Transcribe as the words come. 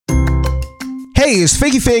Hey, it's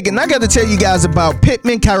Figgy Fig, and I got to tell you guys about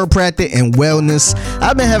Pittman Chiropractic and Wellness.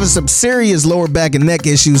 I've been having some serious lower back and neck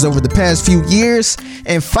issues over the past few years,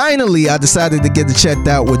 and finally I decided to get it checked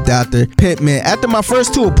out with Dr. Pittman. After my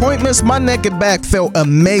first 2 appointments, my neck and back felt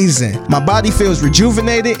amazing. My body feels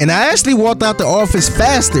rejuvenated, and I actually walked out the office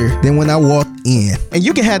faster than when I walked in. And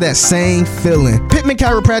you can have that same feeling. Pittman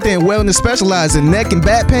Chiropractic and Wellness specialize in neck and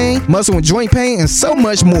back pain, muscle and joint pain, and so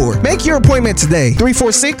much more. Make your appointment today.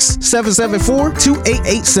 346-774-2887.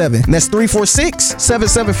 That's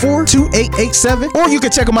 346-774-2887. Or you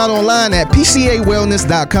can check them out online at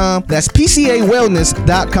pcawellness.com. That's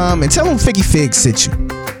pcawellness.com, and tell them Figgy Fig sent you.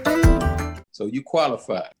 So you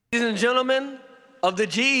qualify. Ladies and gentlemen of the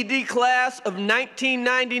GED class of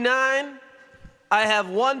 1999, I have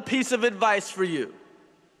one piece of advice for you.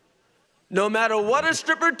 No matter what a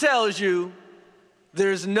stripper tells you,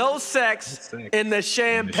 there's no sex in the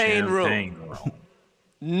champagne room.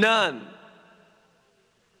 None.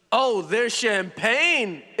 Oh, there's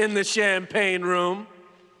champagne in the champagne room,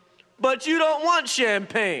 but you don't want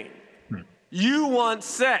champagne. You want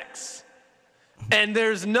sex. And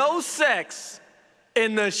there's no sex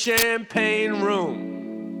in the champagne room.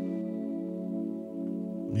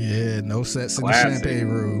 Yeah, no sex in the champagne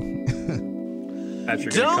room.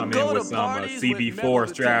 Patrick come in with some CB4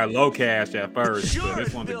 Strata Low Cash at first, so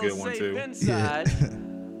this one's a good one too. Yeah.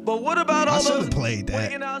 But what about all those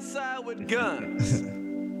waiting outside with guns?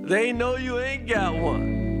 They know you ain't got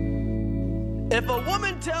one. If a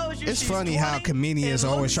woman tells you it's funny how comedians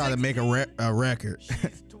always try to make a record.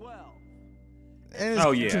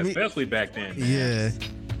 Oh yeah, especially back then. Yeah.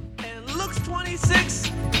 And looks 26,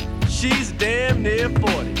 she's damn near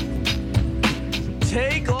 40.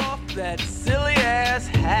 Take off that silly ass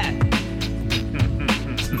hat.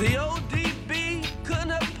 The ODB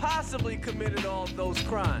couldn't have possibly committed all those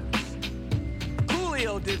crimes.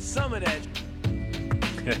 Coolio did some of that.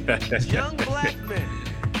 Young black men,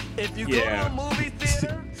 if you go to a movie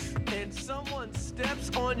theater and someone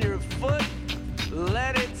steps on your foot,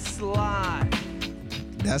 let it slide.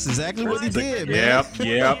 That's exactly what he did, man.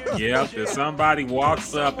 Yep. If somebody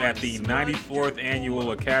walks up at the 94th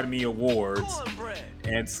Annual Academy Awards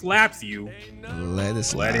and slaps you, let it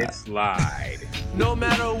slide. No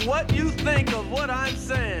matter what you think of what I'm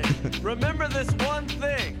saying, remember this one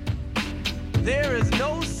thing. There is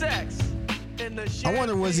no sex in the champagne. I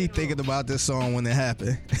wonder, was he thinking about this song when it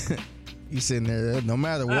happened? He's sitting there, no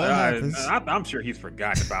matter what happens. I'm sure he's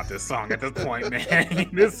forgotten about this song at this point, man.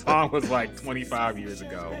 This song was like 25 years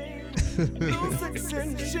ago. But it's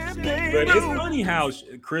funny how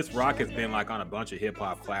Chris Rock has been like on a bunch of hip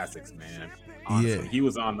hop classics, man. Honestly. Yeah. He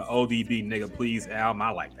was on the ODB Nigga Please album.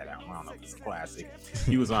 I like that album. I don't know if it's a classic.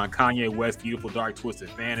 He was on Kanye West Beautiful Dark Twisted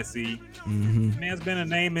Fantasy. Mm-hmm. Man's been a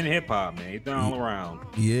name in hip hop, man. He's been all around.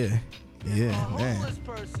 Yeah, man.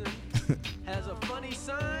 Has a funny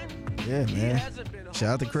sign. Yeah, man. Shout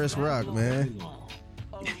out to Chris Rock, man.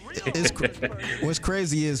 What's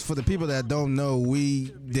crazy is, for the people that don't know,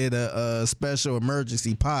 we did a special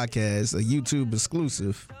emergency podcast, a YouTube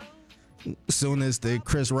exclusive. As soon as the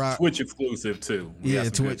Chris Rock Twitch exclusive too. We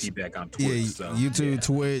got some good feedback on Twitch. Yeah, so, YouTube,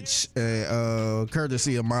 Twitch,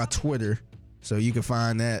 courtesy of my Twitter. So you can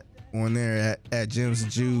find that on there at Gems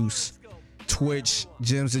and Juice. Twitch,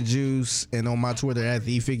 Gems and Juice, and on my Twitter at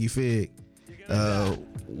the Figgy Fig.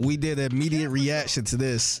 We did an immediate reaction to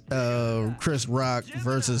this Chris Rock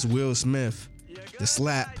versus Will Smith, the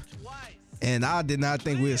slap, and I did not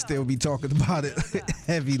think we'd still be talking about it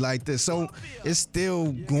heavy like this. So it's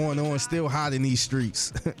still going on, still hot in these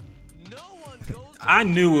streets. I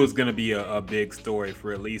knew it was going to be a big story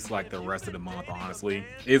for at least like the rest of the month, honestly.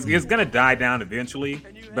 It's going to die down eventually.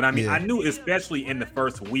 But I mean, I knew especially in the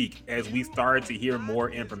first week, as we started to hear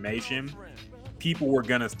more information, people were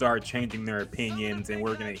going to start changing their opinions and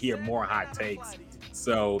we're going to hear more hot takes.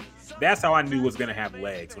 So that's how I knew it was going to have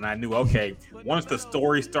legs. When I knew, okay, once the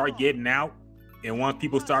stories start getting out and once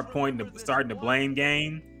people starting the blame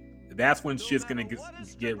game, that's when shit's going to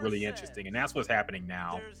get really interesting. And that's what's happening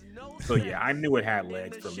now. So, yeah, I knew it had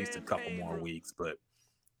legs for at least a couple more weeks. But,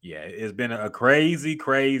 yeah, it's been a crazy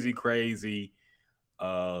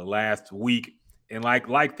last week. And like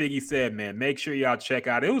Figgy said, man, make sure y'all check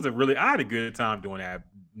out. I had a good time doing that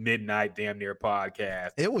midnight damn near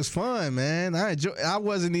podcast. It was fun, man. I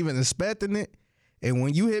wasn't even expecting it. And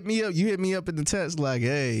when you hit me up in the text like,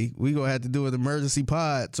 hey, we going to have to do an emergency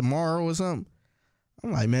pod tomorrow or something.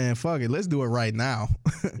 I'm like, man, fuck it. Let's do it right now.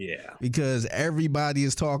 Yeah. Because everybody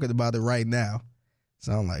is talking about it right now.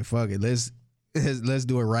 So I'm like, fuck it. Let's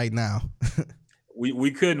do it right now. We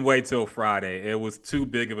couldn't wait till Friday. It was too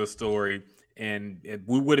big of a story. And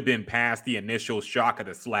we would have been past the initial shock of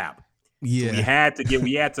the slap. Yeah. So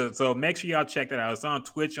we had to. So make sure y'all check that out. It's on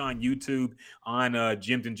Twitch, on YouTube, on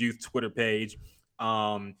Gyms and Juice Twitter page.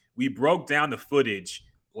 We broke down the footage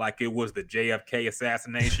like it was the JFK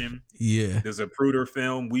assassination. Yeah. The Zapruder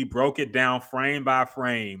film. We broke it down frame by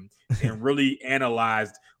frame and really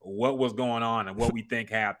analyzed what was going on and what we think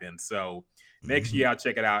happened. So make sure y'all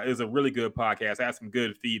check it out. It was a really good podcast. I had some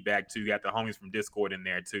good feedback too. Got the homies from Discord in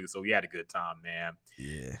there too. So we had a good time, man.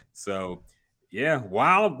 Yeah. So yeah,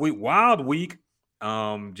 wild week.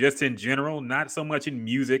 Just in general, not so much in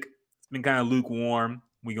music. It's been kind of lukewarm.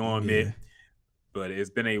 We gonna admit. But it's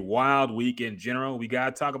been a wild week in general. We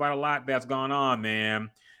gotta talk about a lot that's going on, man.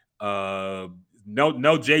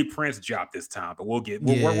 No Jay Prince drop this time, but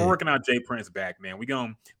we're working on Jay Prince back, man.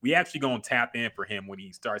 We actually gonna tap in for him when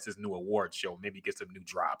he starts his new award show. Maybe get some new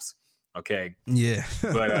drops. Okay. Yeah.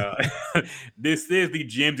 But this is the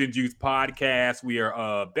Gyms and Juice podcast. We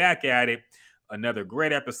are back at it. Another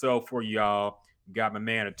great episode for y'all. Got my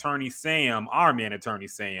man Attorney Sam, our man Attorney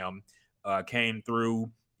Sam, came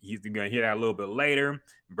through. He's going to hear that a little bit later.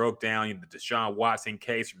 Broke down the Deshaun Watson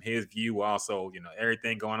case from his view. Also,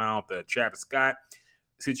 everything going on with the Travis Scott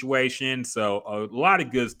situation. So a lot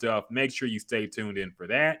of good stuff. Make sure you stay tuned in for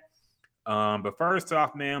that. But first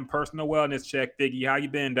off, man, personal wellness check. Figgy, how you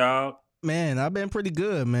been, dog? Man, I've been pretty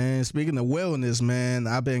good, man. Speaking of wellness, man,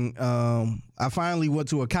 I've been I finally went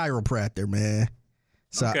to a chiropractor, man.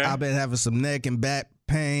 So Okay. I've been having some neck and back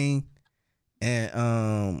pain.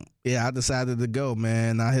 And I decided to go,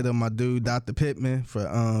 man. I hit up my dude, Dr. Pittman, for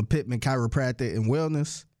Pittman Chiropractic and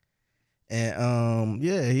Wellness. And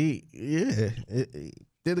he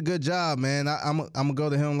did a good job, man. I'm gonna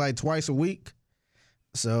go to him like twice a week.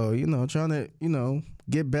 So, trying to,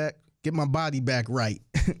 get my body back right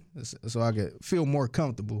so I could feel more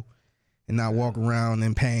comfortable and not walk around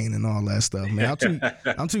in pain and all that stuff, man.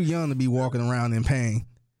 I'm too young to be walking around in pain.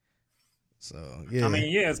 So, yeah. I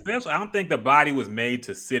mean, yeah, especially I don't think the body was made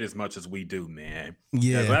to sit as much as we do, man.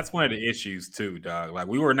 Yeah. That's one of the issues too, dog. Like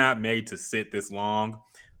we were not made to sit this long.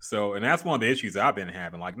 So, and that's one of the issues I've been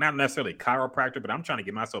having. Like not necessarily chiropractor, but I'm trying to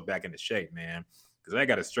get myself back into shape, man. Because I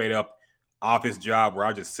got a straight up office job where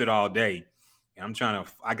I just sit all day. And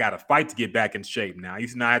I got to fight to get back in shape now. I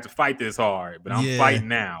used to not have to fight this hard, but I'm fighting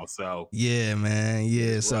now. So yeah, man.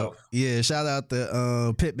 Yeah. So shout out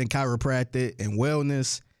to Pittman Chiropractic and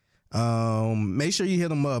Wellness. Make sure you hit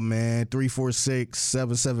them up, man.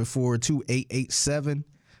 346-774-2887.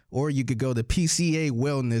 Or you could go to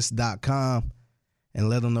pcawellness.com and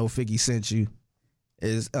let them know Figgy sent you.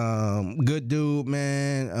 Is good dude,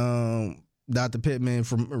 man. Dr. Pittman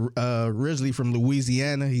from originally from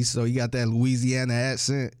Louisiana. He got that Louisiana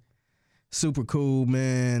accent. Super cool,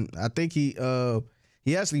 man. I think he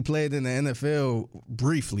actually played in the NFL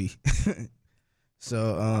briefly.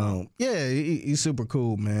 So he's super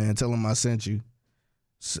cool, man. Tell him I sent you.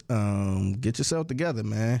 Get yourself together,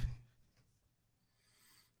 man.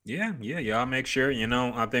 Yeah, y'all make sure,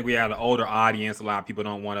 I think we have an older audience. A lot of people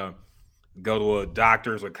don't want to go to a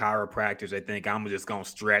doctors or chiropractors. They think I'm just going to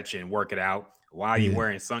stretch and work it out. Why are you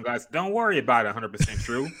wearing sunglasses? Don't worry about it 100%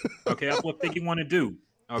 true. Okay, that's what Figgy want to do.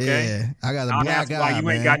 Okay, yeah, I got a black eye, why you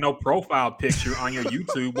man. ain't got no profile picture on your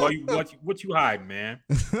YouTube. What you hiding, man?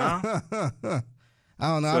 Huh? I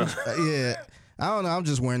don't know. I don't know. I'm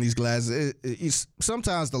just wearing these glasses.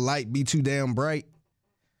 Sometimes the light be too damn bright.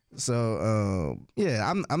 So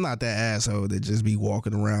I'm not that asshole that just be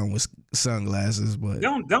walking around with sunglasses. But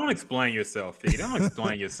don't explain yourself, Fee. Don't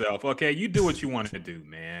explain yourself. Okay, you do what you want to do,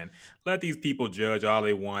 man. Let these people judge all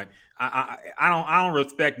they want. I don't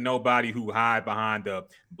respect nobody who hide behind the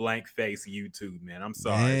blank face YouTube, man. I'm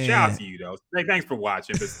sorry. Man. Shout out to you though. Thanks for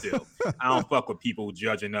watching, but still, I don't fuck with people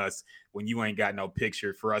judging us when you ain't got no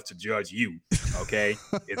picture for us to judge you. Okay,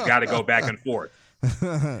 it's got to go back and forth.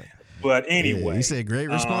 But anyway, he said great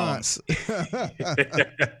response.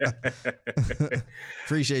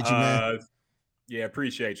 Appreciate you, man. Yeah,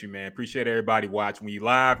 appreciate you, man. Appreciate everybody watching. We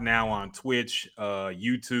live now on Twitch,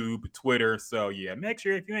 YouTube, Twitter. So yeah, make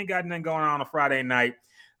sure if you ain't got nothing going on a Friday night,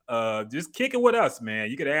 just kick it with us, man.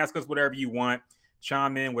 You could ask us whatever you want,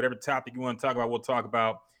 chime in, whatever topic you want to talk about, we'll talk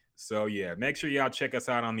about. So yeah, make sure y'all check us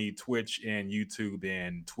out on the Twitch and YouTube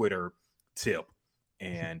and Twitter tip.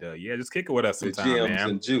 And just kick it with us sometime, man.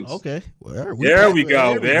 And Juice. Okay. Well, there we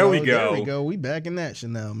go. There we go. We back in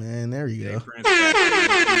action now, man. There you go. There we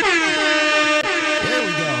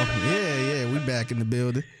go. Yeah. We back in the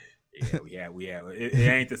building. Yeah. It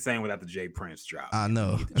ain't the same without the Jay Prince drop. I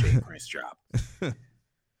know. The Jay Prince drop.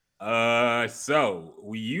 So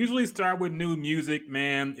we usually start with new music,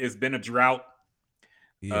 man. It's been a drought.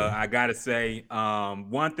 Yeah. I gotta say,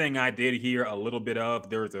 one thing I did hear a little bit of,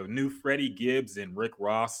 there's a new Freddie Gibbs and Rick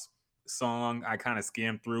Ross song I kind of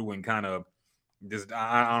skimmed through and kind of just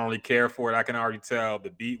I don't really care for it. I can already tell the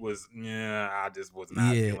beat was I just was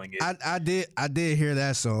not feeling it. I did hear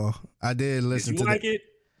that song. I did listen to it.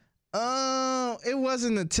 It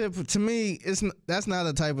wasn't a tip to me. That's not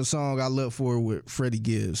the type of song I look for with Freddie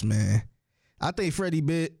Gibbs, man. I think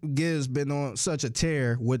Freddie Gibbs been on such a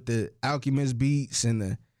tear with the Alchemist beats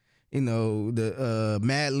and the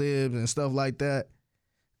Mad Libs and stuff like that.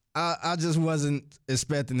 I just wasn't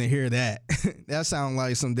expecting to hear that. That sounded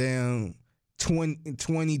like some damn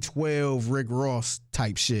 2012 Rick Ross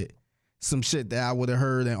type shit. Some shit that I would have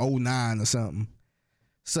heard in 2009 or something.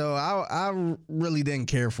 So I really didn't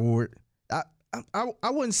care for it. I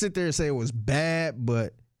wouldn't sit there and say it was bad,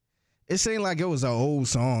 but it seemed like it was an old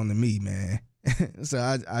song to me, man. So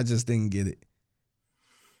I just didn't get it.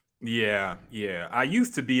 Yeah. I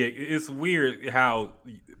used to be. It's weird how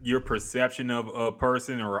your perception of a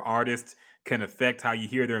person or an artist can affect how you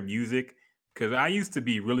hear their music. Because I used to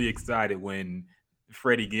be really excited when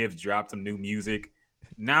Freddie Gibbs dropped some new music.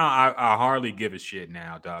 Now I hardly give a shit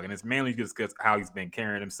now, dog. And it's mainly just because how he's been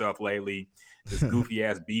carrying himself lately. This goofy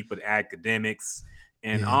ass beef with academics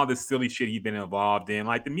and all this silly shit he's been involved in.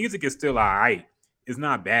 Like the music is still all right. It's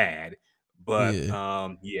not bad. But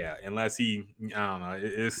unless he, I don't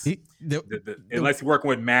know, unless he's working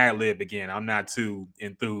with Mad Lib again, I'm not too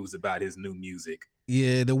enthused about his new music.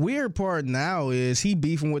 Yeah, the weird part now is he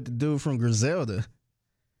beefing with the dude from Griselda.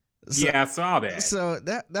 So, I saw that. So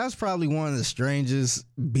that's probably one of the strangest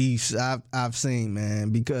beefs I've seen,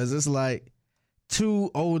 man, because it's like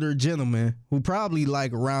two older gentlemen who probably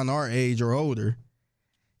like around our age or older,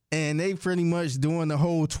 and they pretty much doing the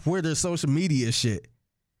whole Twitter social media shit.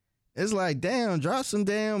 It's like, damn, drop some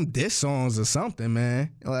damn diss songs or something,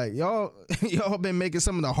 man. Like y'all been making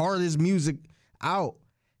some of the hardest music out,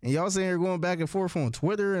 and y'all sitting here going back and forth on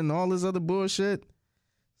Twitter and all this other bullshit.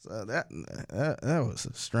 So that was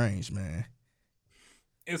strange, man.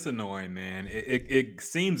 It's annoying, man. It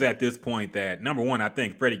seems at this point that, number one, I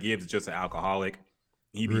think Freddie Gibbs is just an alcoholic.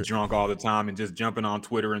 He be drunk all the time and just jumping on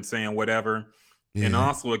Twitter and saying whatever. Yeah. And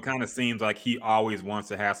also, it kind of seems like he always wants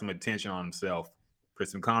to have some attention on himself for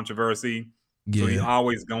some controversy. Yeah. So he's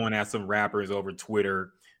always going at some rappers over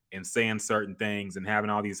Twitter and saying certain things and having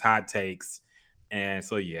all these hot takes. And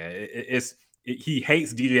so, he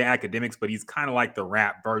hates DJ Academics, but he's kind of like the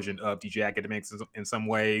rap version of DJ Academics in some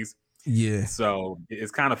ways. Yeah. So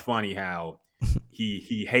it's kind of funny how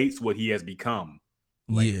he hates what he has become.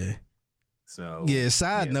 Lately. Yeah. So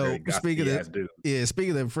Side note, speaking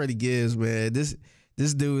of Freddie Gibbs, man, this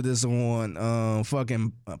dude is on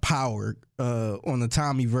fucking Power, on the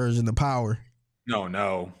Tommy version of Power.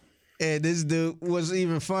 No. And this dude was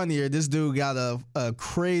even funnier. This dude got a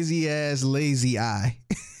crazy ass lazy eye.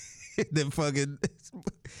 That fucking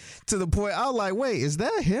to the point I was like, wait, is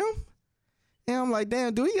that him? And I'm like,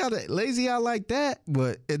 damn, do he got a lazy eye like that?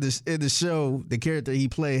 But in the show, the character he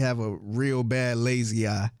played have a real bad lazy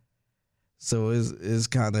eye. So it's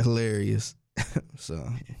kind of hilarious. So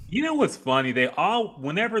you know what's funny?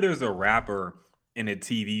 Whenever there's a rapper in a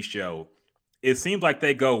TV show, it seems like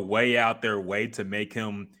they go way out their way to make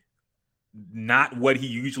him not what he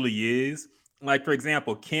usually is. Like, for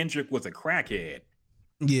example, Kendrick was a crackhead.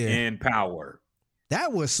 Yeah. In Power.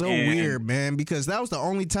 That was so weird, man, because that was the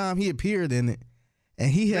only time he appeared in it.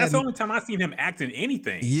 And that's the only time I've seen him act in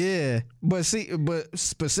anything. Yeah. But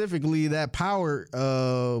specifically that Power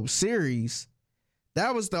series,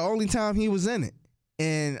 that was the only time he was in it.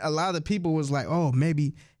 And a lot of people was like, oh,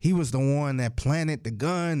 maybe he was the one that planted the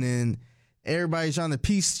gun and everybody's trying to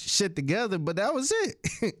piece shit together, but that was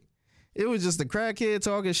it. It was just a crackhead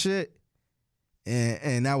talking shit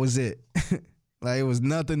and that was it. Like, it was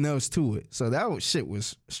nothing else to it. So shit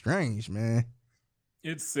was strange, man.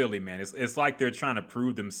 It's silly, man. It's like they're trying to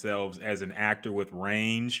prove themselves as an actor with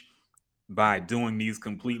range by doing these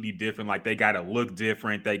completely different, like they got to look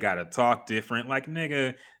different. They got to talk different. Like,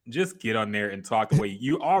 nigga, just get on there and talk the way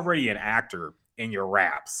you're already an actor in your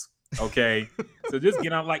raps. Okay. So just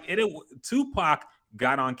get on Tupac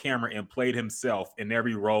got on camera and played himself in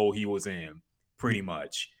every role he was in pretty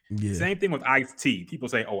much. Yeah. Same thing with Ice-T. People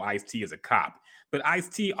say, oh, Ice-T is a cop. But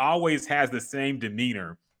Ice-T always has the same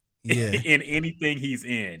demeanor in anything he's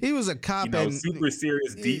in. He was a cop, super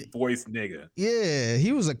serious, deep voiced nigga. Yeah,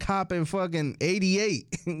 he was a cop in fucking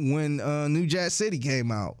 88 when New Jack City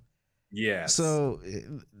came out. Yeah. So,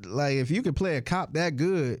 like, if you could play a cop that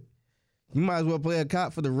good, you might as well play a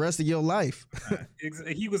cop for the rest of your life.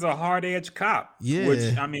 He was a hard edge cop. Yeah.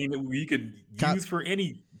 Which, I mean, we could use for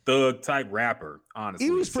any thug type rapper, honestly.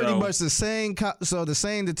 He was pretty much the same cop. So the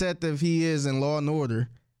same detective he is in Law and Order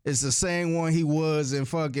is the same one he was in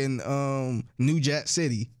fucking New Jack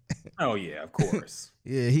City. Oh yeah, of course.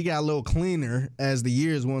 Yeah, he got a little cleaner as the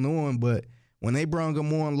years went on, but when they brought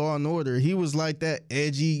him on Law and Order, he was like that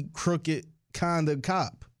edgy, crooked kind of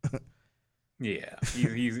cop. Yeah,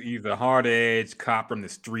 he's a hard edge cop from the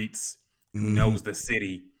streets who knows the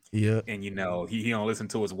city. Yeah, and he don't listen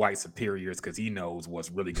to his white superiors because he knows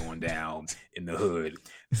what's really going down in the hood.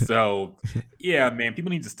 So yeah, man,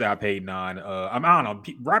 people need to stop hating on. I don't know.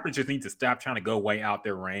 Rappers just need to stop trying to go way out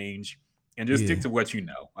their range and just stick to what you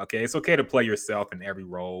know. Okay, it's okay to play yourself in every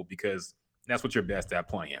role because that's what you're best at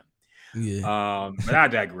playing. Yeah. But I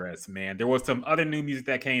digress, man. There was some other new music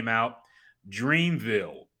that came out.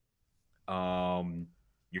 Dreamville.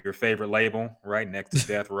 Your favorite label, right next to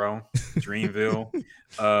Death Row, Dreamville,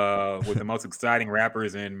 with the most exciting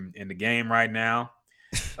rappers in the game right now.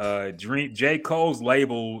 J. Cole's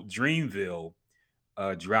label, Dreamville,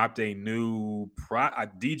 dropped a new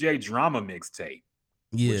DJ Drama mixtape,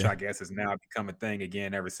 which I guess has now become a thing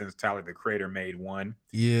again ever since Tyler the Creator made one.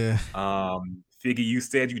 Yeah. Figgy, you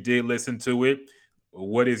said you did listen to it.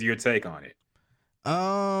 What is your take on it?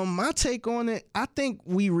 My take on it, I think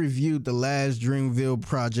we reviewed the last Dreamville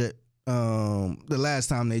project the last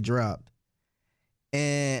time they dropped.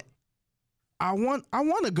 And I want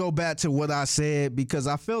to go back to what I said because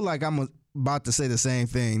I feel like I'm about to say the same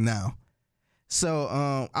thing now.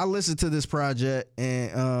 So, I listened to this project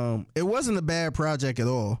and it wasn't a bad project at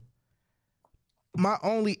all. My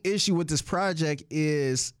only issue with this project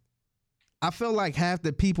is I feel like half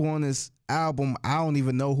the people on this album, I don't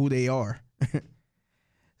even know who they are.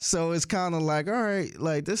 So it's kind of like, all right,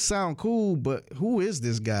 like this sound cool, but who is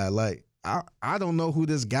this guy? Like, I don't know who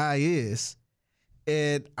this guy is.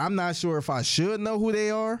 And I'm not sure if I should know who they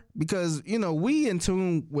are because, we in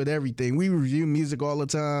tune with everything. We review music all the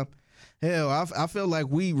time. Hell, I feel like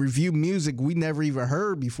we review music we never even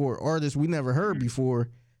heard before, artists we never heard before,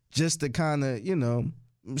 just to kind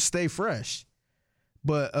of, stay fresh.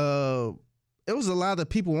 But it was a lot of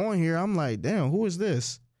people on here. I'm like, damn, who is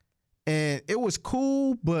this? And it was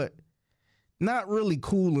cool, but not really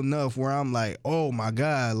cool enough where I'm like, oh my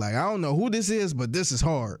God, like I don't know who this is, but this is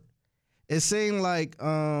hard. It seemed like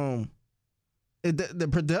the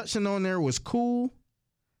production on there was cool,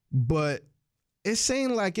 but it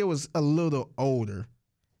seemed like it was a little older,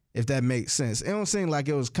 if that makes sense. It don't seem like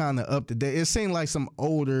it was kind of up to date. It seemed like some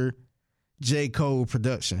older J. Cole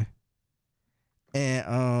production.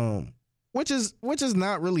 And which is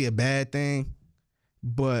not really a bad thing.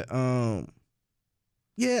 But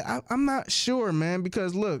yeah, I'm not sure, man,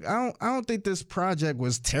 because look, I don't think this project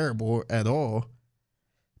was terrible at all.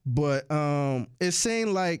 But it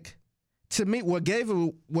seemed like to me what gave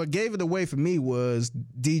it away for me was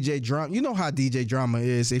DJ Drama. You know how DJ Drama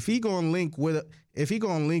is. If he gonna link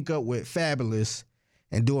up with Fabulous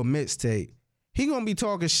and do a mixtape, he gonna be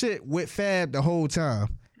talking shit with Fab the whole time.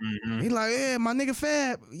 Mm-hmm. He like, yeah, my nigga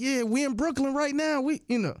Fab, yeah, we in Brooklyn right now.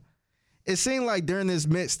 It seemed like during this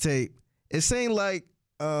mixtape, it seemed like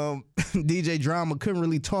DJ Drama couldn't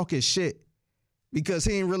really talk his shit because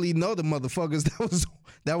he didn't really know the motherfuckers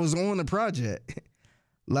that was on the project.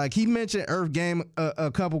 Like he mentioned Earth Game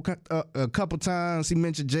a couple times. He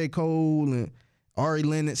mentioned J. Cole and Ari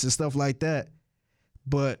Lennox and stuff like that.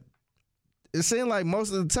 But it seemed like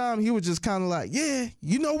most of the time he was just kind of like, yeah,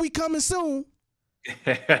 we coming soon.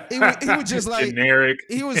 He was just like generic.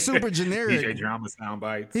 He was super generic. DJ Drama sound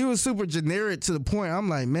bites. He was super generic to the point. I'm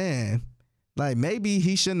like, man, like maybe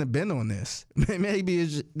he shouldn't have been on this. Maybe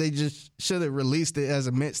they just should have released it as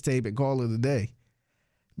a mixtape and call it a day,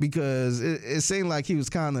 because it seemed like he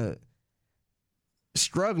was kind of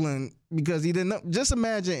struggling because he didn't know. Just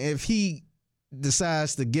imagine if he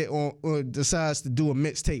decides to get on or decides to do a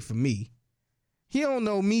mixtape for me. He don't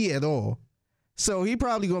know me at all. So he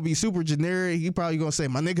probably gonna be super generic. He probably gonna say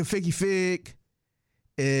my nigga Figgy Fig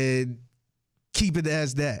and keep it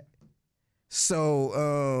as that.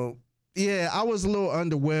 So yeah, I was a little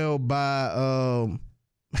underwhelmed by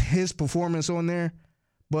his performance on there.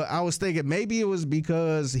 But I was thinking maybe it was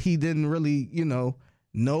because he didn't really, know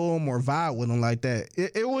him or vibe with him like that.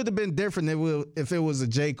 It would have been different if it was a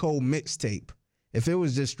J. Cole mixtape. If it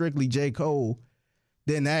was just strictly J. Cole,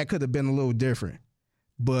 then that could have been a little different.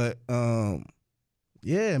 But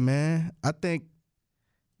yeah, man, I think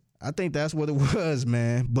that's what it was,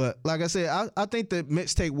 man. But like I said, I think the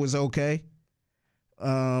mixtape was okay.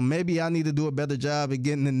 Maybe I need to do a better job at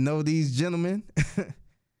getting to know these gentlemen,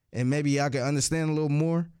 and maybe I can understand a little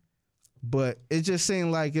more. But it just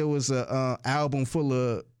seemed like it was a album full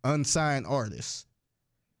of unsigned artists.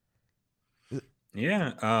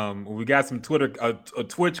 Yeah, we got some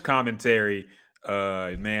Twitch commentary.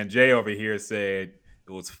 Man, Jay over here said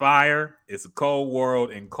it was fire. It's a cold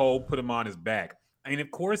world, and Cole put him on his back. I mean,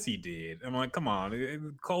 of course he did. I'm like, come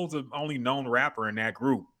on, Cole's the only known rapper in that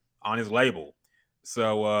group on his label.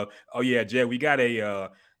 So, oh yeah, Jay, we got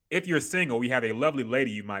if you're single, we have a lovely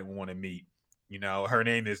lady you might want to meet. Her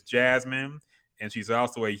name is Jasmine, and she's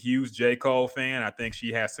also a huge J. Cole fan. I think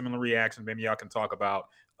she has similar reactions. Maybe y'all can talk about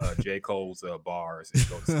J. Cole's bars and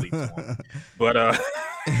go to sleep to him. But,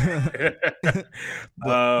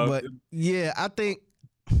 but yeah, I think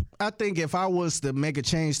if I was to make a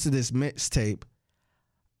change to this mixtape,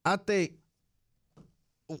 I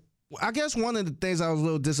guess one of the things I was a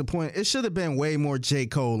little disappointed, it should have been way more J.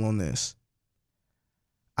 Cole on this.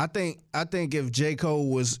 I think if J. Cole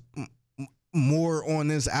was more on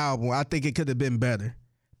this album, I think it could have been better.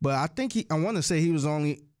 But I think I want to say he was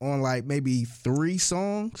only on like maybe 3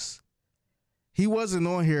 songs. He wasn't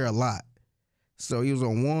on here a lot. So he was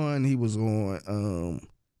on 1, he was on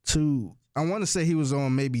 2. I want to say he was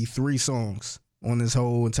on maybe 3 songs on this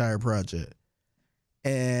whole entire project.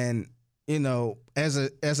 And, as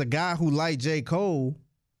a guy who liked J. Cole,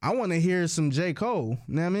 I want to hear some J. Cole.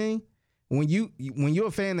 You know what I mean? When you're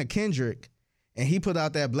a fan of Kendrick and he put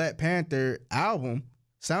out that Black Panther album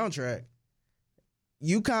soundtrack,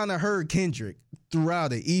 you kind of heard Kendrick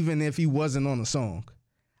throughout it, even if he wasn't on the song.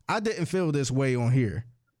 I didn't feel this way on here.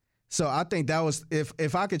 So I think that was,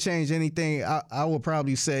 if I could change anything, I would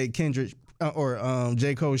probably say Kendrick or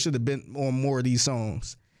J. Cole should have been on more of these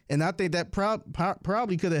songs. And I think that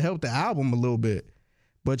probably could have helped the album a little bit.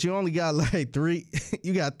 But you only got like 3,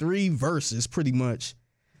 you got 3 verses pretty much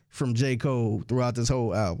from J. Cole throughout this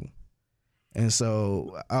whole album. And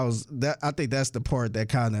so I think that's the part that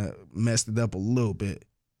kind of messed it up a little bit.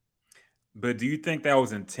 But do you think that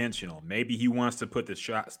was intentional? Maybe he wants to put the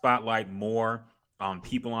spotlight more on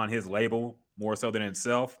people on his label, more so than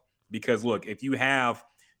himself. Because look, if you have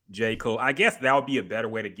J. Cole, I guess that would be a better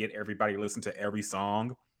way to get everybody to listen to every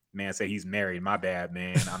song. Man, say he's married. My bad,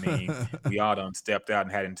 man. I mean, we all done stepped out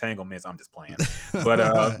and had entanglements. I'm just playing. But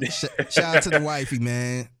shout out to the wifey,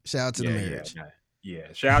 man. Shout out to the marriage.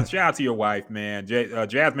 Yeah. Shout out to your wife, man.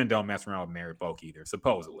 Jasmine don't mess around with married folk either,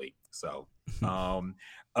 supposedly. So, what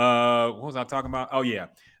was I talking about? Oh yeah.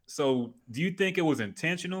 So, do you think it was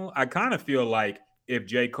intentional? I kind of feel like if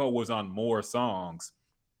J. Cole was on more songs,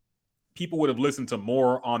 people would have listened to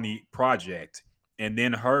more on the project and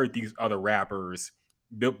then heard these other rappers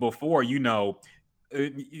before.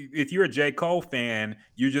 If you're a J. Cole fan,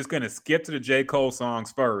 you're just going to skip to the J. Cole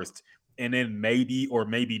songs first and then maybe or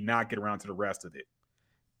maybe not get around to the rest of it.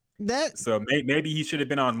 So maybe he should have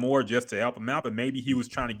been on more just to help him out, but maybe he was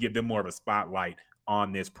trying to give them more of a spotlight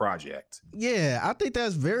on this project. Yeah, I think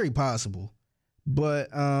that's very possible.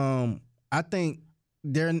 But I think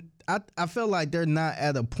I feel like they're not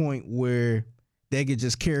at a point where they could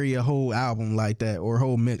just carry a whole album like that or a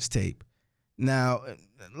whole mixtape. Now,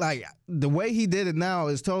 like the way he did it now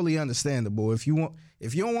is totally understandable. If you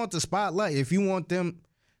don't want the spotlight, if you want them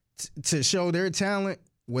to show their talent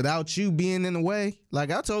without you being in the way,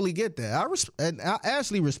 like I totally get that. I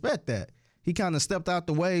actually respect that. He kind of stepped out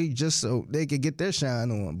the way just so they could get their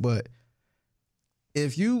shine on. But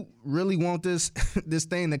if you really want this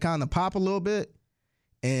thing to kind of pop a little bit,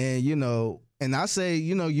 and and I say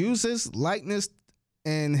use his likeness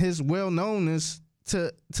and his well-knownness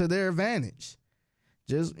to their advantage.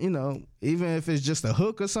 Just, even if it's just a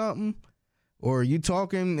hook or something, or you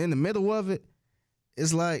talking in the middle of it,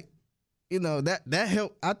 it's like, that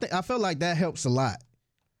help. I feel like that helps a lot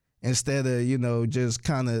instead of, just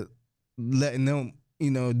kind of letting them,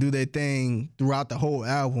 do their thing throughout the whole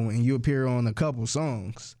album and you appear on a couple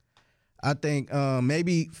songs. I think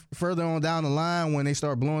maybe further on down the line when they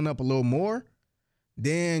start blowing up a little more,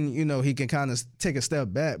 then, he can kind of take a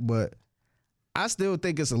step back. But I still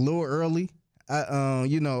think it's a little early.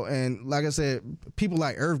 And like I said, people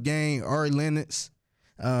like Earth Gang, Ari Lennox,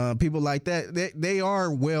 people like that, they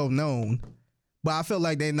are well known, but I feel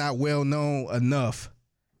like they're not well known enough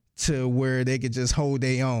to where they could just hold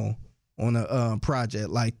their own on a project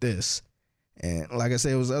like this. And like I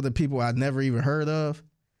said, it was other people I'd never even heard of.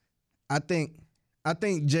 I think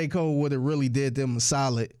J. Cole would have really did them a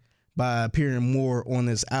solid by appearing more on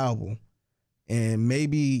this album. And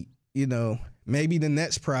maybe, maybe the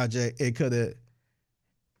next project, it could have,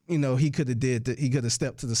 he could have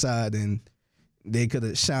stepped to the side and they could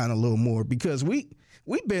have shined a little more, because we've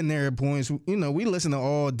been there at points, we listen to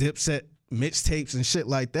all Dipset mixtapes and shit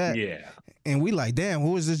like that. Yeah. And we like, damn,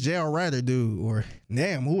 who is this J.R. Ryder dude? Or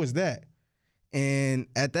damn, who is that? And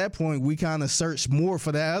at that point, we kind of searched more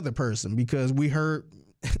for that other person because we heard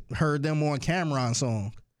them on Cameron's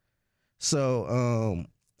song. So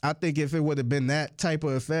I think if it would have been that type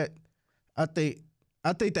of effect, I think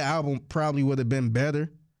the album probably would have been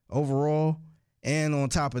better overall. And on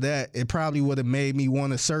top of that, it probably would have made me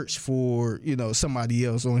want to search for, somebody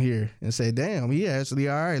else on here and say, damn, he actually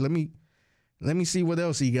all right. Let me see what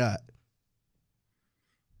else he got.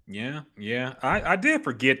 Yeah. I did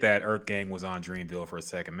forget that Earth Gang was on Dreamville for a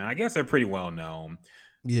second, man. I guess they're pretty well known.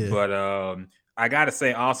 Yeah. But I gotta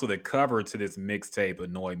say also the cover to this mixtape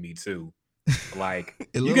annoyed me too. Like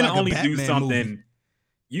you can only do something movie.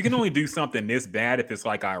 You can only do something this bad if it's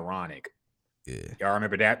like ironic. Yeah. Y'all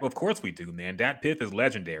remember that? Of course we do, man. Dat Piff is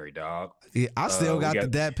legendary, dog. Yeah, I still got the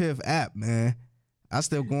Dat Piff app, man. I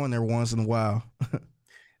still go in there once in a while.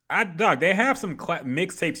 Dog, they have some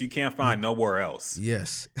mixtapes you can't find nowhere else.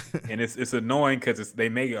 Yes. And it's annoying because they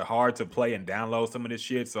make it hard to play and download some of this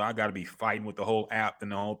shit. So I got to be fighting with the whole app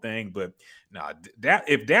and the whole thing. But nah,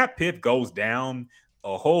 if Dat Piff goes down,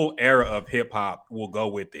 a whole era of hip hop will go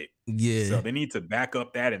with it. Yeah. So they need to back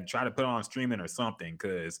up that and try to put it on streaming or something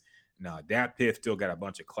because Dat Piff still got a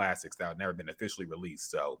bunch of classics that have never been officially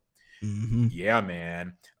released. So yeah,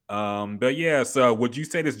 man. But yeah, so would you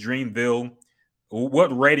say this Dreamville? What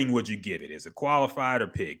rating would you give it? Is it qualified or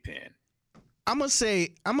Pigpen? I'm gonna say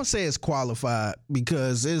it's qualified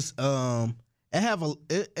because it's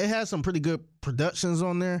it has some pretty good production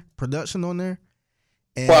on there.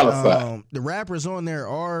 And, qualified. The rappers on there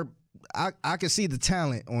are I can see the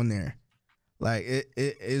talent on there. Like it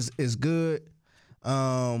is good.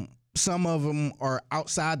 Some of them are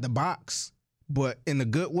outside the box, but in a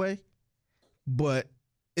good way. But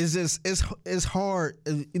it's just it's hard,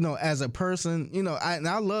 as a person. I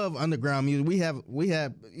love underground music. We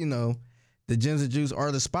have the Gins and Juice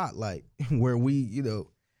Artist Spotlight, where we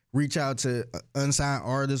reach out to unsigned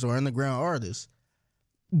artists or underground artists.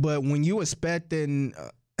 But when you expecting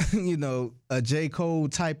a J. Cole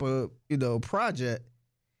type of project,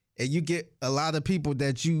 and you get a lot of people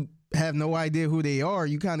that you have no idea who they are,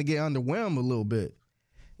 you kind of get underwhelmed a little bit.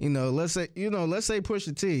 Let's say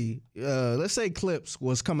Pusha T, let's say Clips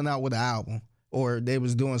was coming out with an album or they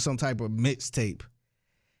was doing some type of mixtape,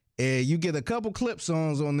 and you get a couple Clip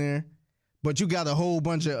songs on there, but you got a whole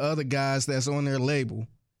bunch of other guys that's on their label,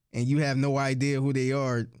 and you have no idea who they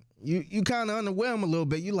are. You kind of underwhelmed a little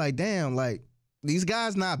bit. You like, damn, like these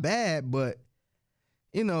guys not bad, but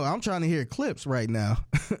I'm trying to hear Clips right now.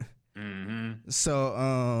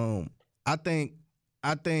 So I think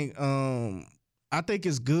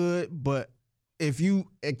it's good, but if you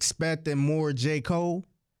expecting more J. Cole,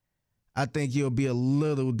 I think you'll be a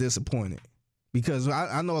little disappointed because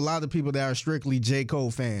I know a lot of people that are strictly J.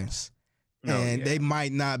 Cole fans, and they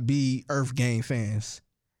might not be Earth Gang fans.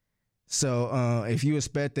 So if you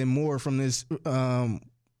expecting more from this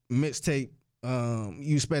mixtape,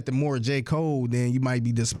 you expecting more J. Cole, then you might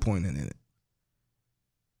be disappointed in it.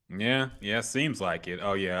 Yeah, seems like it.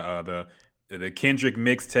 Oh yeah, the Kendrick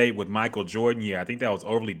mixtape with Michael Jordan. Yeah, I think that was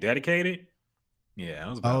Overly Dedicated. Yeah, that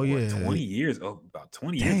was about 20 years. Oh, about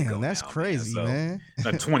 20 years ago. That's now, crazy, man.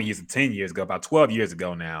 Not 20 years, 10 years ago, about 12 years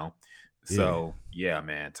ago now. So yeah,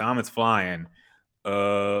 man, time is flying.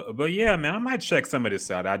 But yeah, man, I might check some of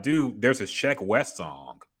this out. I do. There's a Sheck West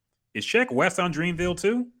song. Is Sheck West on Dreamville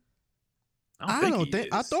too? I don't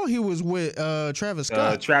think. I thought he was with Travis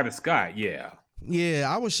Scott. Travis Scott, yeah. Yeah,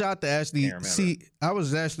 I was shocked to actually see. I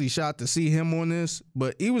was actually shocked to see him on this,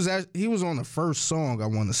 but he was on the first song, I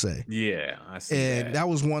want to say. Yeah, I see. And that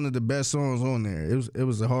was one of the best songs on there. It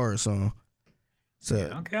was a hard song. So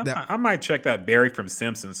okay, I might check that Barry from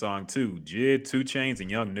Simpsons song too. Jid, 2 Chainz, and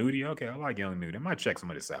Young Nudy. Okay, I like Young Nudy. I might check some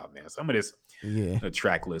of this out, man. Some of this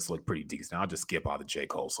track list look pretty decent. I'll just skip all the J.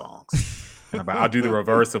 Cole songs. I'll do the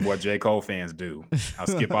reverse of what J. Cole fans do. I'll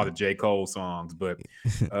skip all the J. Cole songs. But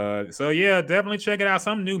so yeah, definitely check it out.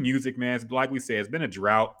 Some new music, man. Like we said, it's been a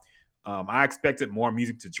drought. I expected more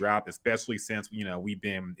music to drop, especially since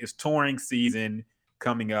it's touring season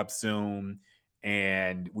coming up soon.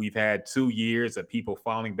 And we've had 2 years of people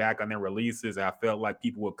falling back on their releases. I felt like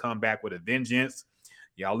people would come back with a vengeance.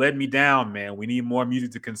 Y'all let me down, man. We need more music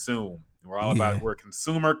to consume. We're all about we're a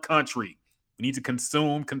consumer country. We need to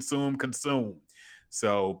consume.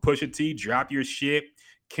 So Pusha T, drop your shit.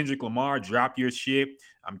 Kendrick Lamar, drop your shit.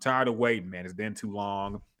 I'm tired of waiting, man. It's been too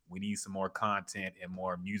long. We need some more content and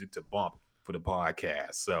more music to bump for the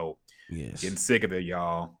podcast. So getting sick of it,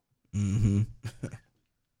 y'all.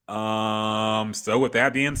 So with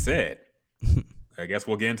that being said, I guess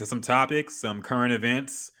we'll get into some topics, some current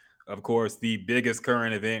events. Of course, the biggest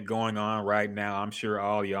current event going on right now. I'm sure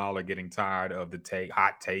all y'all are getting tired of the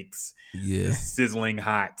hot takes. Yeah, sizzling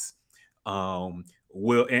hot.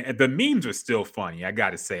 Will, and the memes are still funny. I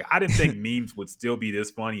got to say, I didn't think memes would still be this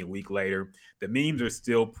funny a week later. The memes are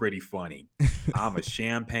still pretty funny. I'm a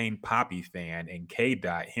Champagne Poppy fan, and K.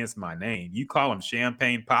 Dot, hence my name. You call him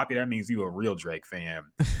Champagne Poppy, that means you a real Drake fan.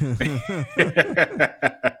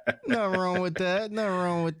 Nothing wrong with that. Nothing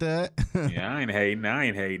wrong with that. Yeah, I ain't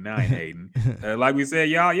hating. Like we said,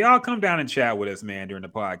 y'all come down and chat with us, man, during the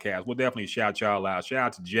podcast. We'll definitely shout y'all out. Shout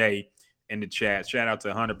out to Jay in the chat. Shout out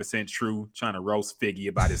to 100% True trying to roast Figgy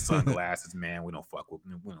about his sunglasses, man. We don't fuck with.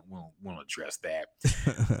 We don't address that.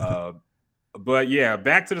 But yeah,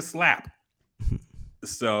 back to the slap.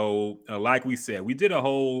 So, like we said, we did a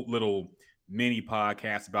whole little mini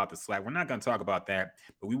podcast about the slap. We're not going to talk about that,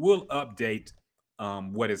 but we will update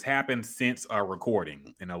what has happened since our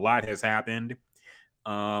recording, and a lot has happened.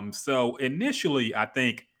 So initially, I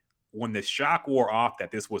think when the shock wore off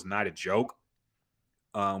that this was not a joke,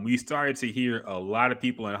 we started to hear a lot of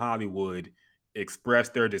people in Hollywood express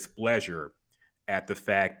their displeasure at the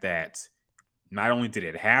fact that not only did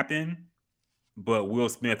it happen, but Will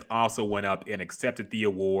Smith also went up and accepted the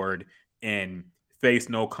award and faced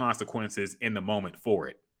no consequences in the moment for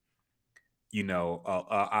it. You know,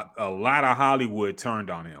 a lot of Hollywood turned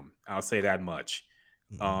on him. I'll say that much.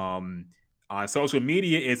 On social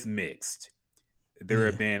media, it's mixed. There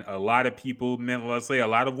have been a lot of people, let's say a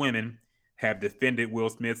lot of women, have defended Will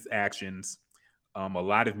Smith's actions. A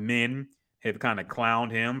lot of men have kind of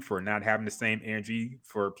clowned him for not having the same energy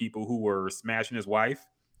for people who were smashing his wife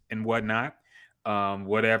and whatnot.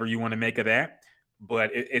 Whatever you want to make of that. But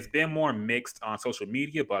it's been more mixed on social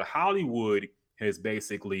media. But Hollywood has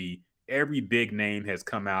basically, every big name has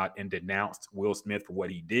come out and denounced Will Smith for what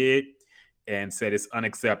he did and said it's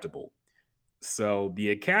unacceptable. So the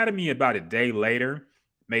Academy, about a day later,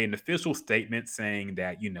 made an official statement saying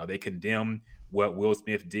that, you know, they condemn what Will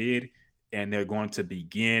Smith did and they're going to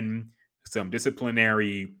begin some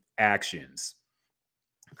disciplinary actions.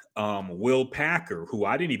 Will Packer, who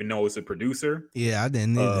I didn't even know was a producer. Yeah, I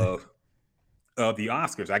didn't either. Of the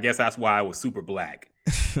Oscars. I guess that's why I was Super Black.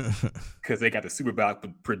 Because they got the Super Black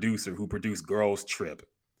producer who produced Girls Trip.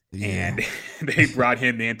 Yeah. And they brought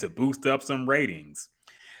him in to boost up some ratings.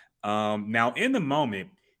 Now, in the moment,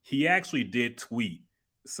 he actually did tweet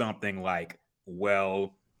something like,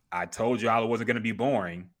 well, I told y'all it wasn't going to be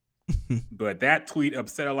boring. But that tweet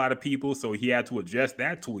upset a lot of people, so he had to adjust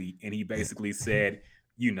that tweet. And he basically said,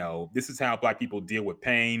 you know, this is how Black people deal with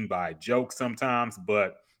pain, by jokes sometimes.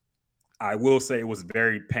 But I will say it was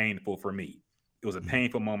very painful for me. It was a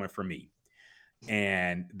painful moment for me.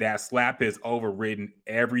 And that slap has overridden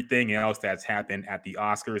everything else that's happened at the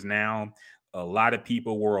Oscars now. A lot of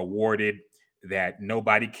people were awarded that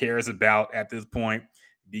nobody cares about at this point,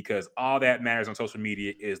 because all that matters on social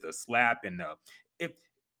media is the slap. And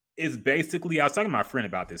it's basically, I was talking to my friend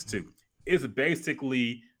about this too. It's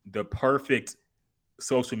basically the perfect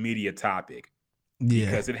social media topic. Yeah.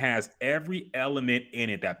 Because it has every element in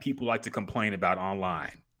it that people like to complain about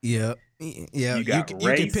online. Yeah. You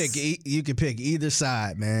can pick either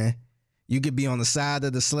side, man. You could be on the side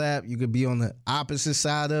of the slap. You could be on the opposite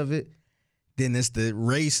side of it. Then it's the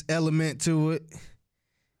race element to it.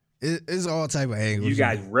 It's all type of angles. You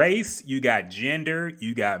got race, you got gender,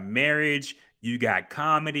 you got marriage, you got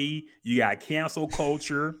comedy, you got cancel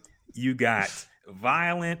culture, you got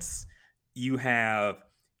violence, you have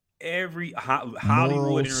every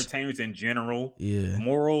Hollywood entertainers in general. Yeah.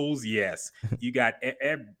 Morals, yes. You got,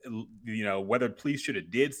 you know, whether police should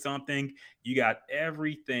have did something. You got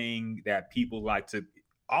everything that people like to,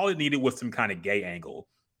 all it needed was some kind of gay angle.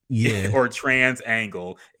 Yeah. Or trans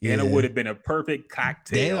angle. Yeah. And it would have been a perfect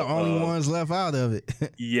cocktail. They're the only ones left out of it.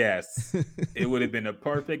 Yes. It would have been a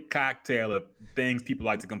perfect cocktail of things people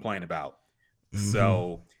like to complain about. Mm-hmm.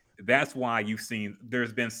 So that's why you've seen,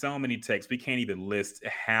 there's been so many takes. We can't even list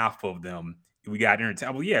half of them. We got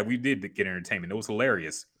entertainment. Well, yeah, we did get entertainment. It was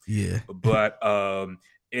hilarious. Yeah. But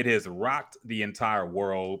it has rocked the entire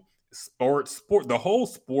world. Sport, the whole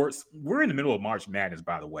sports. We're in the middle of March Madness,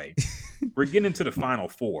 by the way. We're getting into the Final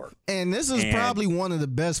Four. And this is probably one of the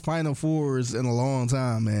best Final Fours in a long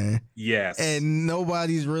time, man. Yes. And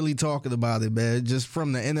nobody's really talking about it, man. Just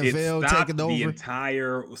from the NFL taking over. The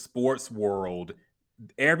entire sports world.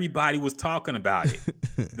 Everybody was talking about it.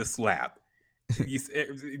 The slap.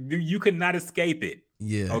 You could not escape it.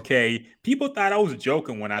 Yeah. Okay. People thought I was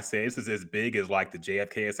joking when I said this is as big as like the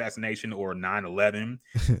JFK assassination or 9/11.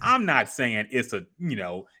 I'm not saying it's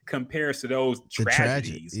compares to those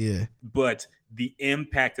tragedies. Yeah. But the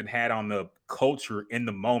impact it had on the culture in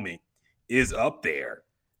the moment is up there.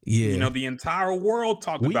 Yeah. You know, the entire world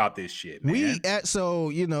talked about this shit, man.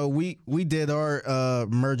 We did our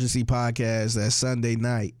emergency podcast that Sunday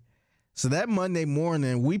night. So that Monday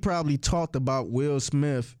morning, we probably talked about Will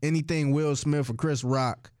Smith, anything Will Smith or Chris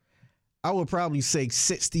Rock. I would probably say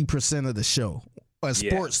 60% of the show, a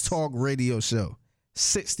sports talk radio show.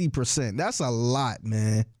 60%. That's a lot,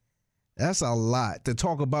 man. That's a lot to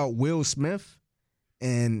talk about Will Smith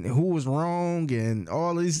and who was wrong and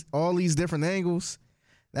all these different angles.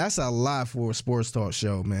 That's a lot for a sports talk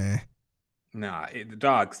show, man. Nah,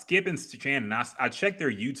 dog, Skip and Shannon, I checked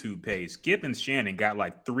their YouTube page. Skip and Shannon got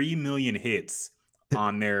like 3 million hits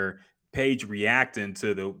on their page reacting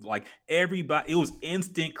to everybody. It was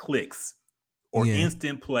instant clicks or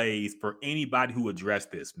instant plays for anybody who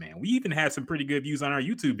addressed this, man. We even had some pretty good views on our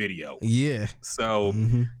YouTube video. Yeah. So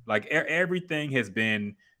everything has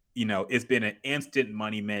been, it's been an instant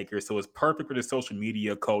money maker. So it's perfect for the social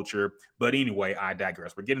media culture. But anyway, I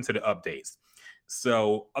digress. We're getting to the updates.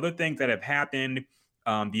 So other things that have happened,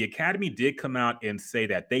 the Academy did come out and say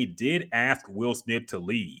that they did ask Will Smith to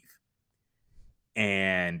leave.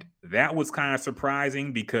 And that was kind of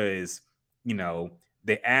surprising because,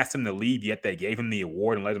 they asked him to leave, yet they gave him the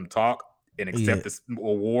award and let him talk and accept this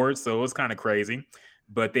award. So it was kind of crazy.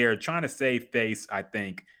 But they're trying to save face, I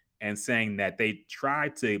think, and saying that they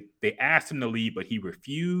asked him to leave, but he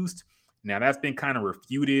refused. Now, that's been kind of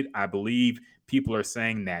refuted. I believe people are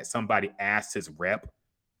saying that somebody asked his rep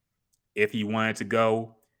if he wanted to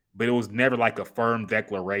go, but it was never like a firm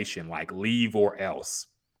declaration, like leave or else.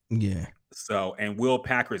 Yeah. So, and Will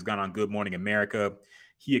Packer has gone on Good Morning America.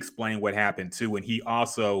 He explained what happened too. And he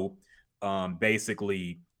also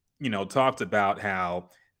basically, talked about how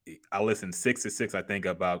I listened 6 to 6, I think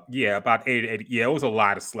about 8 to 8. Yeah, it was a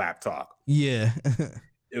lot of slap talk. Yeah.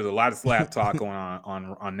 It was a lot of slap talk going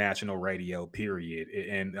on national radio, period,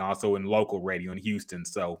 and also in local radio in Houston.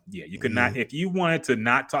 So, yeah, you could not, if you wanted to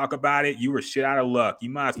not talk about it, you were shit out of luck. You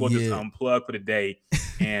might as well just unplug for the day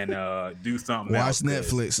and do something else. Watch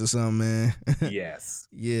Netflix or something, man. Yes.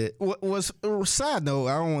 Yeah. Side note,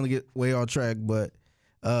 I don't want to get way off track, but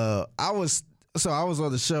I was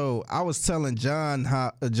on the show. I was telling John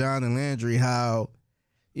and Landry how,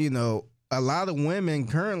 a lot of women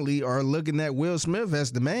currently are looking at Will Smith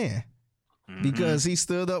as the man because he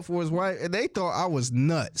stood up for his wife, and they thought I was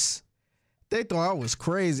nuts. They thought I was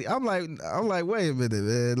crazy. I'm like, wait a minute,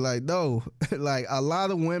 man. Like, no, like a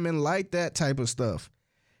lot of women like that type of stuff.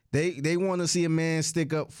 They want to see a man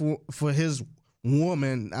stick up for his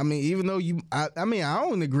woman. I mean, even though I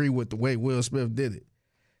don't agree with the way Will Smith did it,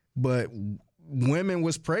 but women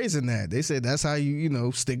was praising that. They said that's how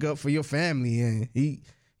you stick up for your family, and he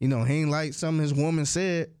ain't like something his woman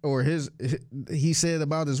said or he said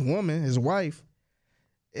about his woman, his wife.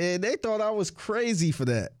 And they thought I was crazy for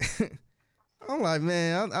that. I'm like,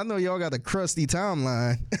 man, I know y'all got a crusty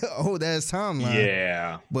timeline, old ass timeline.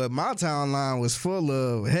 Yeah. But my timeline was full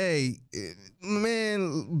of, hey,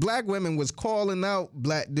 man, black women was calling out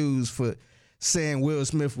black dudes for saying Will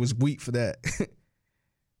Smith was weak for that.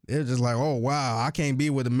 They're just like, oh, wow, I can't be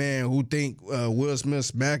with a man who think Will Smith's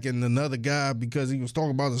smacking another guy because he was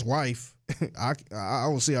talking about his wife. I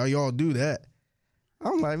don't see how y'all do that.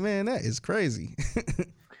 I'm like, man, that is crazy.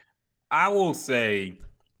 I will say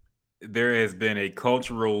there has been a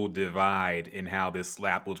cultural divide in how this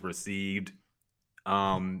slap was received.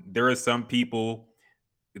 There are some people,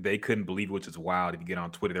 they couldn't believe it, which is wild. If you get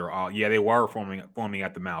on Twitter, they were foaming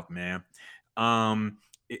at the mouth, man.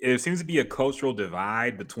 It seems to be a cultural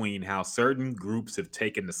divide between how certain groups have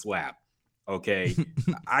taken the slap. Okay.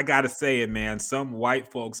 I got to say it, man. Some white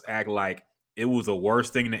folks act like it was the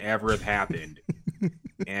worst thing to ever have happened.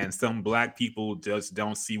 And some black people just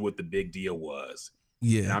don't see what the big deal was.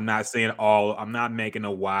 Yeah. And I'm not saying I'm not making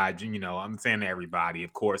a wide, I'm saying everybody,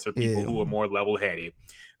 of course, are people who are more level-headed.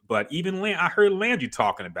 But even I heard Landry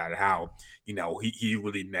talking about it, how, he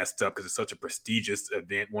really messed up because it's such a prestigious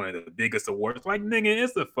event, one of the biggest awards. Like, nigga,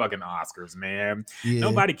 it's the fucking Oscars, man. Yeah.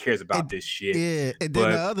 Nobody cares about this shit. Yeah, and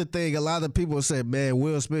then the other thing, a lot of people said, man,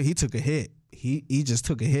 Will Smith, he took a hit. He just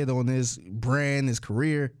took a hit on his brand, his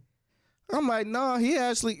career. I'm like, no,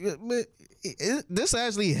 this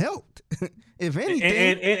actually helped. If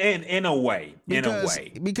anything. And in a way.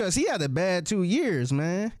 Because he had a bad 2 years,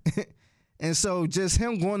 man. And so just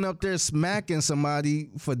him going up there smacking somebody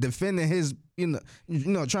for defending his,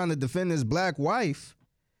 trying to defend his black wife,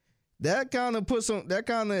 that kind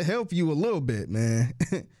of help you a little bit, man.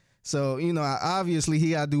 So, obviously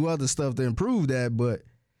he got to do other stuff to improve that, but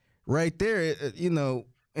right there, in the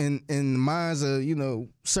minds of,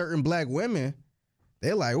 certain black women,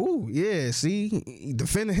 they're like, ooh, yeah, see,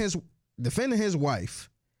 defending his wife.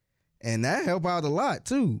 And that helped out a lot,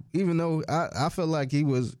 too, even though I felt like he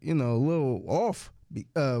was, a little off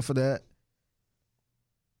for that.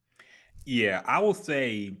 Yeah, I will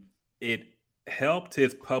say it helped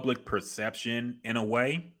his public perception in a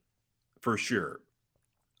way, for sure,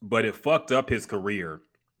 but it fucked up his career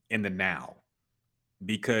in the now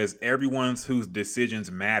because everyone whose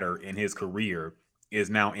decisions matter in his career is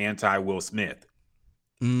now anti Will Smith.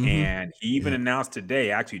 Mm-hmm. And he even announced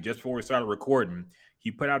today, actually, just before we started recording,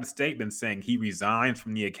 he put out a statement saying he resigns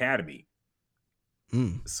from the Academy.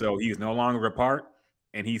 So he's no longer a part.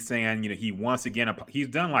 And he's saying, he once again, he's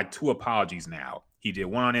done like 2 apologies now. He did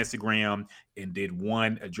one on Instagram and did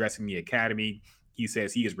one addressing the Academy. He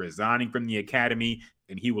says he is resigning from the Academy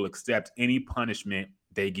and he will accept any punishment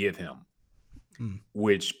they give him,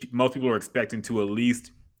 which most people are expecting to at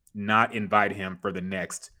least not invite him for the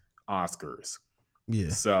next Oscars. Yeah.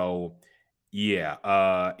 So,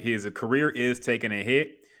 yeah, his career is taking a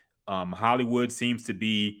hit. Hollywood seems to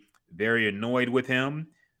be very annoyed with him.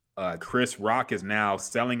 Chris Rock is now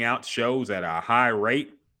selling out shows at a high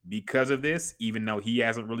rate because of this, even though he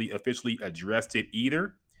hasn't really officially addressed it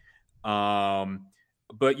either.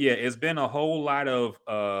 But yeah, it's been a whole lot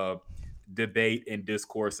of debate and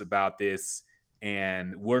discourse about this.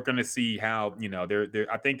 And we're going to see how,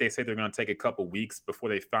 I think they say they're going to take a couple weeks before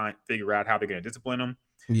they figure out how they're going to discipline him.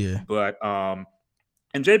 Yeah. But,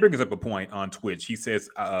 and Jay brings up a point on Twitch. He says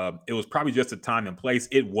it was probably just a time and place.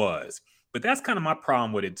 It was. But that's kind of my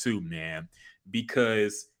problem with it too, man,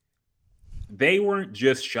 because they weren't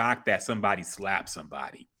just shocked that somebody slapped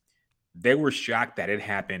somebody. They were shocked that it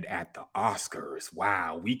happened at the Oscars.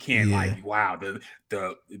 Wow, we can't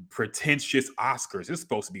the pretentious Oscars. It's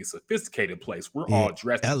supposed to be a sophisticated place. We're all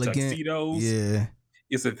dressed in tuxedos. Yeah,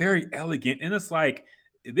 it's a very elegant, and it's like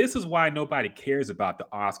this is why nobody cares about the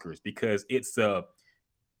Oscars because it's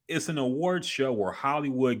an award show where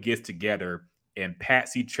Hollywood gets together and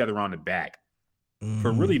pats each other on the back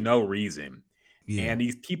for really no reason. Yeah. And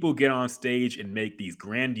these people get on stage and make these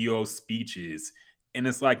grandiose speeches. And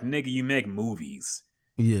it's like, nigga, you make movies.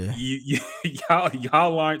 Yeah.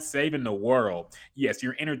 Y'all aren't saving the world. Yes,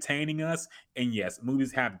 you're entertaining us. And yes,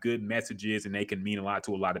 movies have good messages and they can mean a lot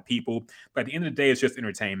to a lot of people. But at the end of the day, it's just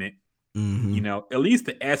entertainment. At least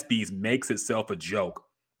the ESPYs makes itself a joke.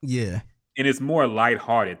 Yeah. And it's more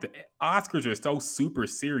lighthearted. The Oscars are so super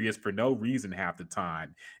serious for no reason half the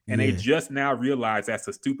time. And they just now realize that's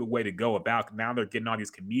a stupid way to go about. Now they're getting all these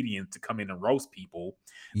comedians to come in and roast people.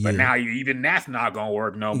 But now even that's not going to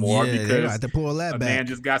work no more because to pull that back. Man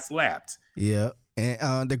just got slapped. Yeah.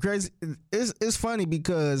 And the crazy, it's funny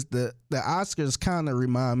because the Oscars kind of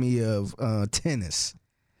remind me of tennis.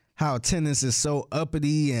 How tennis is so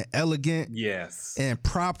uppity and elegant. Yes. And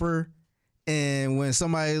proper. And when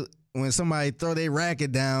somebody throw their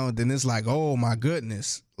racket down, then it's like, oh my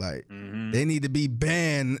goodness, like they need to be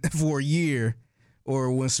banned for a year.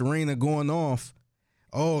 Or when Serena going off,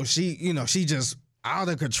 oh she just out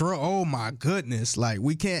of control. Oh my goodness, like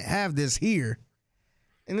we can't have this here.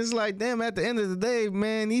 And it's like, damn, at the end of the day,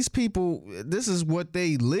 man, these people, this is what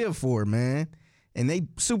they live for, man. And they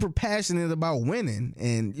super passionate about winning,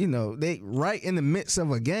 and they right in the midst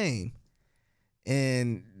of a game.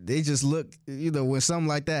 And they just look, when something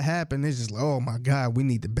like that happened, they're just like, oh my God, we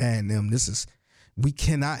need to ban them. We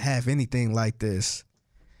cannot have anything like this.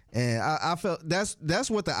 And I felt that's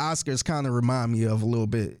what the Oscars kind of remind me of a little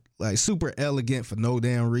bit, like super elegant for no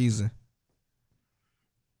damn reason.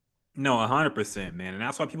 No, 100%, man. And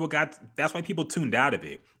that's why people tuned out of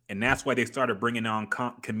it. And that's why they started bringing on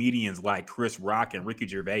comedians like Chris Rock and Ricky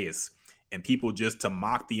Gervais and people just to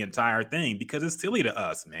mock the entire thing because it's silly to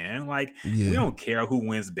us, man. Like, we don't care who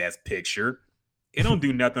wins Best Picture. It don't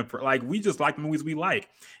do nothing for, like, we just like the movies we like.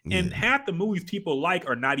 And half the movies people like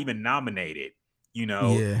are not even nominated,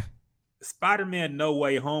 Spider-Man No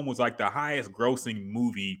Way Home was like the highest grossing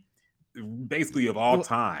movie basically of all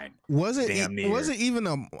time. Was it even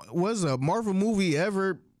a Marvel movie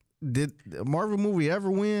ever? Did a Marvel movie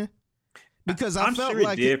ever win? Because I felt sure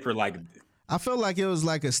like it did for like. I felt like it was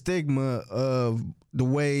like a stigma of the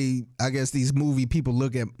way I guess these movie people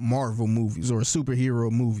look at Marvel movies or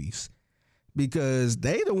superhero movies, because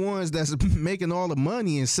they the ones that's making all the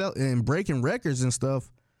money and breaking records and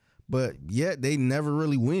stuff, but yet they never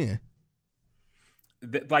really win.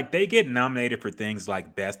 Like they get nominated for things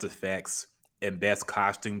like best effects and best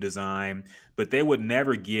costume design, but they would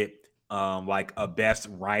never get like a best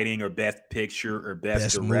writing or best picture or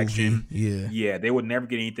best direction. Movie. Yeah, they would never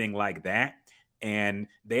get anything like that. And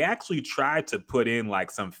they actually tried to put in like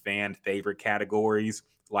some fan favorite categories.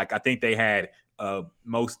 Like I think they had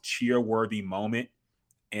most cheer-worthy moment,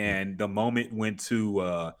 and the moment went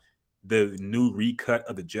to the new recut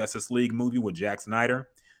of the Justice League movie with Zack Snyder.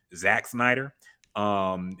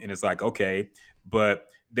 And it's like, okay, but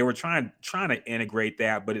they were trying to integrate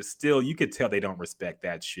that, but it's still, you could tell they don't respect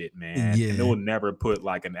that shit, man. Yeah. And they will never put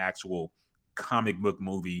like an actual comic book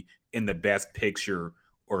movie in the best picture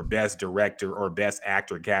or best director or best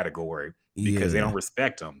actor category because they don't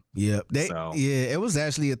respect them. Yeah. It was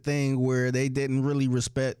actually a thing where they didn't really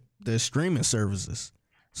respect the streaming services.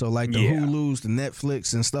 So like the Hulus, the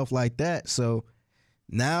Netflix and stuff like that. So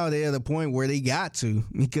now they're at the point where they got to,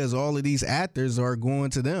 because all of these actors are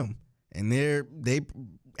going to them, and they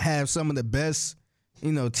have some of the best,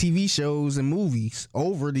 TV shows and movies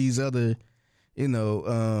over these other,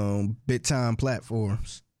 big time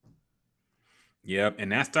platforms. Yep,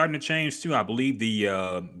 and that's starting to change too. I believe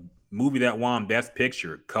the movie that won Best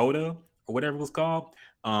Picture, Coda or whatever it was called,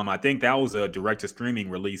 I think that was a direct to streaming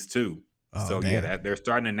release too. Oh, so damn. yeah, they're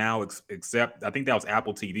starting to now accept. I think that was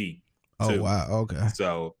Apple TV. Too. Oh wow, okay.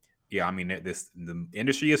 So yeah, I mean, the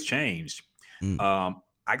industry has changed.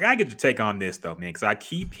 I gotta get your take on this though, man, because I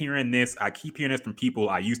keep hearing this. I keep hearing this from people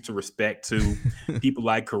I used to respect too, people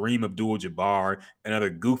like Kareem Abdul-Jabbar and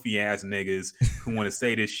other goofy ass niggas who want to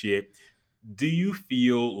say this shit. Do you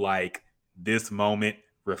feel like this moment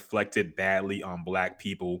reflected badly on Black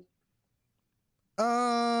people?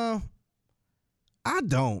 I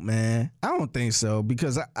don't, man. I don't think so,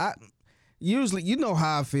 because I usually, you know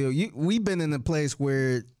how I feel. We've been in a place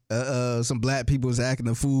where some Black people is acting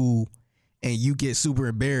a fool, and you get super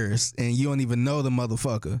embarrassed, and you don't even know the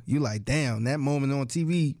motherfucker. You like, damn, that moment on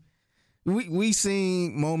TV. We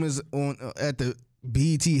seen moments on at the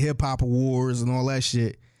BET Hip Hop Awards and all that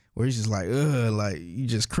shit, where it's just like, like you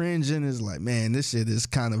just cringing. It's like, man, this shit is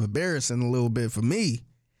kind of embarrassing a little bit for me.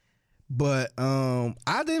 But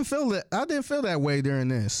I didn't feel that way during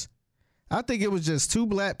this. I think it was just two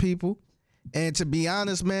Black people. And to be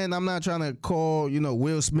honest, man, I'm not trying to call,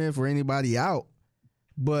 Will Smith or anybody out,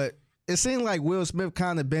 but it seemed like Will Smith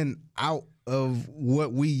kind of been out of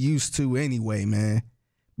what we used to anyway, man.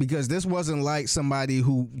 Because this wasn't like somebody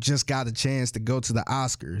who just got a chance to go to the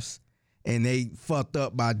Oscars and they fucked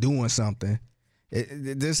up by doing something.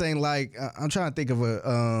 This ain't like, I'm trying to think of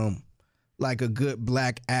a good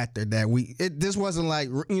Black actor that this wasn't like,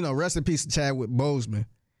 rest in peace to Chadwick Boseman.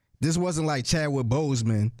 This wasn't like Chadwick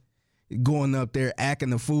Boseman going up there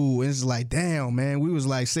acting a fool. It's like, damn, man, we was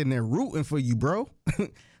like sitting there rooting for you, bro.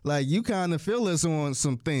 Like, you kind of feel us on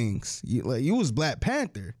some things. You was Black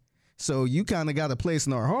Panther, so you kind of got a place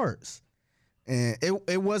in our hearts. And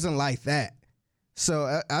it wasn't like that.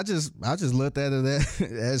 So I just looked at it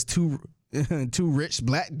as two rich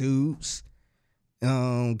Black dudes,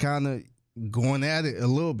 kind of going at it a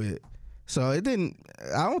little bit. So I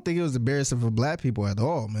don't think it was embarrassing for Black people at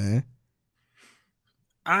all, man.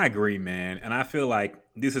 I agree, man. And I feel like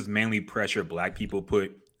this is mainly pressure Black people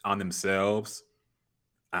put on themselves.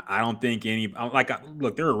 I don't think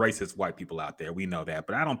look, there are racist white people out there. We know that.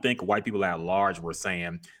 But I don't think white people at large were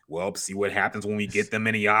saying, well, see what happens when we get them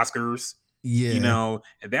in the Oscars. Yeah.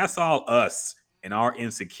 And that's all us and our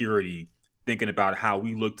insecurity thinking about how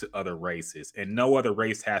we look to other races. And no other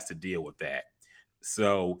race has to deal with that.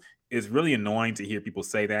 So it's really annoying to hear people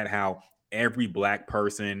say that, how every Black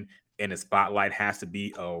person in the spotlight has to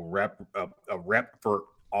be a rep for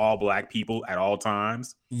all Black people at all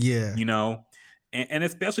times. Yeah. And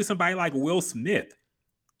especially somebody like Will Smith,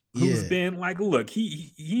 who's been like, look,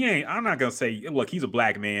 he ain't, I'm not going to say, look, he's a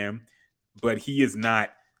Black man, but he is not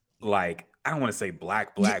like, I don't want to say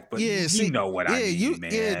black, but you know what I mean,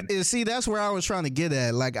 man. Yeah, see, that's where I was trying to get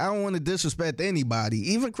at. Like, I don't want to disrespect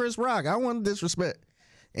anybody, even Chris Rock. I don't want to disrespect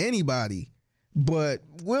anybody. But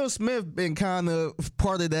Will Smith been kind of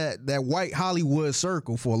part of that white Hollywood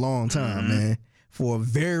circle for a long time, man. For a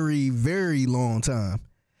very, very long time.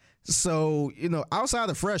 So, outside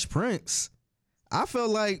of Fresh Prince, I feel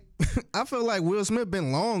like Will Smith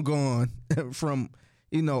been long gone from,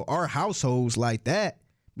 our households like that,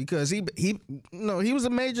 because he was a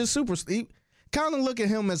major superstar. Kind of look at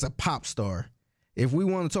him as a pop star. If we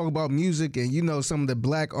want to talk about music and some of the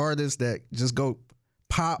Black artists that just go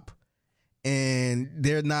pop and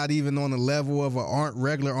they're not even on the level of a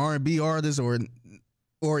regular R&B artist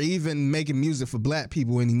or even making music for Black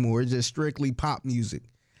people anymore. It's just strictly pop music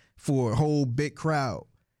for a whole big crowd.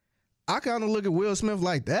 I kind of look at Will Smith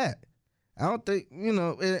like that. I don't think,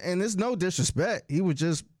 and it's no disrespect. He was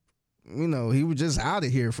just, out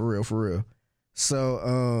of here for real.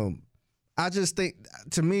 So I just think,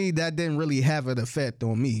 to me, that didn't really have an effect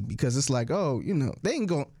on me, because it's like, they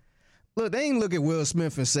ain't look at Will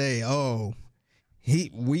Smith and say, oh,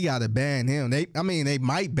 we got to ban him. They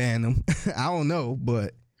might ban him. I don't know,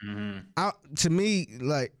 but to me,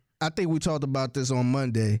 like, I think we talked about this on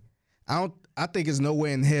Monday. I think there's no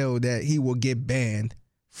way in hell that he will get banned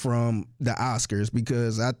from the Oscars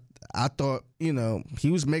because I thought, you know, he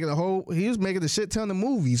was making a shit ton of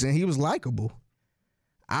movies and he was likable.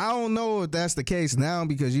 I don't know if that's the case now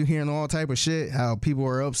because you're hearing all type of shit, how people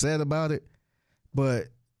are upset about it. But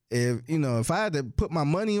if I had to put my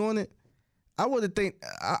money on it, I would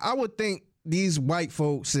think these white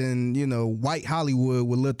folks in, you know, white Hollywood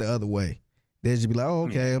would look the other way. They'd just be like, oh,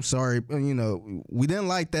 okay, I'm sorry. You know, we didn't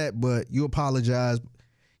like that, but you apologize.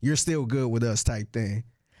 You're still good with us type thing.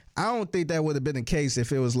 I don't think that would have been the case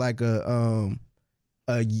if it was like a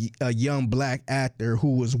young black actor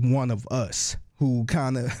who was one of us, who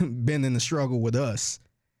kind of been in the struggle with us,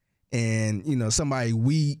 and, you know, somebody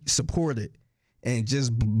we supported and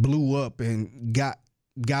just blew up and got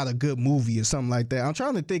a good movie or something like that. I'm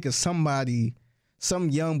trying to think of somebody, some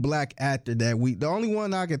young black actor the only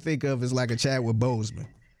one I can think of is like a Chadwick Boseman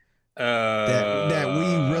that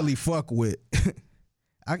we really fuck with.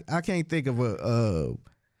 I can't think of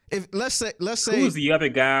if let's say who's the other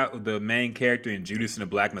guy, the main character in Judas and the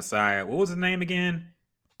Black Messiah? What was his name again?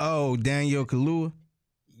 Oh, Daniel Kaluuya.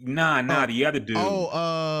 Nah, the other dude.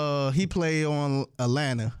 He played on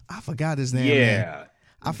Atlanta. I forgot his name. Yeah.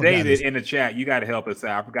 David in the chat, you got to help us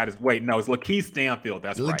out. I forgot his. Wait, no, it's Lakeith Stanfield.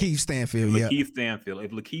 That's right. Lakeith Stanfield. Yeah. Lakeith Stanfield.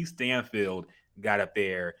 If Lakeith Stanfield got up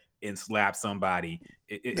there and slapped somebody,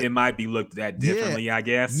 it might be looked at differently, I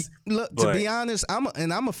guess. Look, to be honest, I'm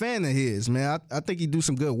a fan of his, man. I think he do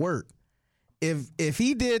some good work. If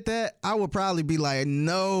he did that, I would probably be like,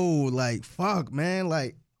 no, like, fuck, man,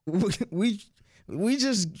 like we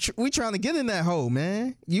trying to get in that hole,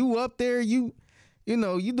 man. You up there, you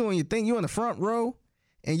know, you doing your thing, you in the front row,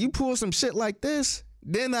 and you pull some shit like this,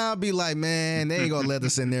 then I'll be like, man, they ain't gonna let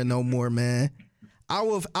us in there no more, man. I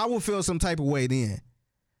will feel some type of way then.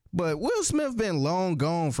 But Will Smith been long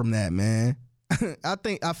gone from that, man.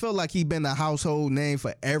 I feel like he been a household name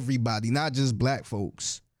for everybody, not just black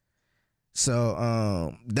folks.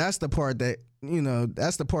 So that's the part that, you know,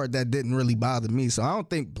 didn't really bother me. So I don't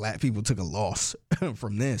think black people took a loss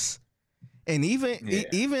from this. And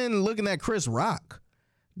even looking at Chris Rock,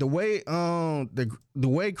 the way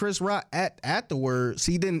Chris Rock afterwards,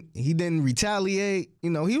 he didn't retaliate. You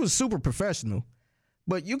know, he was super professional.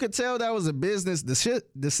 But you could tell that was a business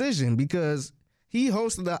decision because he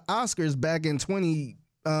hosted the Oscars back in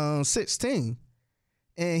 2016.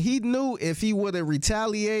 And he knew if he would have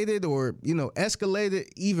retaliated or, you know, escalated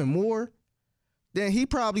even more, then he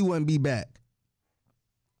probably wouldn't be back.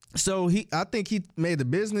 So I think he made a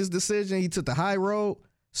business decision. He took the high road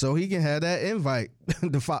so he can have that invite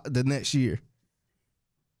the next year.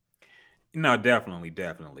 No,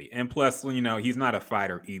 definitely. And plus, you know, he's not a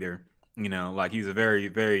fighter either. You know, like he's a very,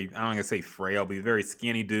 very, I don't want to say frail, but he's a very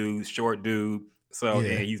skinny dude, short dude. So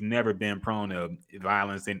yeah, he's never been prone to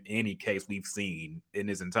violence in any case we've seen in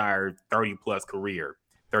his entire 30-plus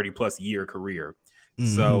year career.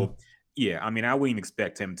 Mm-hmm. So, yeah, I mean, I wouldn't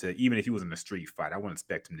expect him to, even if he was in a street fight, I wouldn't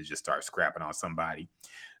expect him to just start scrapping on somebody.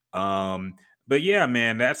 But yeah,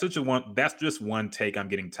 man, that's just one take I'm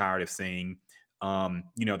getting tired of seeing. You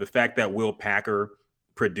know, the fact that Will Packer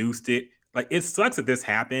produced it. Like, it sucks that this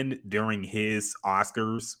happened during his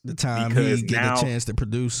Oscars. The time he get a chance to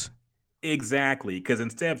produce. Exactly, because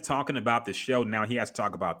instead of talking about the show, now he has to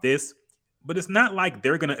talk about this. But it's not like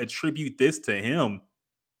they're going to attribute this to him.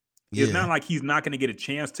 It's not like he's not going to get a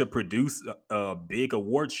chance to produce a big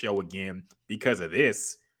award show again because of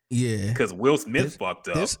this. Yeah. Because Will Smith fucked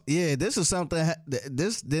up. This is something,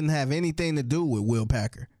 this didn't have anything to do with Will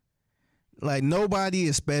Packer. Like, nobody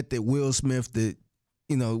expected Will Smith to,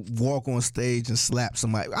 you know, walk on stage and slap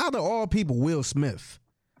somebody. Out of all people, Will Smith.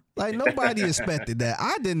 Like, nobody expected that.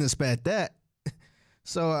 I didn't expect that.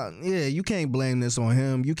 So, you can't blame this on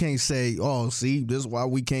him. You can't say, oh, see, this is why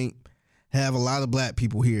we can't have a lot of black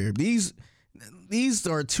people here. These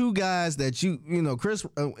are two guys that you know,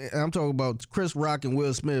 I'm talking about Chris Rock and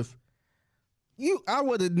Will Smith. I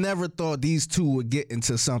would have never thought these two would get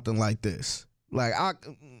into something like this.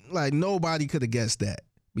 Like nobody could have guessed that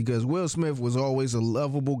because Will Smith was always a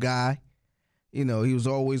lovable guy. You know, he was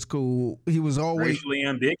always cool. He was always racially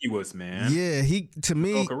ambiguous, man. Yeah, to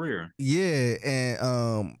me, whole career. Yeah,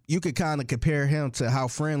 and you could kind of compare him to how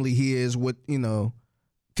friendly he is with, you know,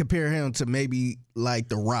 compare him to maybe like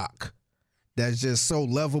The Rock. That's just so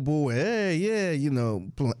lovable. Hey, yeah, you know,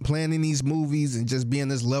 planning these movies and just being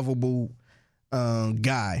this lovable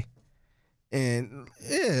guy. And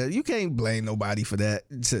yeah, you can't blame nobody for that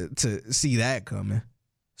to see that coming.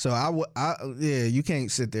 So you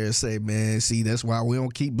can't sit there and say, man, see, that's why we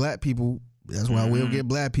don't keep black people. That's why we don't get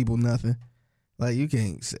black people nothing. Like, you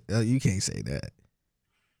can't say that.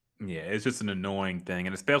 Yeah, it's just an annoying thing,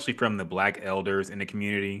 and especially from the black elders in the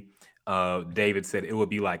community. David said it would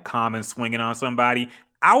be like Common swinging on somebody.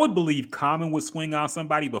 I would believe Common would swing on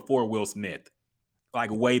somebody before Will Smith. Like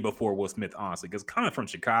way before Will Smith, honestly, because coming from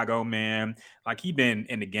Chicago, man, like he been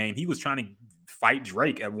in the game. He was trying to fight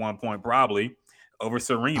Drake at one point, probably over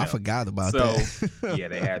Serena. I forgot about that. So yeah,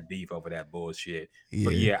 they had beef over that bullshit. Yeah.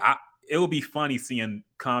 But yeah, it would be funny seeing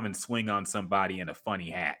Common swing on somebody in a funny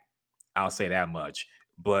hat. I'll say that much.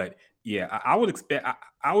 But yeah, I would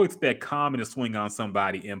expect Common to swing on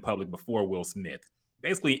somebody in public before Will Smith.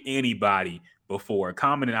 Basically anybody before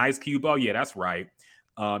Common and Ice Cube. Oh yeah, that's right.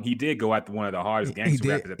 He did go after one of the hardest gangster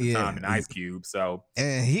rappers at the time, in Ice Cube. So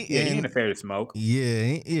and he ain't afraid to smoke.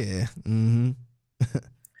 Yeah. Mm-hmm.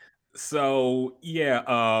 So yeah,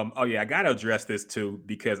 I gotta address this too,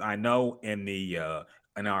 because I know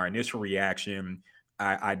in our initial reaction,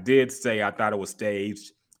 I did say I thought it was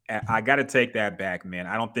staged. I gotta take that back, man.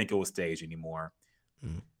 I don't think it was staged anymore.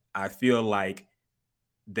 I feel like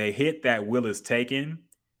they hit that Will is taken.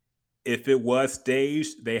 If it was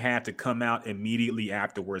staged, they had to come out immediately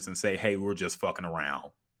afterwards and say, hey, we're just fucking around.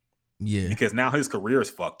 Yeah. Because now his career is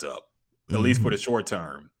fucked up, at least for the short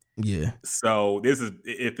term. Yeah. So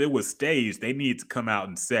if it was staged, they need to come out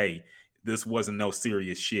and say, this wasn't no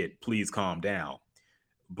serious shit. Please calm down.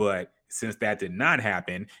 But since that did not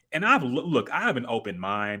happen, and I have an open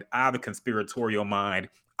mind. I have a conspiratorial mind.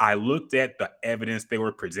 I looked at the evidence they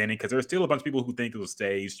were presenting, because there's still a bunch of people who think it was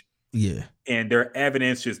staged. Yeah. And their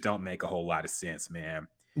evidence just don't make a whole lot of sense, man.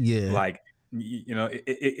 Yeah. Like,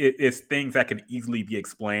 it's things that can easily be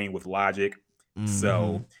explained with logic.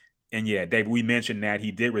 So, and yeah, Dave, we mentioned that he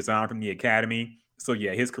did resign from the Academy. So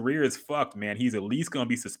yeah, his career is fucked, man. He's at least going to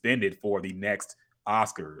be suspended for the next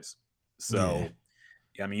Oscars. So,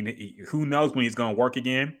 I mean, who knows when he's going to work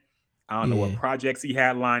again? I don't know what projects he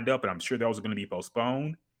had lined up, but I'm sure those are going to be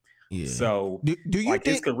postponed. Yeah. So, do you think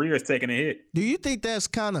his career is taking a hit? Do you think that's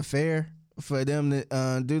kind of fair for them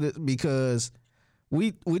to do this? Because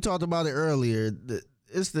we talked about it earlier.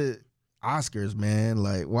 It's the Oscars, man.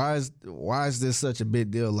 Like, why is this such a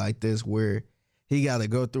big deal like this, where he got to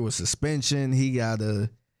go through a suspension? He got to,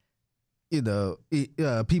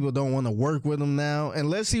 people don't want to work with him now,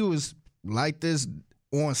 unless he was like this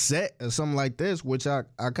on set or something like this, which I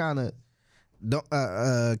kind of don't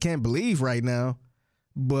can't believe right now.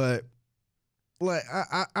 But like,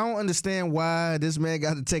 I don't understand why this man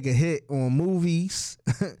got to take a hit on movies,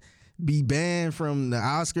 be banned from the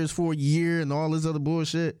Oscars for a year and all this other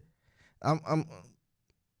bullshit. I'm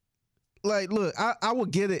like, look, I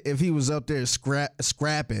would get it if he was up there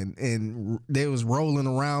scrapping and they was rolling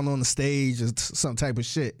around on the stage or some type of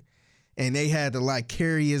shit, and they had to like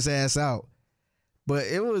carry his ass out. But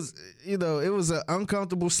it was, it was an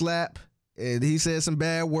uncomfortable slap, and he said some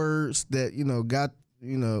bad words that got.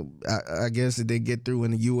 I guess it didn't get through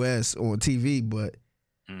in the U.S. on TV, but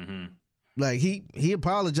like he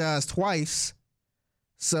apologized twice.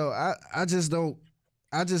 So I just don't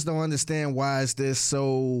understand why is this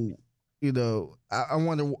so. I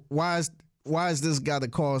wonder why is this got to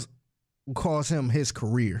cause him his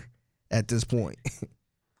career at this point.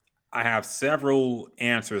 I have several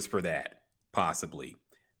answers for that, possibly.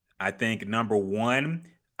 I think number one,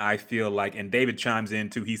 I feel like, and David chimes in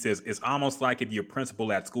too, he says, it's almost like if your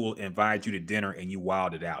principal at school invited you to dinner and you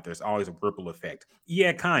wilded out. There's always a ripple effect.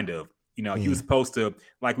 Yeah, kind of. He was supposed to,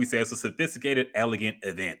 like we said, it's a sophisticated, elegant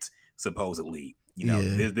event, supposedly.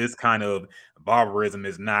 This kind of barbarism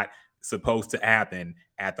is not supposed to happen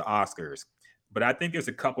at the Oscars. But I think there's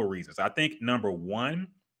a couple reasons. I think number one,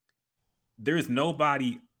 there's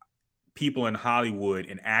nobody people in Hollywood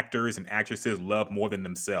and actors and actresses love more than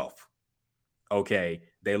themselves. Okay,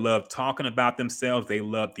 they love talking about themselves. They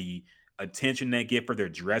love the attention they get for their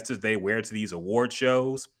dresses they wear to these award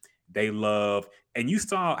shows. They love, and you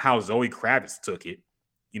saw how Zoe Kravitz took it,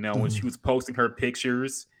 when she was posting her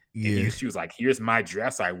pictures. Yeah. And she was like, here's my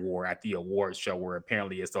dress I wore at the award show, where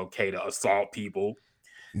apparently it's okay to assault people.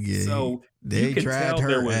 Yeah. So they tried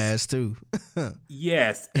her ass too.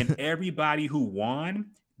 Yes. And everybody who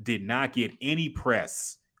won did not get any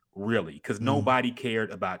press, really, because nobody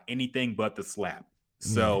cared about anything but the slap.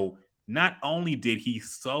 So not only did he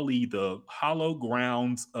sully the hollow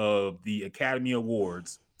grounds of the Academy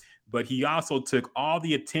Awards, but he also took all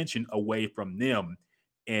the attention away from them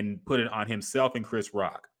and put it on himself and Chris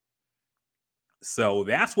Rock. So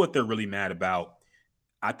that's what they're really mad about.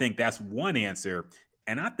 I think that's one answer.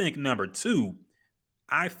 And I think number two,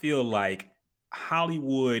 I feel like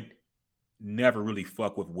Hollywood never really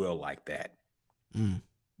fuck with Will like that.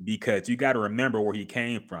 because you got to remember where he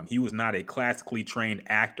came from. He was not a classically trained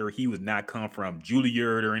actor. He was not come from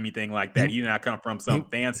Juilliard or anything like that. He did not come from some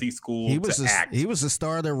fancy school to act. He was a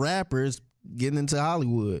star of the rappers getting into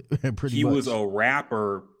Hollywood. He was a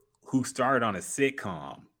rapper who started on a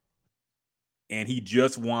sitcom, and he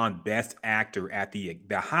just won Best Actor at the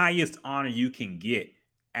highest honor you can get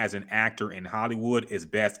as an actor in Hollywood is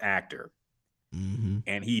Best Actor. Mm-hmm.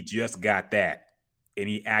 And he just got that, and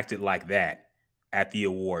he acted like that at the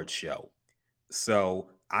awards show. So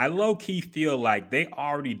I low-key feel like they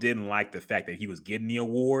already didn't like the fact that he was getting the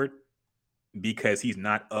award because he's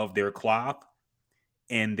not of their cloth.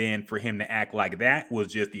 And then for him to act like that was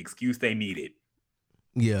just the excuse they needed.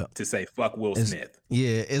 Yeah. To say, fuck Will Smith.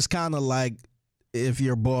 Yeah, it's kind of like if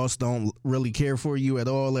your boss don't really care for you at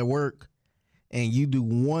all at work, and you do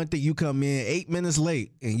one thing, you come in 8 minutes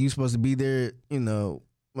late, and you supposed to be there,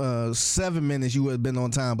 7 minutes, you would have been on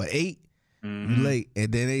time, but 8, you late.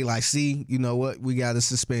 And then they like, see, you know what? We got to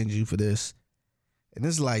suspend you for this. And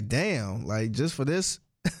it's like, damn, like just for this,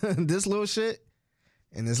 this little shit.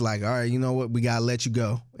 And it's like, all right, you know what? We got to let you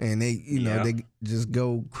go. And they, they just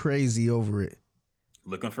go crazy over it.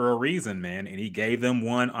 Looking for a reason, man. And he gave them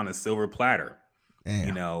one on a silver platter.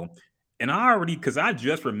 Damn. And because I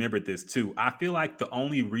just remembered this too. I feel like the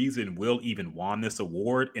only reason Will even won this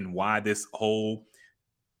award and why this whole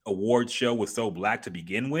award show was so black to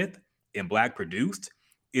begin with and black produced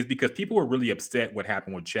is because people were really upset what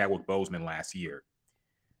happened with Chadwick Boseman last year.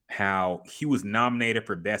 How he was nominated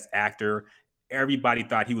for Best Actor. Everybody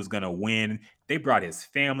thought he was going to win. They brought his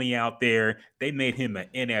family out there. They made him an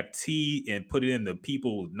NFT and put it in the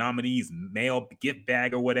people nominees' mail gift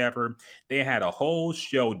bag or whatever. They had a whole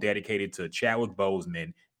show dedicated to Chadwick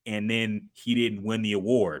Boseman, and then he didn't win the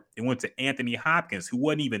award. It went to Anthony Hopkins, who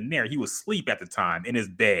wasn't even there. He was asleep at the time in his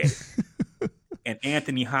bed. And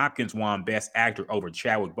Anthony Hopkins won Best Actor over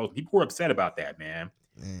Chadwick Boseman. People were upset about that, man.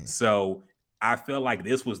 So I feel like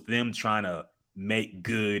this was them trying to make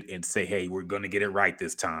good and say, hey, we're going to get it right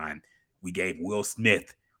this time. We gave Will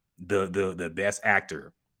Smith the Best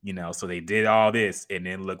Actor, so they did all this, and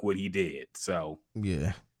then look what he did. So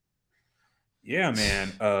yeah,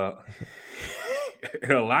 man. A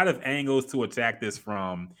lot of angles to attack this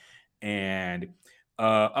from. And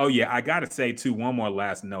I got to say too, one more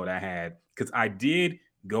last note I had, because I did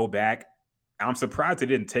go back. I'm surprised they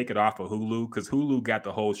didn't take it off of Hulu, because Hulu got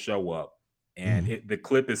the whole show up. And the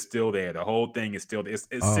clip is still there. The whole thing is still there. It's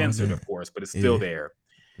censored, of course, but it's still there.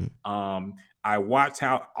 I watched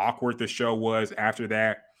how awkward the show was after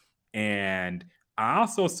that. And I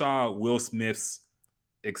also saw Will Smith's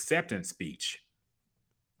acceptance speech.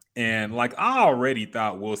 And I already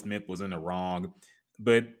thought Will Smith was in the wrong.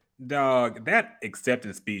 But dog, that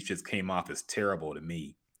acceptance speech just came off as terrible to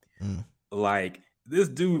me. This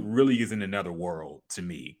dude really is in another world to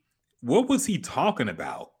me. What was he talking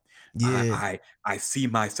about? Yeah. I see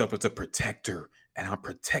myself as a protector, and I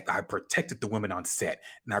protected the women on set,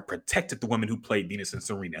 and I protected the women who played Venus and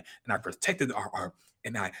Serena, and I protected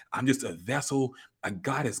I'm just a vessel.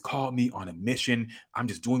 God has called me on a mission. I'm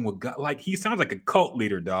just doing what God, he sounds like a cult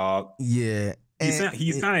leader, dog. Yeah.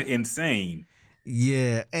 He sounded insane.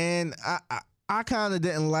 Yeah. And I kind of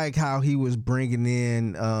didn't like how he was bringing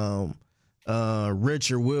in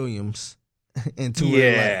Richard Williams into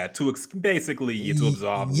it, to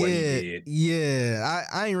absolve what he did. Yeah,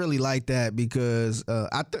 I ain't really like that, because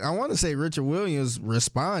I want to say Richard Williams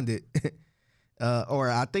responded, or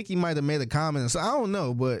I think he might have made a comment. So I don't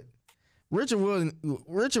know, but Richard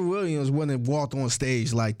Williams wouldn't have walked on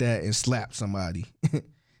stage like that and slapped somebody,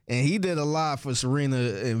 and he did a lot for Serena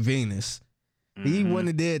and Venus. He wouldn't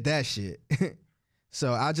have did that shit.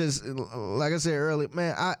 So I just, like I said earlier,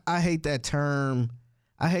 man, I hate that term.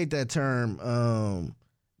 I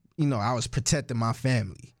was protecting my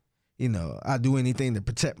family. I do anything to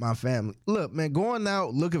protect my family. Look, man, going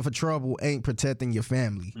out looking for trouble ain't protecting your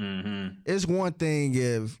family. It's one thing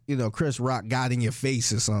if, Chris Rock got in your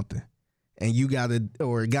face or something, and you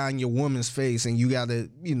or got in your woman's face, and you gotta,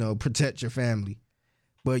 protect your family.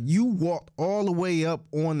 But you walked all the way up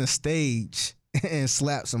on the stage and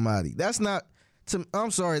slapped somebody.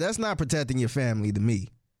 I'm sorry, that's not protecting your family to me.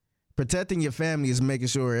 Protecting your family is making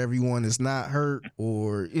sure everyone is not hurt,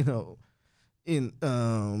 or they're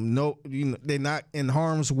not in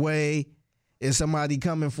harm's way. If somebody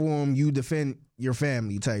coming for them, you defend your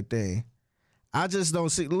family type thing. I just don't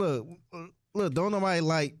see. Look, don't nobody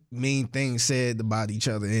like mean things said about each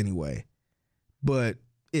other anyway. But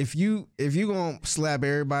if you gonna slap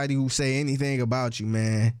everybody who say anything about you,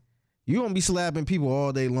 man, you gonna be slapping people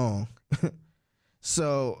all day long.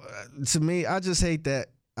 So to me, I just hate that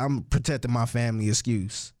I'm protecting my family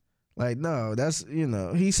excuse. Like, no, that's,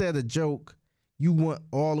 he said a joke. You went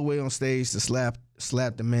all the way on stage to slap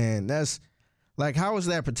the man. That's like, how is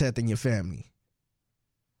that protecting your family?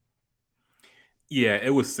 Yeah, it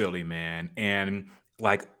was silly, man. And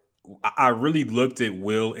like, I really looked at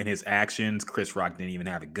Will and his actions. Chris Rock didn't even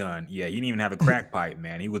have a gun. Yeah, he didn't even have a crack pipe,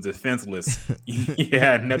 man. He was defenseless. He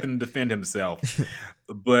had nothing to defend himself.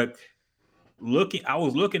 But I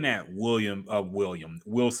was looking at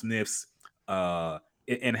Will Smith's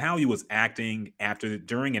and how he was acting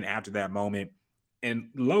during and after that moment. And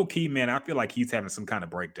low key, man, I feel like he's having some kind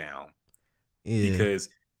of breakdown. Yeah. Because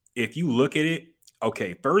if you look at it,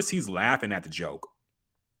 okay, first he's laughing at the joke.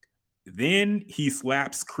 Then he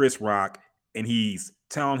slaps Chris Rock and he's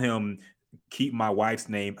telling him, keep my wife's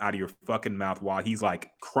name out of your fucking mouth, while he's like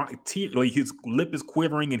his lip is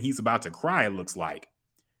quivering and he's about to cry, it looks like.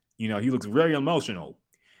 He looks very emotional.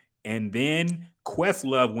 And then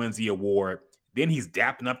Questlove wins the award. Then he's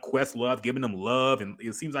dapping up Questlove, giving him love, and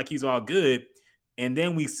it seems like he's all good. And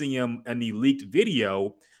then we see him in the leaked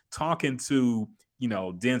video talking to,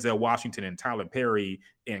 Denzel Washington and Tyler Perry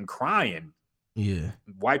and crying. Yeah.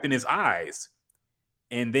 Wiping his eyes.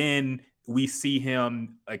 And then we see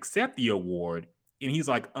him accept the award and he's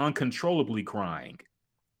like uncontrollably crying.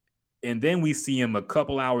 And then we see him a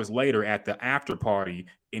couple hours later at the after party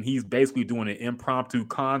and he's basically doing an impromptu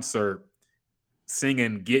concert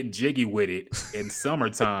singing Getting Jiggy With It in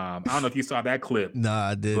Summertime. I don't know if you saw that clip. Nah,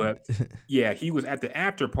 I didn't. But yeah, he was at the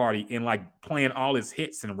after party and like playing all his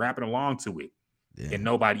hits and rapping along to it. Yeah. And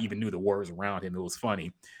nobody even knew the words around him. It was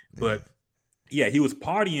funny. But yeah, he was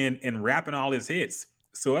partying and rapping all his hits.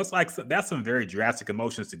 So it's like, that's some very drastic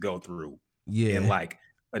emotions to go through in like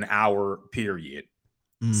an hour period.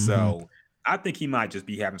 Mm-hmm. So I think he might just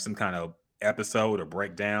be having some kind of episode or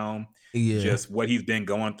breakdown. Yeah. Just what he's been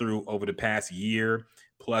going through over the past year,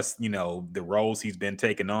 plus, the roles he's been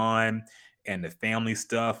taking on and the family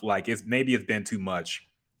stuff. Like it's been too much.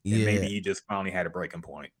 Yeah. And maybe he just finally had a breaking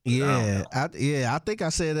point. Yeah. I think I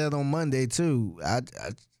said that on Monday too.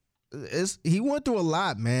 He went through a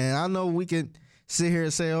lot, man. I know we can sit here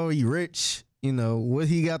and say, oh, he rich, what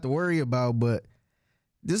he got to worry about, but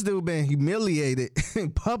this dude been humiliated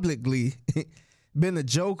publicly, been a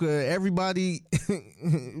joker. Everybody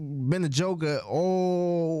been a joker.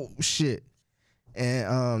 Oh, shit.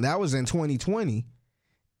 And that was in 2020.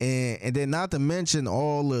 And then not to mention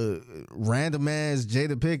all the random ass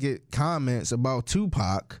Jada Pinkett comments about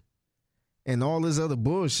Tupac and all this other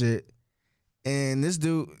bullshit. And this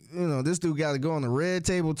dude got to go on the Red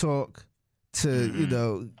Table Talk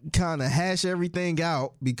to, kind of hash everything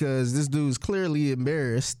out because this dude's clearly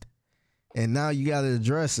embarrassed. And now you got to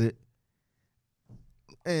address it.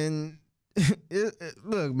 And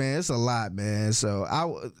look, man, it's a lot, man. So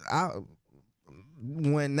I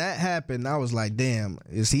when that happened, I was like, damn,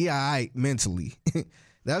 is he all right mentally?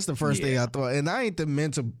 That's the first thing I thought. And I ain't the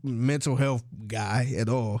mental health guy at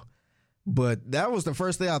all. But that was the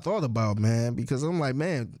first thing I thought about, man, because I'm like,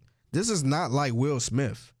 man, this is not like Will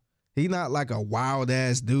Smith. He not like a wild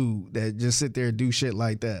ass dude that just sit there and do shit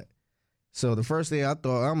like that. So the first thing I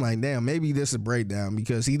thought, I'm like, damn, maybe this is a breakdown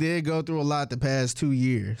because he did go through a lot the past 2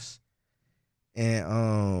 years.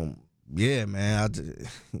 And yeah, man,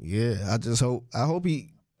 I hope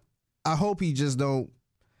he just don't,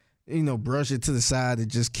 brush it to the side and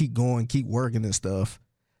just keep going, keep working and stuff.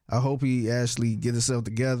 I hope he actually get himself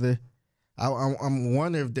together. I'm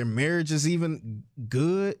wondering if their marriage is even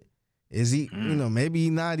good. Is he, maybe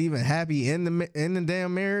he's not even happy in the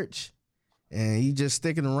damn marriage, and he just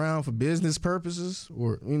sticking around for business purposes,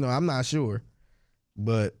 or I'm not sure.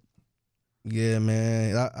 But yeah,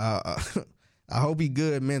 man, I hope he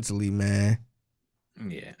good mentally, man.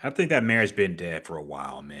 Yeah, I think that marriage been dead for a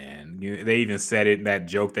while, man. They even said it in that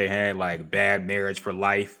joke they had, like bad marriage for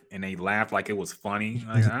life, and they laughed like it was funny.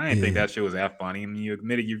 Like, I didn't think that shit was that funny. I mean, you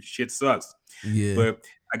admitted your shit sucks. Yeah. But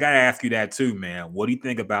I gotta ask you that too, man. What do you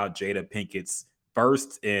think about Jada Pinkett's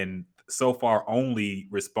first and so far only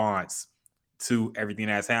response to everything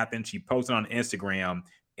that's happened? She posted on Instagram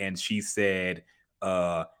and she said,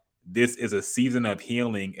 "This is a season of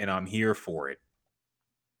healing, and I'm here for it."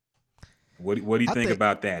 What do you think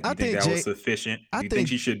about that? Do you think that was sufficient? Do you think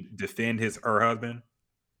she should defend her husband?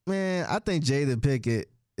 Man, I think Jada Pinkett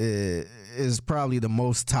is probably the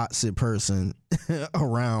most toxic person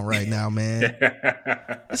around right now, man.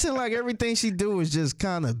 It seems like everything she do is just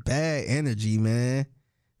kind of bad energy, man.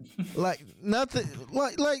 Like nothing.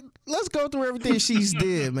 Like let's go through everything she's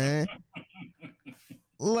did, man.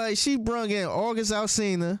 Like she brung in August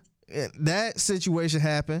Alsina. That situation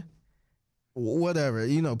happened. Whatever,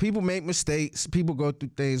 people make mistakes, people go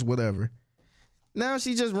through things, whatever. now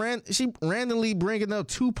she randomly bringing up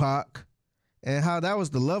Tupac and how that was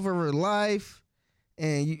the love of her life,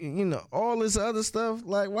 and you know all this other stuff.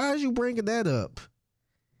 Like, why is you bringing that up?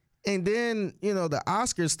 And then the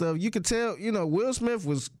Oscar stuff. You could tell Will Smith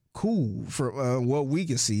was cool for what we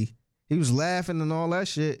could see. He was laughing and all that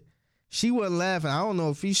shit. She wasn't laughing. I don't know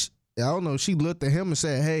if she looked at him and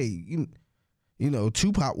said, "Hey,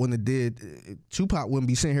 Tupac wouldn't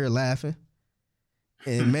be sitting here laughing,"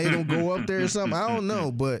 and made him go up there or something. I don't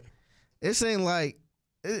know, but it seemed like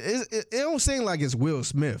it don't seem like it's Will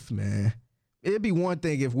Smith, man. It'd be one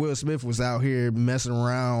thing if Will Smith was out here messing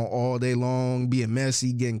around all day long, being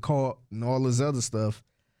messy, getting caught, and all this other stuff.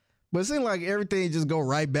 But it seemed like everything just go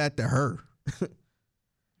right back to her.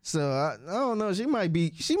 So I don't know. She might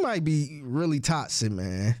be really toxic,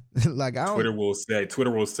 man. Like Twitter will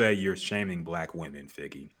say you're shaming black women,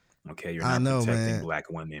 Figgy. Okay, you're not protecting black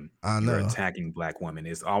women. You're attacking black women.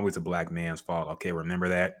 It's always a black man's fault. Okay, remember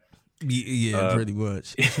that. Yeah, pretty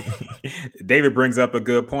much. David brings up a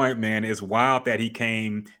good point, man. It's wild that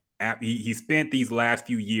he spent these last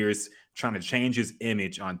few years trying to change his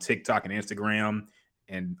image on TikTok and Instagram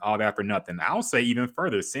and all that for nothing. I'll say even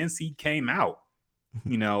further, since he came out,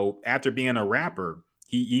 after being a rapper,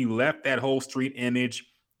 he left that whole street image.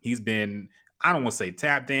 He's been, I don't want to say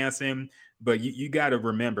tap dancing, but you got to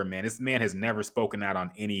remember, man, this man has never spoken out on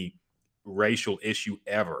any racial issue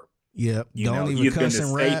ever. Yep. Don't even cuss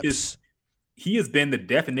in raps. He has been the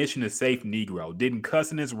definition of safe Negro. Didn't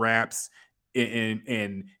cuss in his raps,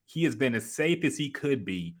 and he has been as safe as he could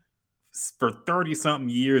be for 30-something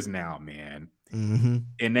years now, man. Mm-hmm.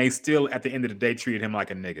 And they still, at the end of the day, treated him like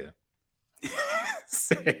a nigga.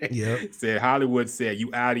 Said Hollywood said, "You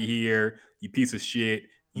out of here, you piece of shit,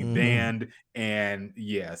 you banned." And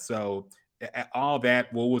yeah, so all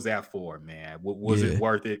that, what was that for, man? Was it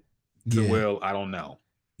worth it to Will? I don't know.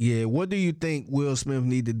 Yeah, what do you think Will Smith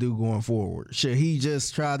need to do going forward? Should he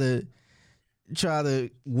just try to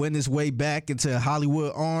win his way back into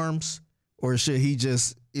Hollywood arms, or should he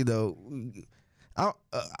just, I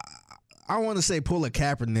want to say pull a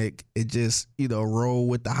Kaepernick and just, roll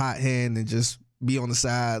with the hot hand and just be on the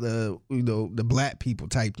side of, the black people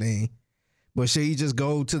type thing? But should he just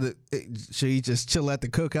should he just chill at the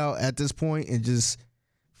cookout at this point and just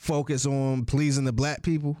focus on pleasing the black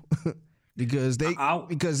people? Because they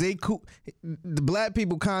cool. The black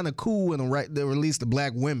people kind of cool, and at least the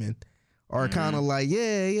black women are kind of like,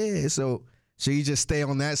 yeah. So should he just stay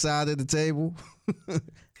on that side of the table?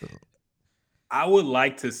 I would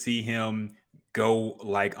like to see him go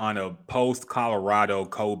like on a post Colorado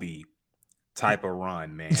Kobe type of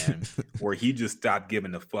run, man, where he just stopped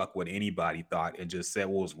giving a fuck what anybody thought and just said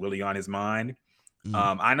what was really on his mind.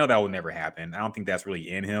 I know that will never happen. I don't think that's really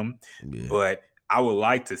in him, but I would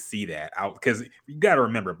like to see that out, because you got to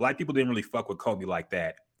remember, black people didn't really fuck with Kobe like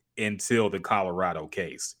that until the Colorado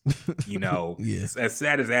case. As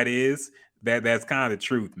sad as that is, that's kind of the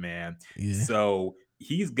truth, man. Yeah. So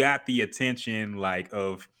he's got the attention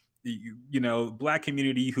of black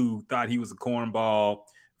community who thought he was a cornball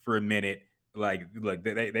for a minute. Like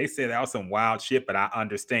they said that was some wild shit, but I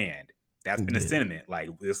understand. That's been a sentiment. Like,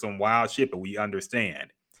 there's some wild shit, but we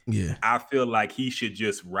understand. Yeah. I feel like he should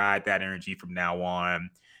just ride that energy from now on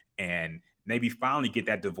and maybe finally get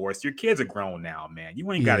that divorce. Your kids are grown now, man.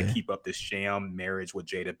 You ain't got to keep up this sham marriage with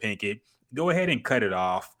Jada Pinkett. Go ahead and cut it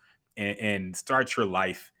off and start your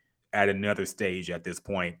life at another stage at this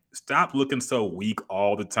point. Stop looking so weak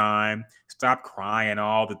all the time. Stop crying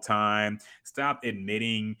all the time. Stop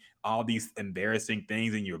admitting all these embarrassing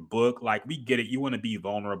things in your book. Like, we get it. You want to be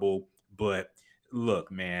vulnerable, but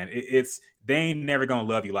look, man, they ain't never gonna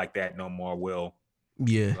love you like that no more, Will.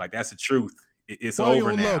 Yeah. Like, that's the truth. It's Why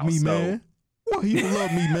over now. Love me, man? Why you don't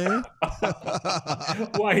love me, man?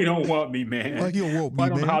 Why you don't want me, man? Why you don't want me, Why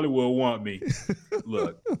man? don't Hollywood want me?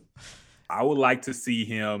 Look, I would like to see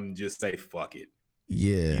him just say, fuck it.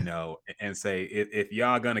 Yeah. And say, if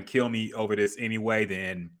y'all gonna kill me over this anyway,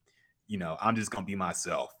 then, I'm just gonna be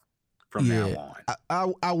myself from now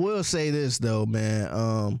on. I will say this though,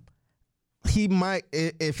 man. He might,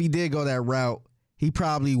 if he did go that route, he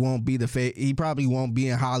probably won't be he probably won't be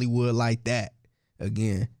in Hollywood like that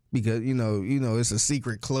again, because it's a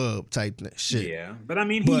secret club type shit. Yeah, but I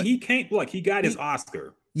mean, he can't. Look, he got his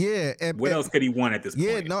Oscar. Yeah. What else could he want at this point?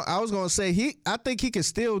 Yeah, no, I was gonna say I think he could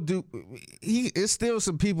still do. It's still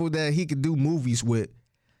some people that he could do movies with.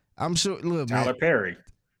 I'm sure. Look, Tyler Perry.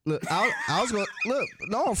 Look, I was gonna look.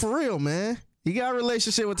 No, for real, man. He got a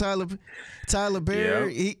relationship with Tyler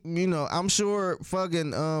Perry. Yeah. I'm sure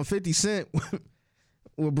fucking 50 Cent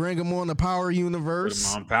will bring him on the Power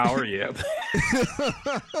Universe. Put him on Power, yeah.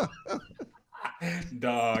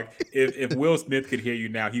 Dog, if Will Smith could hear you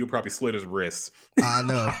now, he would probably slit his wrists. I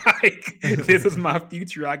know. Like, this is my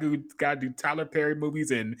future. I gotta do Tyler Perry movies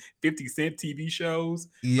and 50 Cent TV shows.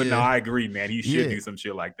 Yeah. But no, I agree, man. He should do some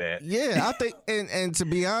shit like that. Yeah, I think, and to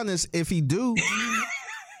be honest, if he do,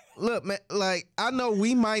 look, man, like I know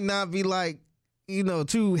we might not be like,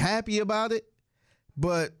 too happy about it,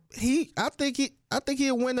 but I think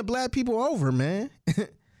he'll win the black people over, man.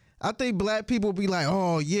 I think black people be like,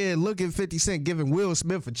 oh, yeah, look at 50 Cent giving Will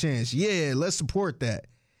Smith a chance. Yeah, let's support that.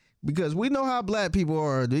 Because we know how black people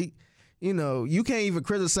are. You can't even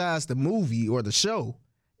criticize the movie or the show.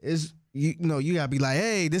 You got to be like,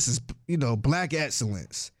 hey, this is, black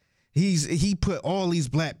excellence. He put all these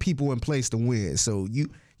black people in place to win. So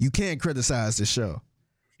you can't criticize the show.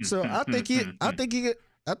 So I think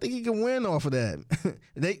he can win off of that.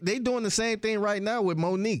 They doing the same thing right now with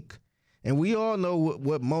Monique. And we all know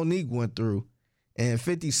what Monique went through. And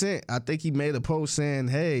 50 Cent, I think he made a post saying,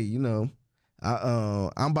 hey,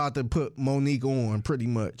 I'm about to put Monique on pretty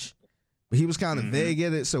much. But he was kind of vague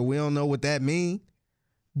in it, so we don't know what that means.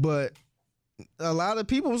 But a lot of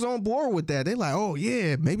people was on board with that. They like, oh,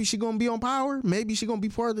 yeah, maybe she going to be on Power. Maybe she going to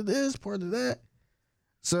be part of this, part of that.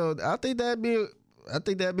 So I think that'd be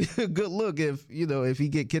a good look if he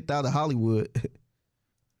get kicked out of Hollywood.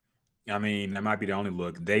 I mean, that might be the only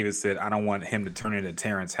look. David said, I don't want him to turn into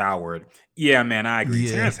Terrence Howard. Yeah, man, I agree.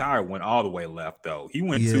 Yeah. Terrence Howard went all the way left, though. He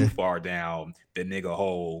went too far down the nigga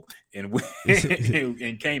hole and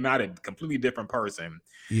and came out a completely different person.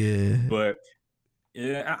 Yeah. But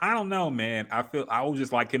yeah, I don't know, man. I would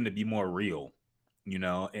just like him to be more real,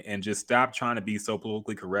 and just stop trying to be so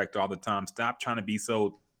politically correct all the time. Stop trying to be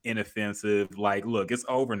so inoffensive. Like, look, it's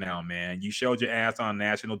over now, man. You showed your ass on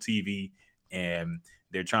national TV and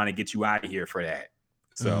they're trying to get you out of here for that.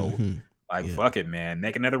 So, fuck it, man.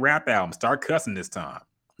 Make another rap album. Start cussing this time.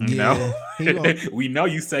 You know? We know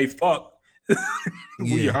you say fuck.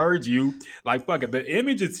 We heard you. Like, fuck it. The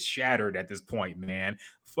image is shattered at this point, man.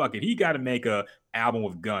 Fuck it. He got to make a album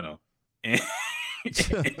with Gunna. And,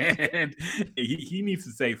 and he needs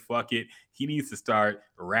to say fuck it. He needs to start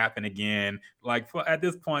rapping again. Like, at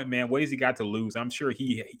this point, man, what has he got to lose? I'm sure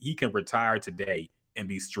he can retire today and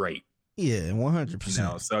be straight. Yeah,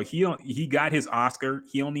 100%. So he got his Oscar.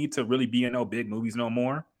 He don't need to really be in no big movies no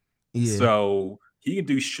more. Yeah. So he can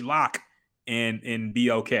do schlock and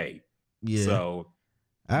be okay. Yeah. So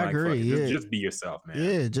I agree. Yeah. Just be yourself, man.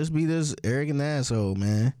 Yeah, just be this arrogant asshole,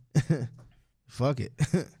 man. Fuck it.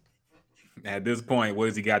 At this point, what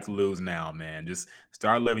has he got to lose now, man? Just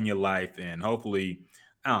start living your life, and hopefully,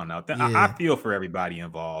 I don't know. I feel for everybody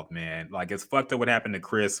involved, man. Like, it's fucked up what happened to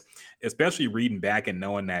Chris, especially reading back and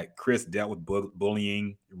knowing that Chris dealt with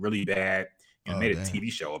bullying really bad and made a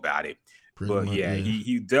TV show about it.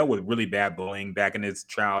 He dealt with really bad bullying back in his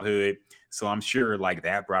childhood. So I'm sure like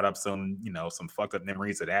that brought up some fucked up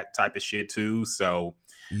memories of that type of shit too. So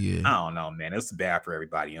I don't know, man. It's bad for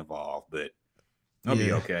everybody involved, but it'll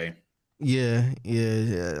be okay. Yeah.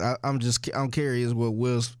 I'm curious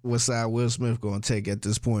what side Will Smith gonna take at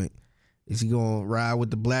this point. Is he gonna ride with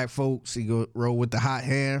the black folks? He gonna roll with the hot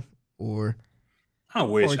hair, or I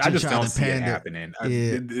wish. I just don't see it happening.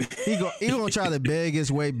 Yeah. he gonna try to beg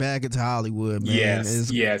his way back into Hollywood, man.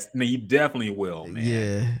 Yes. No, he definitely will, man.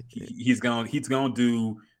 Yeah. He's gonna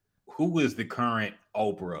do. Who is the current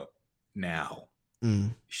Oprah now?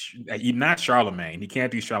 Not Charlemagne. He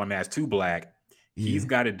can't do Charlemagne. That's too black. He's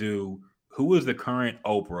got to do. Who is the current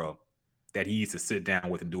Oprah that he needs to sit down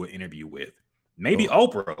with and do an interview with? Maybe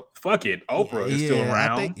Oprah. Fuck it. Oprah is still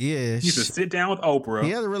around. He needs to sit down with Oprah.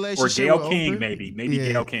 He has a relationship or Gayle with King, Oprah. maybe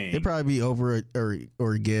Gayle King. It'd probably be Oprah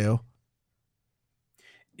or Gayle.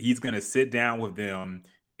 He's going to sit down with them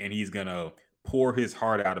and he's going to pour his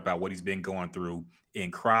heart out about what he's been going through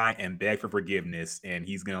and cry and beg for forgiveness. And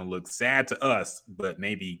he's going to look sad to us, but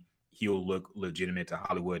maybe he'll look legitimate to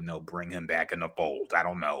Hollywood and they'll bring him back in the fold. I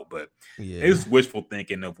don't know, but it's wishful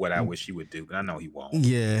thinking of what I wish he would do, but I know he won't.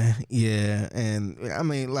 Yeah. And I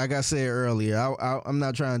mean, like I said earlier, I'm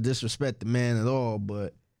not trying to disrespect the man at all,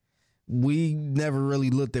 but we never really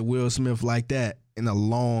looked at Will Smith like that in a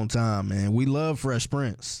long time, man. We love Fresh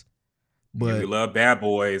Prince, but we love Bad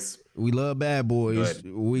Boys. That's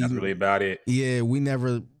really about it. Yeah, we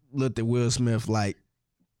never looked at Will Smith like,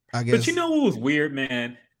 I guess. But you know what was weird,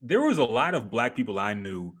 man? There was a lot of black people I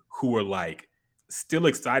knew who were like still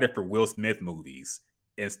excited for Will Smith movies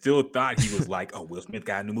and still thought he was like, oh, Will Smith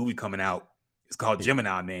got a new movie coming out. It's called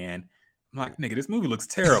Gemini Man. I'm like, nigga, this movie looks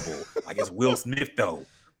terrible. Like, it's Will Smith though.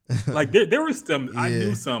 Like there was some, I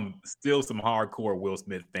knew some hardcore Will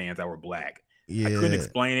Smith fans that were black. I couldn't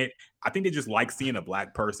explain it. I think they just like seeing a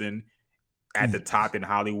black person at the top in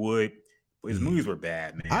Hollywood His movies were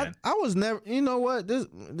bad, man. I was never, you know what?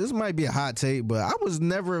 This might be a hot take, but I was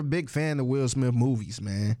never a big fan of Will Smith movies,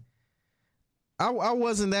 man. I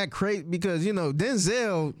wasn't that crazy because, you know,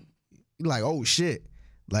 Denzel, like, oh shit.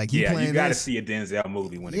 Like, he playing you got to see a Denzel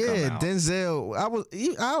movie when it comes out. Yeah,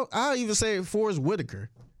 Denzel. I'll even say Forrest Whitaker.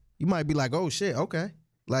 You might be like, oh shit, okay.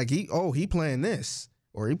 Like, he playing this.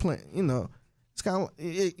 Or he playing, you know, it's kind of,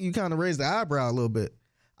 you kind of raise the eyebrow a little bit.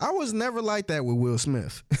 I was never like that with Will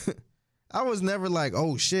Smith. I was never like,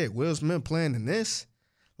 oh shit, Will Smith playing in this?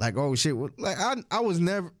 Like, oh shit. Like, I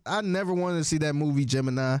never wanted to see that movie,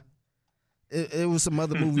 Gemini. It was some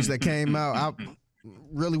other movies that came out. I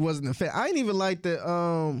really wasn't a fan. I didn't even like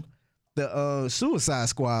the Suicide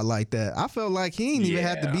Squad like that. I felt like he didn't even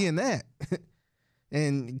have to be in that.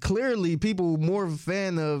 And clearly people were more of a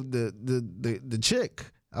fan of the chick.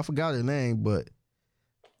 I forgot her name, but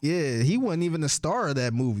yeah, he wasn't even the star of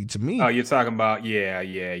that movie to me. Oh, you're talking about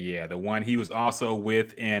the one he was also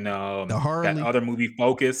with in the Harley, that other movie,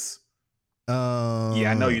 Focus.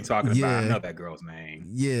 I know you're talking about. I know that girl's name.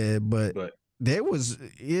 Yeah, but he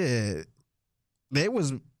wasn't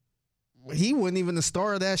even the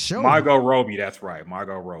star of that show. Margot Robbie, that's right,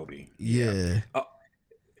 Margot Robbie. Yeah.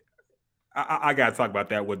 I got to talk about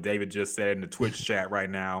that, what David just said in the Twitch chat right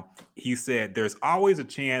now. He said there's always a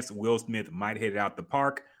chance Will Smith might hit it out the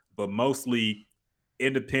park, but mostly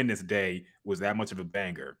Independence Day was that much of a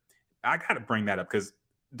banger. I got to bring that up because,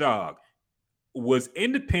 dog, was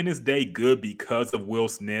Independence Day good because of Will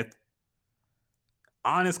Smith?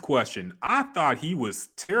 Honest question. I thought he was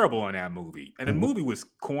terrible in that movie. And the movie was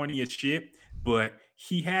corny as shit, but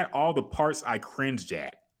he had all the parts I cringed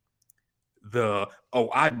at.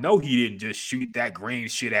 I know he didn't just shoot that green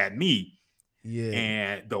shit at me. Yeah.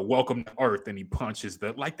 And the welcome to Earth, and he punches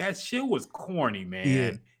that shit was corny,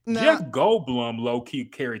 man. Yeah. Jeff Goldblum low-key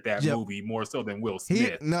carried that movie more so than Will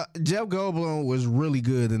Smith. Jeff Goldblum was really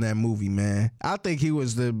good in that movie, man. I think he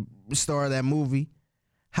was the star of that movie.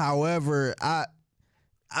 However,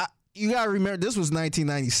 you gotta remember this was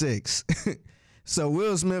 1996. So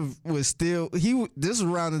Will Smith was still this was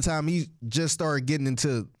around the time he just started getting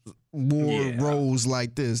into more roles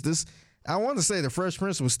like this. I want to say the Fresh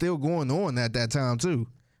Prince was still going on at that time too,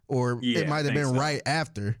 or it might have been right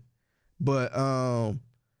after. But I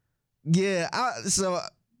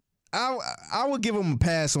would give him a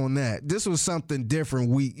pass on that. This was something different.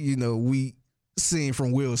 We seen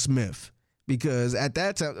from Will Smith because at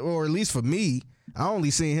that time, or at least for me, I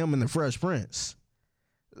only seen him in the Fresh Prince.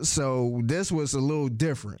 So this was a little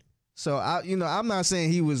different. So I'm not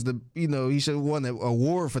saying he was he should have won an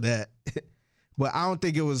award for that, but I don't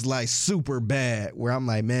think it was like super bad where I'm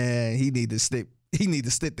like, man, he need to stick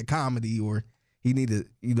to comedy, or he need to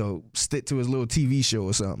stick to his little TV show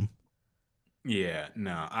or something. Yeah,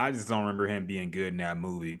 no, I just don't remember him being good in that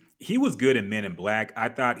movie. He was good in Men in Black. I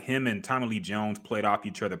thought him and Tommy Lee Jones played off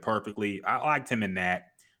each other perfectly. I liked him in that.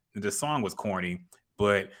 The song was corny,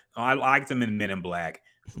 but I liked him in Men in Black.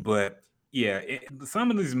 But yeah,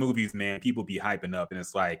 some of these movies, man, people be hyping up, and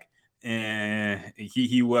it's like,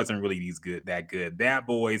 he wasn't really that good. Bad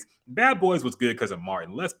Boys was good because of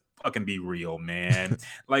Martin. Let's fucking be real, man.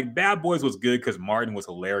 Like, Bad Boys was good because Martin was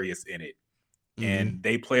hilarious in it. And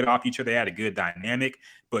they played off each other. They had a good dynamic,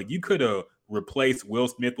 but you could have replaced Will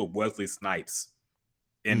Smith with Wesley Snipes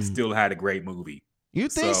and still had a great movie. You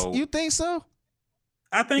think so?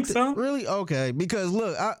 I think so. Really? Okay. Because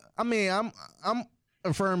look, I'm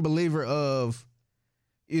a firm believer of,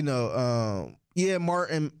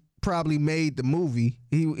 Martin probably made the movie.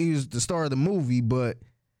 He was the star of the movie, but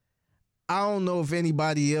I don't know if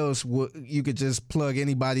anybody else you could just plug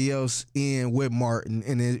anybody else in with Martin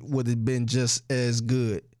and it would have been just as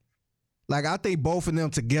good. Like, I think both of them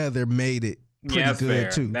together made it pretty good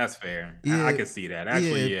fair. too. That's fair. Yeah, I can see that.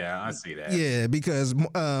 Actually, I see that. Yeah, because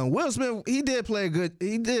Will Smith, he did play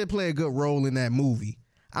a good role in that movie.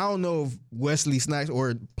 I don't know if Wesley Snipes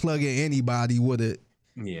or plugging anybody would have.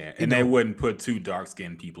 Yeah, and they wouldn't put two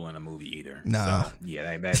dark-skinned people in a movie either. No. So,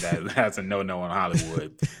 yeah, that's a no-no in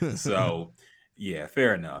Hollywood. So, yeah,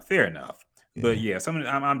 fair enough. Yeah. But yeah,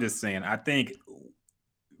 I'm just saying, I think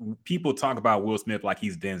people talk about Will Smith like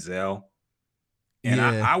he's Denzel. And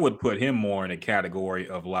I would put him more in a category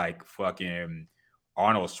of like fucking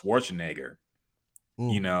Arnold Schwarzenegger.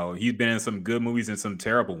 He's been in some good movies and some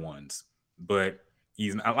terrible ones, but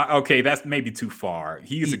he's okay. That's maybe too far.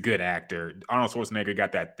 He's a good actor. Arnold Schwarzenegger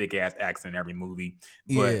got that thick ass accent in every movie,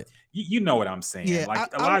 but you know what I'm saying. Yeah,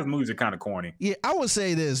 like a lot of movies are kind of corny. Yeah, I would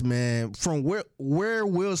say this, man. From where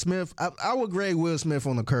Will Smith, I would grade Will Smith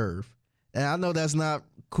on the curve, and I know that's not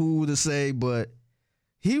cool to say, but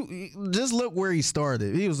he just look where he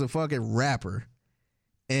started. He was a fucking rapper,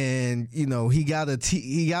 and he got a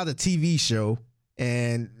TV show,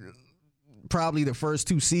 and probably the first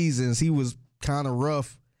 2 seasons he was kind of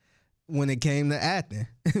rough when it came to acting.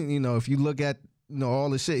 If you look at all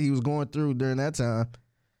the shit he was going through during that time,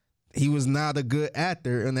 he was not a good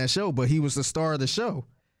actor in that show, but he was the star of the show.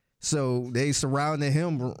 So they surrounded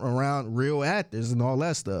him around real actors and all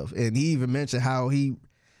that stuff. And he even mentioned how he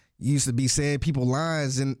used to be saying people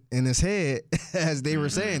lines in his head as they were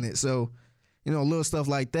saying it. So, little stuff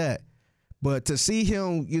like that. But to see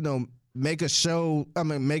him, make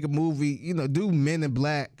a movie, do Men in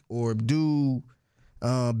Black or do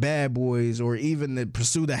Bad Boys or even The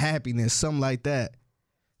Pursuit of Happiness, something like that.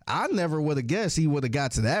 I never would have guessed he would have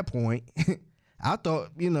got to that point. I thought,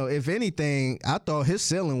 if anything, I thought his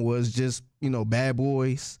ceiling was just, Bad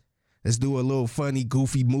Boys. Let's do a little funny,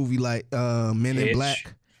 goofy movie like Men in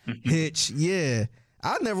Black. Hitch, yeah.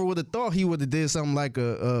 I never would have thought he would have did something like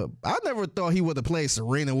I never thought he would have played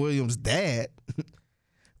Serena Williams' dad.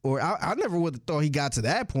 Or I never would have thought he got to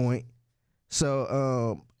that point.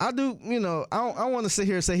 So I do, I want to sit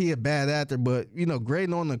here and say he a bad actor, but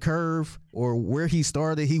grading on the curve or where he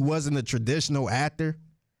started, he wasn't a traditional actor.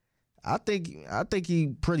 I think he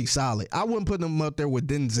pretty solid. I wouldn't put him up there with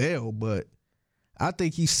Denzel, but I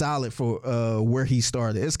think he's solid for where he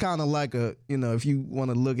started. It's kind of like if you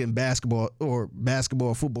want to look in basketball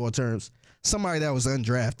football terms, somebody that was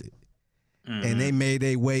undrafted and they made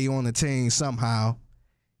their way on the team somehow.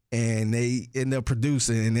 And they end up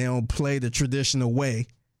producing, and they don't play the traditional way,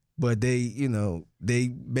 but they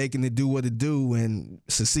making it do what it do and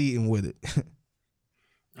succeeding with it.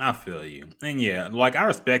 I feel you. And yeah, like I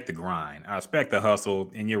respect the grind. I respect the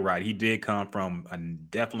hustle. And you're right. He did come from a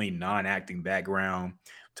definitely non-acting background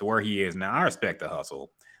to where he is now. I respect the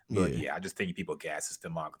hustle. But yeah, I just think people gas his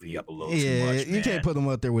demography up a little too much. You can't put him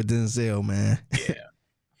up there with Denzel, man.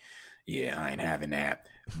 Yeah, I ain't having that.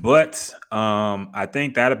 But I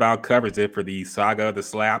think that about covers it for the saga of the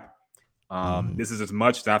slap. This is as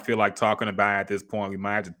much as I feel like talking about at this point. We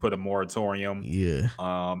might have to put a moratorium. Yeah.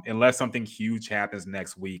 Unless something huge happens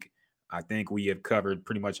next week, I think we have covered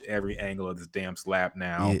pretty much every angle of this damn slap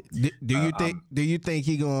now. Yeah. Do you think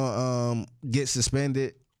he gonna get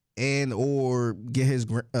suspended and or get his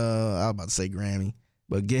I was about to say Grammy,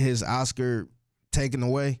 but get his Oscar taken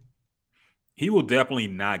away? He will definitely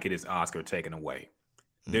not get his Oscar taken away.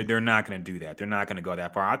 They're not going to do that. They're not going to go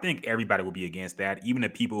that far. I think everybody will be against that, even the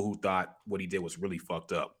people who thought what he did was really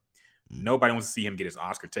fucked up. Nobody wants to see him get his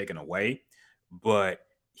Oscar taken away, but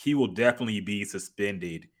he will definitely be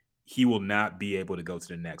suspended. He will not be able to go to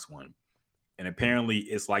the next one. And apparently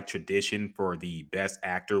it's like tradition for the Best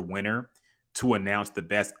Actor winner to announce the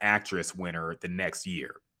Best Actress winner the next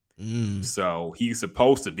year. So he's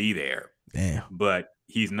supposed to be there, but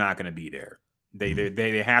he's not going to be there.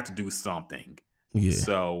 They have to do something. Yeah.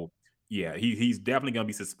 So, yeah, he's definitely going to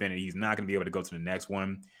be suspended. He's not going to be able to go to the next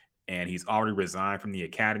one. And he's already resigned from the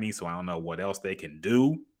Academy, so I don't know what else they can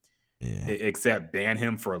do except ban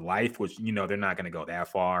him for life, which, they're not going to go that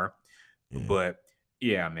far. Yeah. But,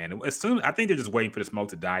 yeah, man, I think they're just waiting for the smoke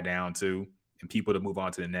to die down, too, and people to move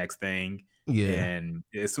on to the next thing. Yeah. And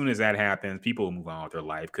as soon as that happens, people will move on with their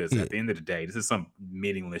life because at the end of the day, this is some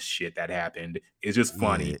meaningless shit that happened. It's just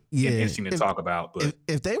funny and interesting to talk about. But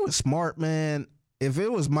if they were smart, man, if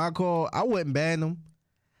it was my call, I wouldn't ban them.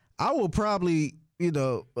 I would probably,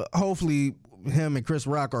 hopefully him and Chris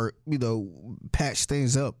Rock are, patch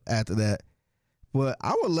things up after that. But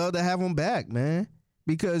I would love to have him back, man.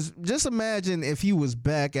 Because just imagine if he was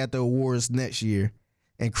back at the awards next year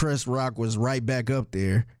and Chris Rock was right back up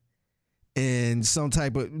there and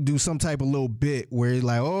do some type of little bit where he's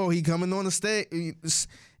like, oh, he coming on the stage.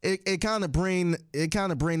 It kind of bring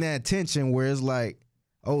that attention where it's like,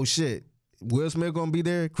 oh shit, Will Smith gonna be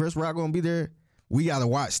there, Chris Rock gonna be there. We gotta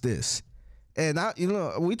watch this. And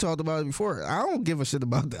we talked about it before. I don't give a shit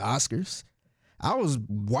about the Oscars. I was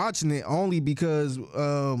watching it only because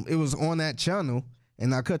it was on that channel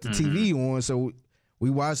and I cut the TV on, so we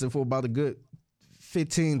watched it for about a good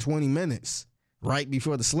 15, 20 minutes right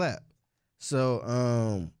before the slap.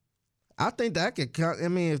 So I think that could,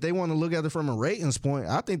 if they want to look at it from a ratings point,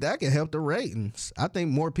 I think that could help the ratings. I think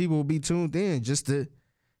more people will be tuned in just to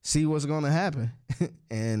see what's going to happen.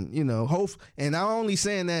 And, hope. And I'm only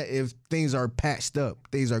saying that if things are patched up,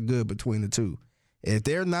 things are good between the two. If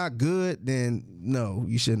they're not good, then no,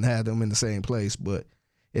 you shouldn't have them in the same place. But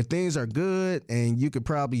if things are good and you could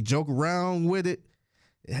probably joke around with it,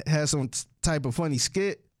 have some type of funny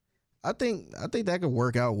skit, I think that could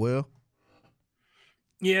work out well.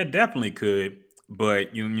 Yeah, definitely could. But,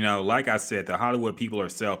 like I said, the Hollywood people are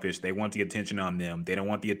selfish. They want the attention on them. They don't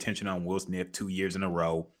want the attention on Will Smith 2 years in a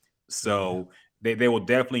row. So they will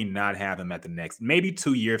definitely not have him at the next. Maybe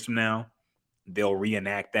 2 years from now, they'll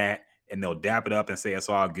reenact that and they'll dap it up and say it's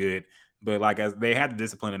all good. But like, as they had to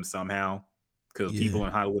discipline him somehow because people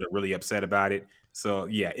in Hollywood are really upset about it. So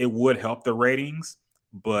yeah, it would help the ratings,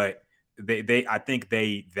 but I think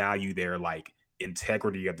they value their like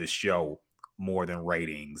integrity of the show more than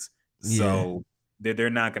ratings. So they're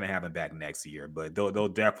not going to have him back next year, but they'll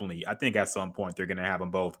definitely, I think at some point they're going to have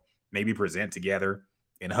them both maybe present together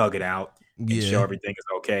and hug it out and show everything is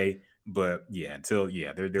okay. But yeah, until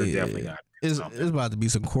they're definitely not. It's about to be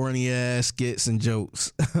some corny ass skits and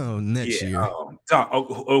jokes next year.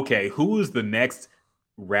 Okay, who is the next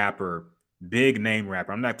rapper, big name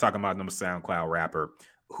rapper? I'm not talking about no SoundCloud rapper.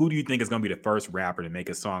 Who do you think is going to be the first rapper to make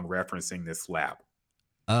a song referencing this slap?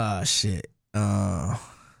 Shit.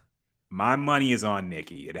 My money is on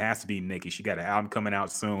Nicki. It has to be Nicki. She got an album coming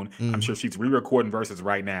out soon. I'm sure she's re-recording verses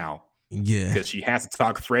right now. Yeah, because she has to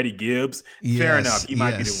talk Freddie Gibbs. Fair enough. He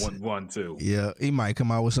might be the one too. Yeah, he might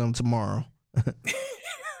come out with something tomorrow.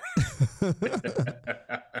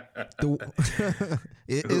 Who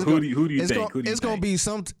do you think? It's gonna be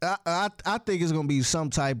some. I think it's gonna be some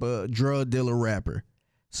type of drug dealer rapper.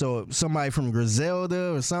 So somebody from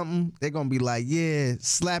Griselda or something, they're gonna be like, yeah,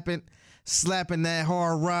 slapping that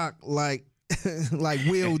hard rock like like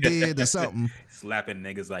Will did or something. Slapping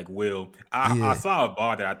niggas like Will. I saw a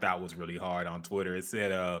bar that I thought was really hard on Twitter. It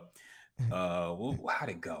said, how'd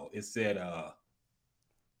it go? It said,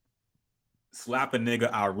 slap a nigga,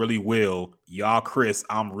 I really will. Y'all Chris,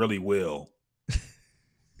 I'm really Will.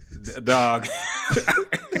 Dog.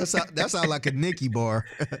 That sounds like a Nicki bar.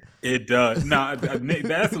 It does. No,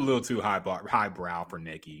 that's a little too highbrow for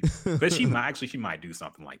Nicki. But she might do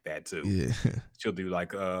something like that too. Yeah. She'll do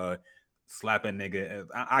like slap a nigga.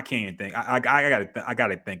 I can't think. I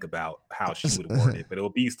gotta think about how she would word it, but it'll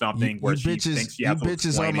be something where she thinks she has to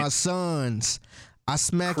bitches are my sons. I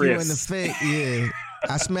smack you in the face. Yeah,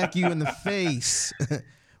 I smack you in the face.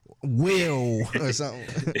 Will or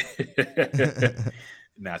something.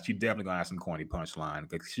 Nah, she definitely gonna have some corny punchline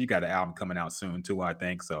because she got an album coming out soon too, I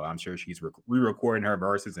think. So I'm sure she's re-recording her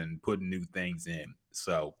verses and putting new things in.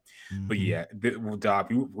 So, but yeah,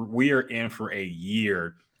 Doc, we are in for a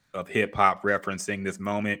year of hip hop referencing this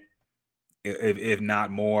moment, if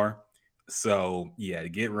not more. So yeah,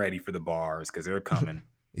 get ready for the bars because they're coming.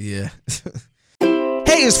 Yeah.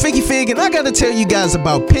 Hey, it's Figgy Fig, and I gotta tell you guys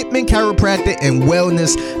about Pittman Chiropractic and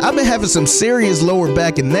Wellness. I've been having some serious lower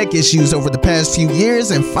back and neck issues over the past few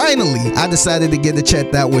years, and finally, I decided to get it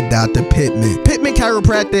checked out with Dr. Pittman. Pittman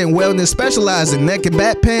Chiropractic and Wellness specialize in neck and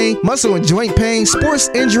back pain, muscle and joint pain, sports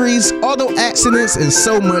injuries, auto accidents, and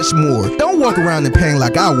so much more. Don't walk around in pain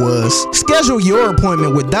like I was. Schedule your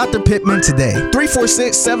appointment with Dr. Pittman today.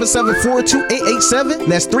 346-774-2887.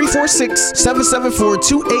 That's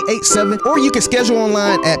 346-774-2887. Or you can schedule online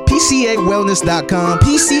at PCAwellness.com,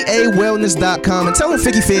 PCAwellness.com, and tell them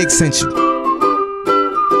Figgy Fig sent you.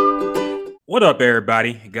 What up,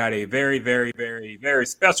 everybody? Got a very, very, very, very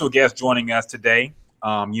special guest joining us today.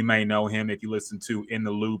 You may know him if you listen to In the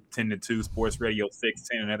Loop 10 to 2, Sports Radio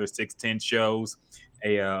 610, and other 610 shows.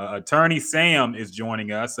 Attorney Sam is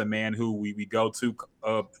joining us, a man who we go to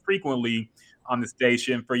frequently on the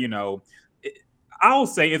station for, I'll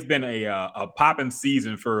say it's been a popping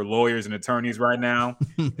season for lawyers and attorneys right now,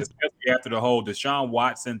 especially after the whole Deshaun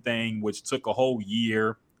Watson thing, which took a whole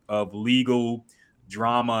year of legal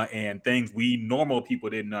drama and things we normal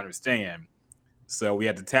people didn't understand. So we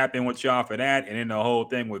had to tap in with y'all for that. And then the whole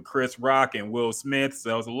thing with Chris Rock and Will Smith.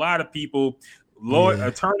 So it was a lot of people,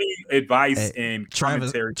 attorney advice and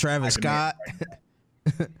commentary. Travis Scott.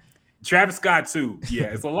 Right Travis Scott, too. Yeah,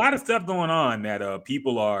 it's a lot of stuff going on that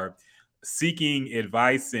people are seeking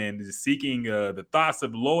advice and seeking the thoughts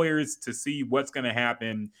of lawyers to see what's going to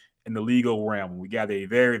happen in the legal realm. We got a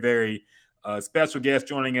very, very special guest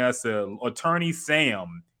joining us. Attorney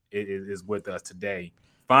Sam is with us today.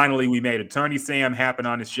 Finally, we made Attorney Sam happen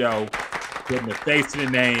on the show, putting the face to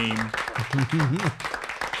the name.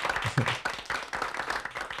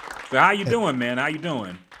 So how you doing, man? How you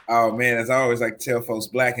doing? Oh, man, as I always like to tell folks,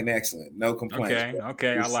 black and excellent. No complaints.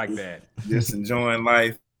 Okay, I like that. Just enjoying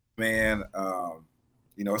life. Man,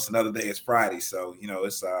 it's another day. It's Friday, so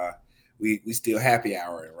it's we still happy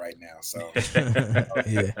houring right now. So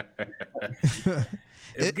yeah,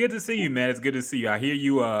 it's good to see you, man. It's good to see you. I hear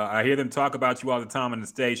you. I hear them talk about you all the time on the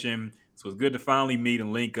station. So it's good to finally meet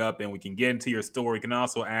and link up, and we can get into your story. We can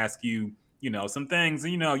also ask you, some things.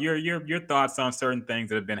 Your thoughts on certain things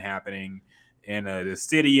that have been happening in the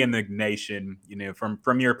city and the nation,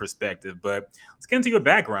 from your perspective. But let's get into your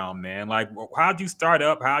background, man. Like, how'd you start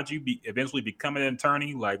up? How'd you eventually become an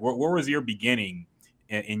attorney? Like, where was your beginning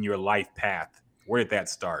in your life path? Where did that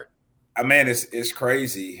start? I mean, it's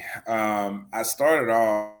crazy. I started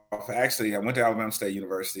off, actually, I went to Alabama State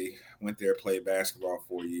University, went there, played basketball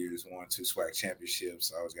 4 years, won 2 SWAC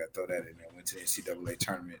championships. I always got to throw that in there. Went to the NCAA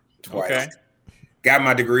tournament twice. Okay. Got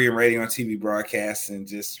my degree in radio and TV broadcast, and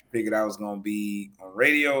just figured I was going to be on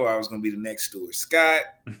radio. I was going to be the next Stuart Scott.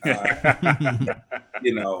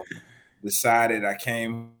 Decided I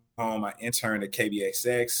came home. I interned at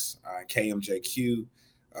KBXX, KMJQ.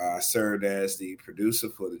 Served as the producer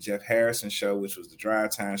for the Jeff Harrison Show, which was the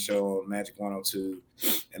drive time show on Magic 102,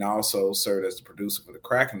 and I also served as the producer for the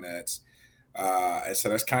Crackin' Nuts. And so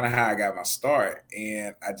that's kind of how I got my start.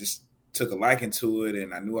 And I just took a liking to it,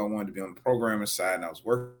 and I knew I wanted to be on the programming side, and I was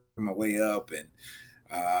working my way up, and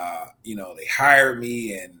they hired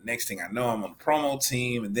me, and next thing I know, I'm on the promo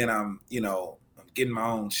team, and then I'm getting my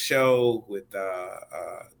own show with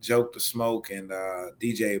Joke the Smoke and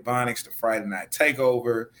DJ Ebonics, the Friday Night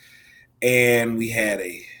Takeover. And we had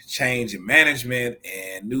a change in management,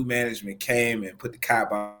 and new management came and put the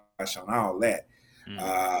kibosh on all that.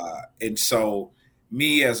 And so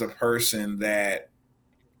me as a person that,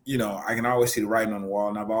 I can always see the writing on the wall,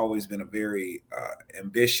 and I've always been a very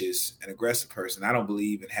ambitious and aggressive person. I don't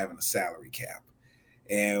believe in having a salary cap.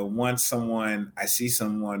 And once I see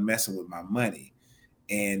someone messing with my money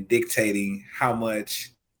and dictating how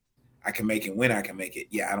much I can make and when I can make it,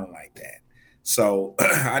 I don't like that. So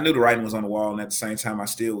I knew the writing was on the wall, and at the same time, I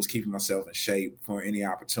still was keeping myself in shape for any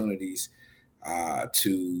opportunities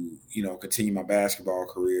to, continue my basketball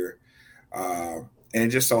career. And it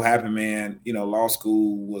just so happened, man, law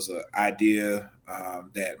school was an idea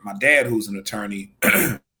that my dad, who's an attorney,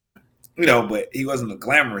 but he wasn't a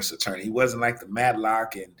glamorous attorney. He wasn't like the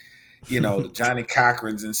Matlock and, the Johnny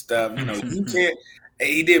Cochrans and stuff. You can't.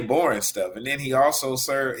 He did boring stuff. And then he also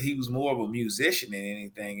he was more of a musician than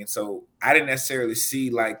anything. And so I didn't necessarily see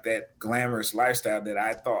like that glamorous lifestyle that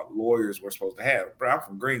I thought lawyers were supposed to have. Bro, I'm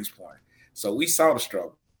from Greenspoint. So we saw the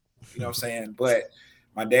struggle, you know what I'm saying? But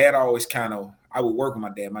my dad always I would work with my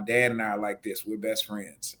dad. My dad and I are like this. We're best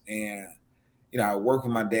friends. And, I would work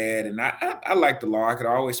with my dad, and I like the law. I could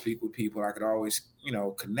always speak with people. I could always,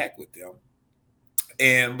 connect with them.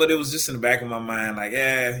 But it was just in the back of my mind, like,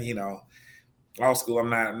 law school, I'm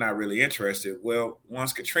not really interested. Well,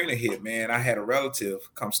 once Katrina hit, man, I had a relative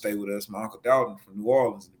come stay with us, my Uncle Dalton from New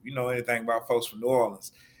Orleans. If you know anything about folks from New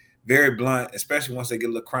Orleans, very blunt, especially once they get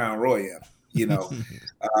a little Crown Royal in them,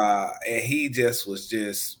 and he just was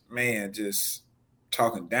just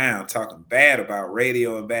talking bad about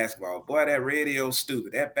radio and basketball. Boy, that radio's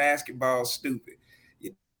stupid. That basketball's stupid.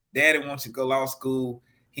 Your daddy wants you to go to law school.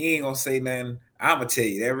 He ain't going to say nothing. I'm going to tell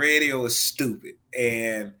you, that radio is stupid.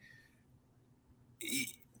 And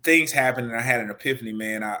things happened, and I had an epiphany,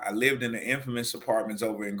 man. I lived in the infamous apartments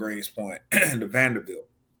over in Greenspoint, the Vanderbilt.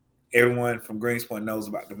 Everyone from Greenspoint knows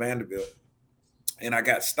about the Vanderbilt. And I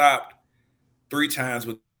got stopped 3 times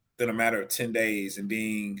within a matter of 10 days, and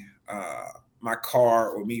being my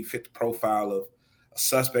car or me fit the profile of a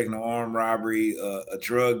suspect in an armed robbery, a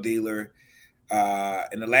drug dealer.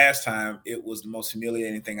 And the last time, it was the most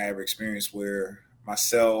humiliating thing I ever experienced, where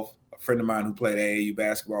myself, a friend of mine who played AAU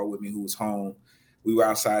basketball with me, who was home, we were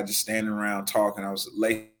outside just standing around talking. I was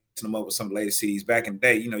lacing them up with some latest CDs. Back in the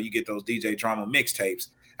day, you get those DJ Drama mixtapes.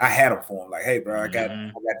 I had them for him. Like, hey, bro, I got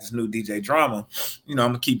this new DJ Drama. I'm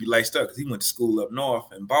going to keep you laced up, because he went to school up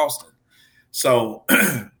north in Boston. So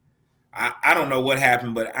I don't know what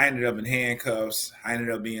happened, but I ended up in handcuffs. I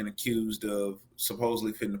ended up being accused of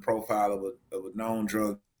supposedly fitting the profile of a known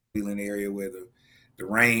drug dealing area, where the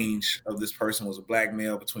range of this person was a black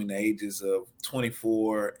male between the ages of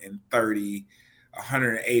 24 and 30,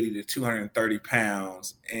 180 to 230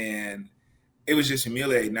 pounds. And it was just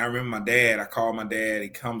humiliating. I remember my dad, I called my dad. He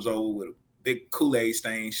comes over with a big Kool-Aid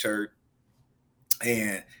stained shirt,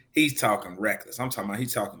 and he's talking reckless. I'm talking about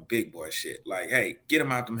he's talking big boy shit. Like, hey, get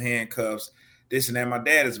him out them handcuffs, this and that. My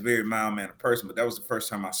dad is a very mild-mannered person, but that was the first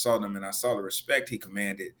time I saw them, and I saw the respect he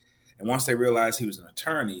commanded. And once they realized he was an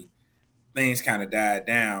attorney, things kind of died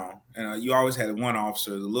down. And you always had one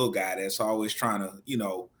officer, the little guy that's always trying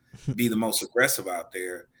to, be the most aggressive out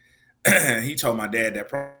there. He told my dad that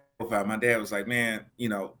profile. My dad was like, man,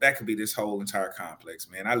 that could be this whole entire complex,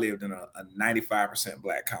 man. I lived in a 95%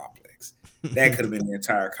 black complex. That could have been the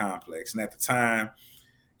entire complex. And at the time,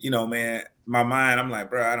 man, my mind, I'm like,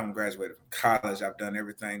 bro, I don't graduate from college. I've done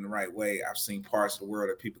everything the right way. I've seen parts of the world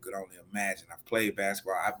that people could only imagine. I've played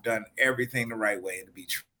basketball. I've done everything the right way. And to be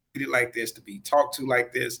treated like this, to be talked to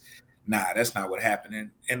like this, nah, that's not what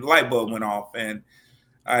happened. And the light bulb went off, and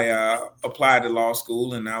I applied to law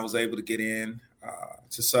school, and I was able to get in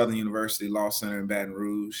to Southern University Law Center in Baton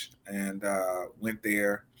Rouge, and went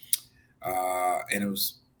there. And it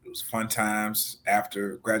was fun times.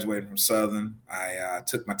 After graduating from Southern, I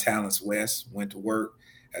took my talents west, went to work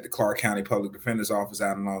at the Clark County Public Defender's Office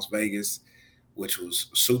out in Las Vegas, which was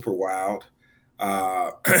super wild.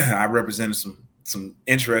 I represented some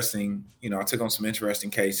interesting, I took on some interesting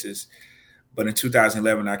cases. But in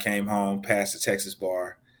 2011, I came home, passed the Texas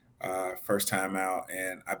bar, first time out,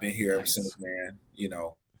 and I've been here ever since, man.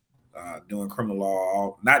 Doing criminal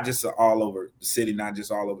law, not just all over the city, not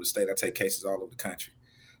just all over the state. I take cases all over the country.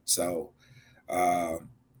 So,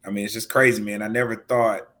 it's just crazy, man. I never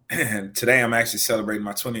thought, and today I'm actually celebrating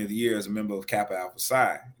my 20th year as a member of Kappa Alpha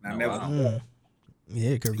Psi. And I never thought.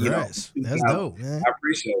 Yeah, congrats. That's dope, man. I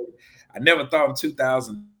appreciate it. I never thought in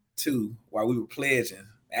 2002, while we were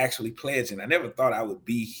actually pledging, I never thought I would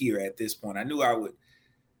be here at this point. I knew I would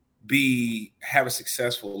have a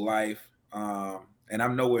successful life, and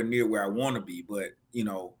I'm nowhere near where I want to be, but,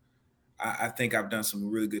 I think I've done some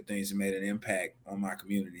really good things and made an impact on my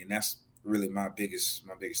community, and that's really my biggest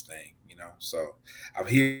thing, So I'm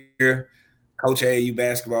here, coach AAU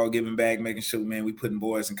basketball, giving back, making sure, man, we putting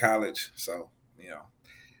boys in college. So,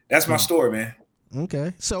 that's my story, man.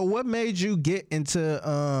 Okay. So what made you get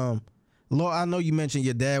into law? I know you mentioned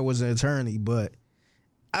your dad was an attorney, but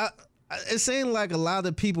it seemed like a lot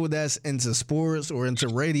of people that's into sports or into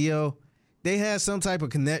radio, they had some type of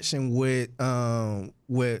connection with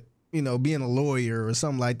being a lawyer or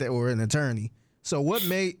something like that, or an attorney. So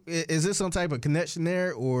is this some type of connection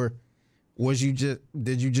there, or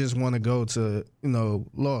did you just want to go to,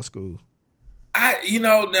 law school?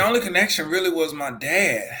 The only connection really was my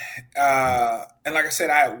dad. And like I said,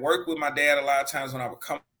 I worked with my dad a lot of times when I would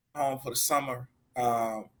come home for the summer.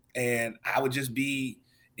 And I would just be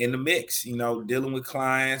in the mix, dealing with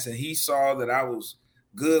clients. And he saw that I was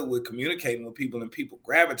good with communicating with people, and people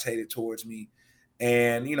gravitated towards me.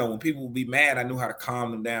 And, when people would be mad, I knew how to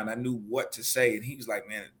calm them down. I knew what to say. And he was like,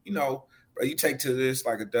 man, bro, you take to this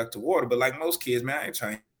like a duck to water. But like most kids, man, I ain't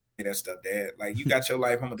trying that stuff, Dad. Like, you got your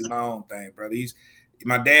life, I'm gonna do my own thing, brother.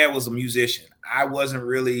 My dad was a musician. I was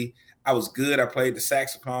good. I played the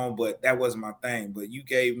saxophone, but that wasn't my thing. But you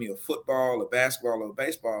gave me a football, a basketball, or a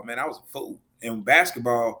baseball, man, I was a fool. And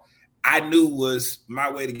basketball, I knew was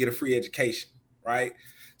my way to get a free education, right?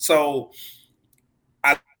 So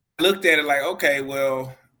I looked at it like, okay,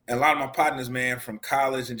 well, and a lot of my partners, man, from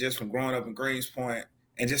college and just from growing up in Greenspoint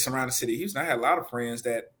and just around the city of Houston, I had a lot of friends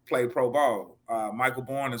that played pro ball. Michael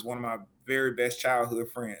Bourne is one of my very best childhood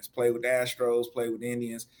friends. Played with the Astros, played with the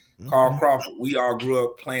Indians. Mm-hmm. Carl Crawford. We all grew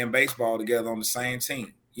up playing baseball together on the same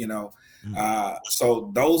team, Mm-hmm.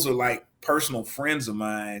 So those are like personal friends of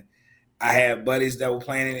mine. I had buddies that were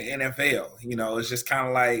playing in the NFL. It's just kind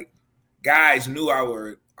of like guys knew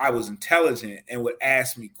I was intelligent and would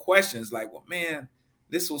ask me questions like, well, man,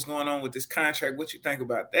 this is what's going on with this contract. What you think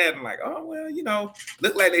about that? And like, oh, well,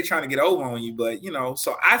 look like they're trying to get over on you. But,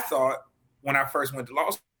 so I thought when I first went to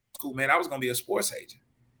law school, man, I was going to be a sports agent.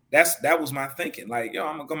 That was my thinking. Like,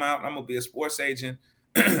 I'm going to come out, I'm going to be a sports agent.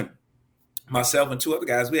 Myself and two other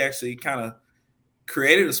guys, we actually kind of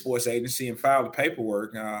created a sports agency and filed the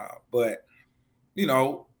paperwork. But,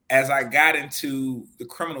 as I got into the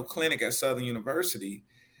criminal clinic at Southern University,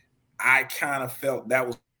 I kind of felt that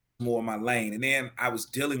was more my lane. And then I was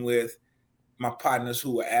dealing with my partners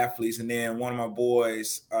who were athletes. And then one of my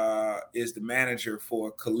boys is the manager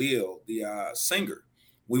for Khalil, the singer.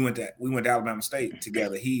 We went to Alabama State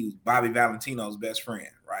together. He was Bobby Valentino's best friend,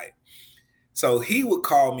 right? So he would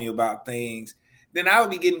call me about things. Then I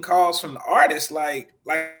would be getting calls from the artists like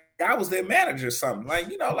I was their manager or something. Like,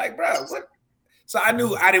 bro, what? So I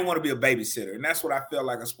knew I didn't want to be a babysitter. And that's what I felt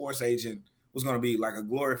like a sports agent was going to be, like a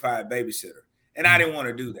glorified babysitter. And I didn't want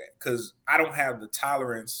to do that because I don't have the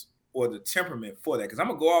tolerance or the temperament for that, because I'm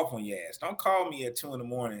going to go off on your ass. Don't call me at 2 a.m.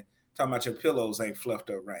 talking about your pillows ain't fluffed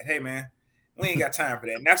up right. Hey, man, we ain't got time for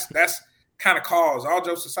that. And that's kind of calls, all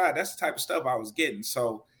jokes aside, that's the type of stuff I was getting.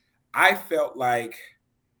 So I felt like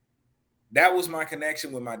that was my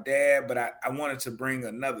connection with my dad, but I wanted to bring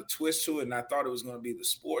another twist to it, and I thought it was going to be the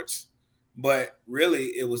sports, but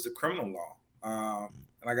really it was the criminal law.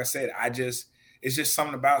 Like I said, it's just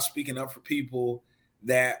something about speaking up for people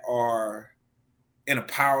that are in a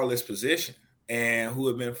powerless position and who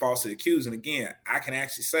have been falsely accused. And again, I can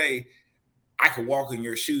actually say I could walk in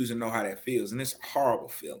your shoes and know how that feels. And it's a horrible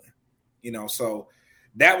feeling, so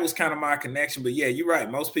that was kind of my connection. But yeah, you're right.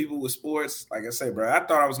 Most people with sports, like I say, bro, I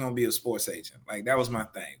thought I was going to be a sports agent. Like, that was my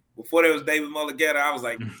thing. Before there was David Mulligetta, I was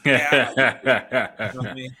like, yeah, I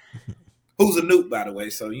like it. Who's a Newt, by the way.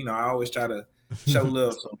 So, I always try to show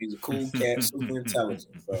love. So he's a cool cat, super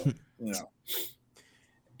intelligent. So,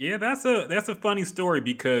 Yeah, that's a funny story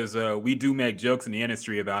because we do make jokes in the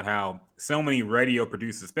industry about how so many radio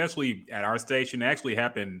producers, especially at our station, actually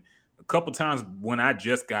happened a couple times when I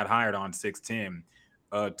just got hired on 610.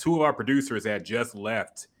 Two of our producers had just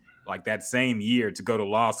left like that same year to go to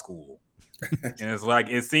law school. And it's like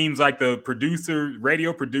it seems like the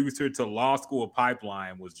radio producer to law school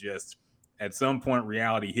pipeline was just at some point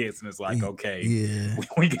reality hits and it's like, okay, yeah,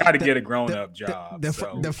 we got to get a grown-up job.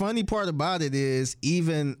 The funny part about it is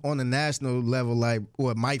even on a national level, like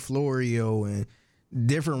what Mike Florio and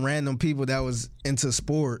different random people that was into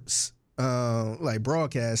sports, like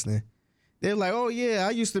broadcasting, they're like, oh yeah, I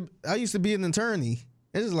used to be an attorney.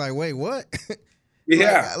 It's just like, wait, what?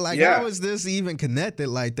 Yeah. How is this even connected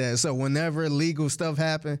like that? So whenever legal stuff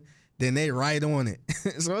happen, then they write on it.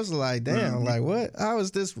 So it's like, damn, like what? How is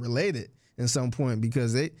this related at some point?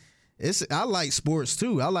 Because I like sports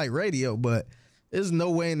too. I like radio, but there's no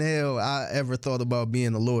way in hell I ever thought about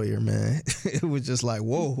being a lawyer, man. It was just like,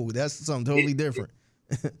 whoa, that's something totally different.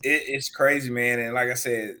 It's crazy, man. And like I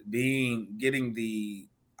said, getting the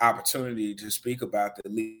opportunity to speak about the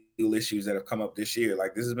legal issues that have come up this year.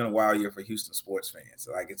 Like this has been a wild year for Houston sports fans.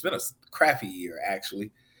 Like it's been a crappy year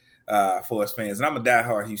actually for us fans. And I'm a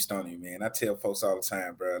diehard Houstonian, man. I tell folks all the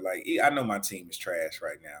time, bro. Like I know my team is trash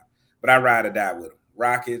right now, but I ride or die with them.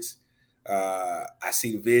 Rockets. I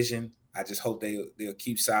see the vision. I just hope they'll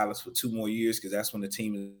keep silence for 2 more years because that's when the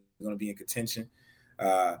team is going to be in contention.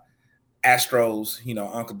 Astros,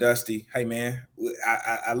 Uncle Dusty. Hey man,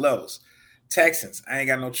 I love us. Texans, I ain't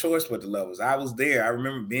got no choice but to love us. I was there. I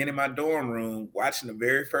remember being in my dorm room watching the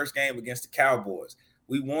very first game against the Cowboys.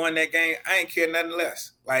 We won that game. I ain't care nothing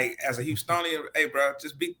less. Like as a Houstonian, hey bro,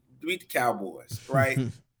 just beat the Cowboys, right?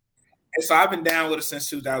 And so I've been down with it since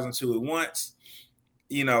 2002. And once,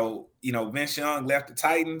 Vince Young left the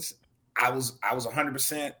Titans, I was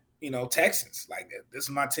 100%, Texans. Like this is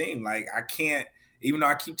my team. Like I can't. Even though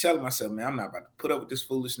I keep telling myself, man, I'm not about to put up with this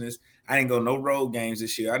foolishness. I didn't go no road games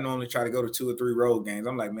this year. I normally try to go to 2 or 3 road games.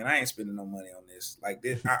 I'm like, man, I ain't spending no money on this. Like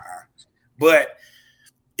this, But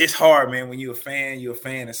it's hard, man. When you're a fan, you're a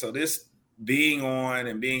fan. And so this being on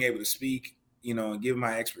and being able to speak, and give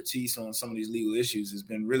my expertise on some of these legal issues has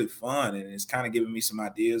been really fun. And it's kind of giving me some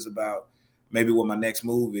ideas about maybe what my next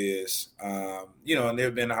move is. And there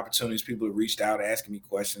have been opportunities. People have reached out asking me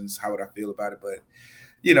questions. How would I feel about it? But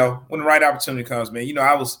when the right opportunity comes, man,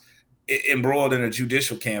 I was embroiled in a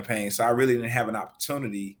judicial campaign, so I really didn't have an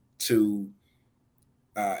opportunity to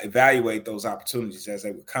evaluate those opportunities as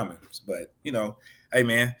they were coming. But, hey,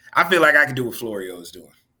 man, I feel like I can do what Florio is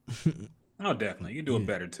doing. Oh, definitely. You do it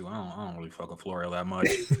better, too. I don't really fuck with Florio that much.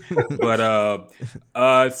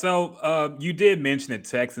 But so you did mention the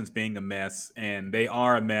Texans being a mess, and they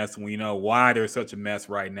are a mess. We know why they're such a mess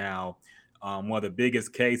right now. One of the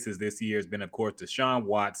biggest cases this year has been, of course, Deshaun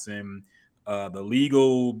Watson. The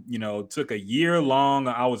legal, took a year long.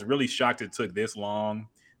 I was really shocked it took this long,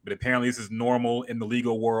 but apparently this is normal in the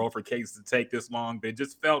legal world for cases to take this long, but it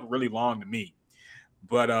just felt really long to me.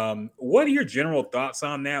 But what are your general thoughts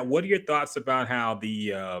on that? What are your thoughts about how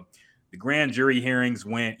the grand jury hearings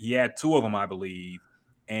went? He had 2 of them, I believe.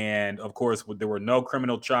 And, of course, there were no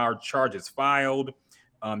criminal charges filed.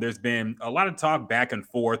 There's been a lot of talk back and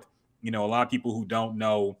forth. A lot of people who don't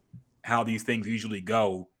know how these things usually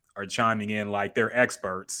go are chiming in like they're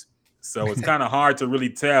experts. So it's kind of hard to really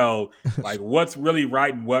tell like what's really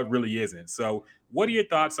right and what really isn't. So what are your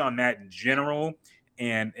thoughts on that in general?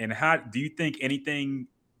 And how do you think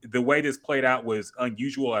the way this played out was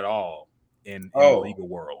unusual at all in the legal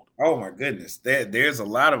world? Oh my goodness. There's a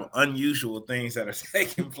lot of unusual things that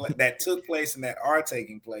are that took place and that are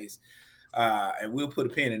taking place. And we'll put a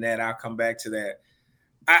pin in that. I'll come back to that.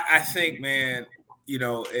 I think, man,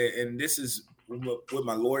 and this is what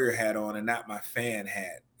my lawyer hat on and not my fan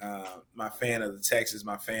hat. My fan of the Texans,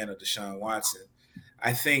 my fan of Deshaun Watson.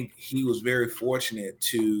 I think he was very fortunate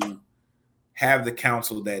to have the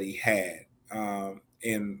counsel that he had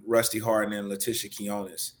in Rusty Hardin and Letitia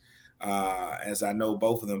Quinones, as I know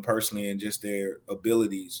both of them personally and just their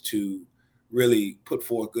abilities to really put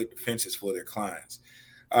forth good defenses for their clients.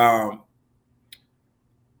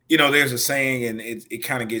 There's a saying, and it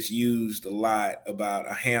kind of gets used a lot about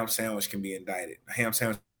a ham sandwich can be indicted. A ham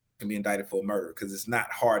sandwich can be indicted for murder because it's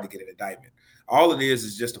not hard to get an indictment. All it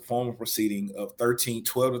is just a formal proceeding of 12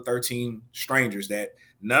 to 13 strangers that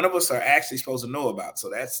none of us are actually supposed to know about. So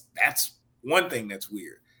that's one thing that's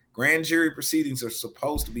weird. Grand jury proceedings are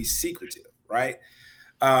supposed to be secretive, right?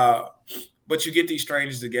 But you get these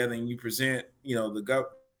strangers together and you present,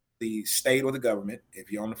 the state or the government,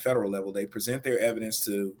 if you're on the federal level, they present their evidence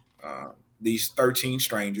to these 13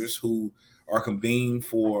 strangers who are convened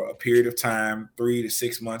for a period of time, 3 to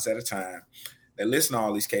 6 months at a time, that listen to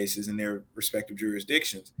all these cases in their respective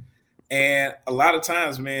jurisdictions. And a lot of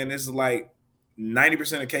times, man, this is like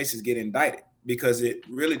 90% of cases get indicted because it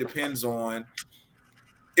really depends on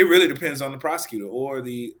the prosecutor or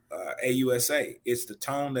the AUSA. It's the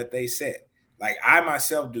tone that they set. Like I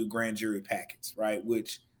myself do grand jury packets, right?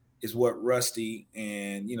 Which is what Rusty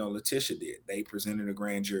and, Letitia did. They presented a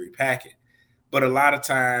grand jury packet. But a lot of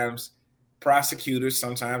times prosecutors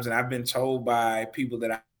sometimes, and I've been told by people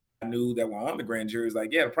that I knew that were on the grand juries,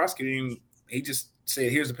 like, yeah, the prosecutor, he just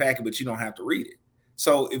said, here's the packet, but you don't have to read it.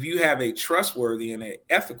 So if you have a trustworthy and an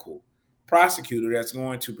ethical prosecutor that's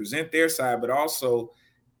going to present their side, but also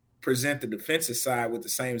present the defense's side with the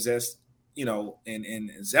same zest,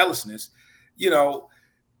 and zealousness,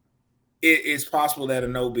 it's possible that a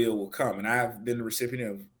no bill will come. And I've been the recipient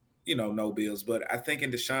of, no bills. But I think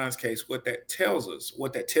in Deshaun's case, what that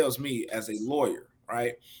tells me as a lawyer,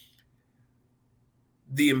 right?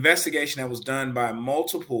 The investigation that was done by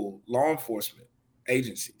multiple law enforcement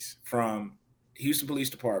agencies, from Houston Police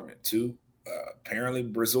Department to apparently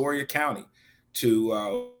Brazoria County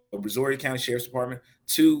to Brazoria County Sheriff's Department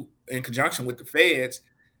to, in conjunction with the feds,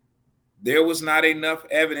 there was not enough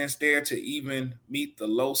evidence there to even meet the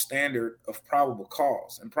low standard of probable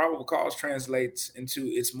cause. And probable cause translates into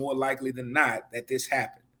it's more likely than not that this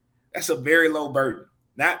happened. That's a very low burden,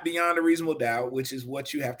 not beyond a reasonable doubt, which is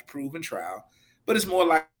what you have to prove in trial, but it's more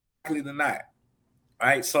likely than not,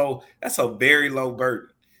 right? So that's a very low burden.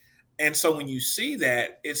 And so when you see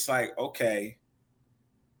that, it's like, okay,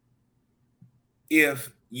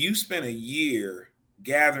 if you spend a year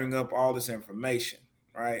gathering up all this information,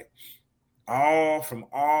 right, all from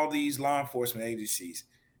all these law enforcement agencies,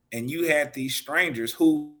 and you had these strangers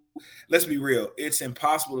who, let's be real, it's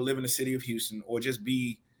impossible to live in the city of Houston or just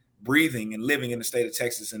be breathing and living in the state of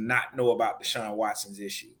Texas and not know about Deshaun Watson's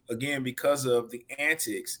issue. Again, because of the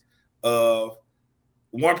antics of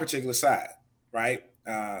one particular side, right?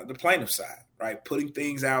 The plaintiff side, right? Putting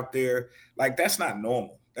things out there like that's not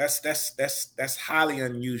normal. That's highly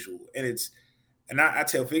unusual. And I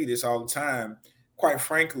tell Figgy this all the time, quite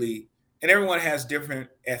frankly, and everyone has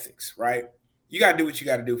different ethics, right? You got to do what you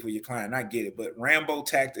got to do for your client. I get it. But Rambo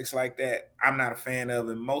tactics like that, I'm not a fan of.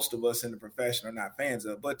 And most of us in the profession are not fans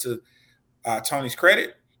of. But to Tony's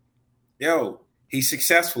credit, he's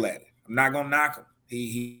successful at it. I'm not going to knock him.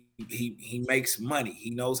 He makes money.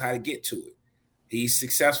 He knows how to get to it. He's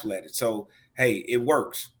successful at it. So, hey, it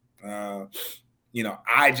works. I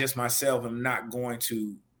just myself am not going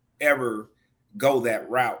to ever go that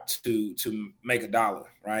route to make a dollar,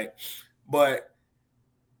 right? But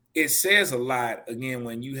it says a lot, again,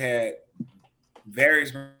 when you had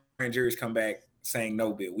various grand juries come back saying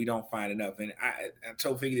no bill, we don't find enough. And I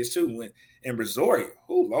told Figgy this too, when in Brazoria,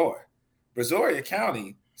 oh Lord, Brazoria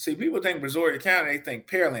County, see, people think Brazoria County, they think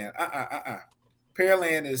Pearland.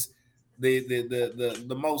 Pearland is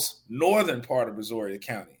the most northern part of Brazoria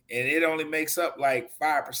County, and it only makes up like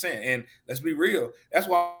 5%. And let's be real, that's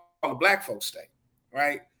why all the black folks stay,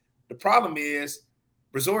 right? The problem is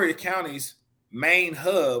Brazoria County's main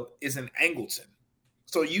hub is in Angleton.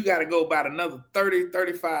 So you got to go about another 30,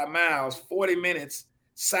 35 miles, 40 minutes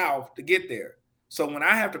south to get there. So when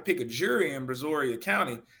I have to pick a jury in Brazoria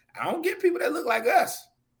County, I don't get people that look like us.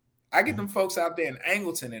 I get them folks out there in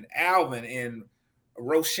Angleton and Alvin and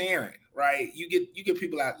Rosharon, right? You get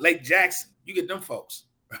people out Lake Jackson. You get them folks.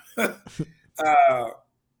 There's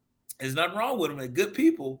nothing wrong with them. They're good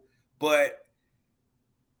people, but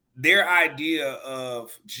their idea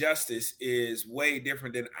of justice is way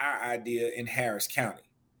different than our idea in Harris County,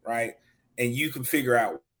 right? And you can figure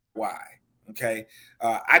out why, okay?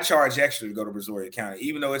 I charge extra to go to Brazoria County,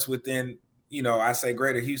 even though it's within, I say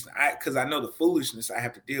greater Houston, because I know the foolishness I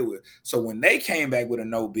have to deal with. So when they came back with a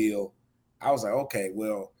no bill, I was like, okay,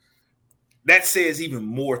 well, that says even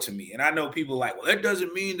more to me. And I know people are like, well, that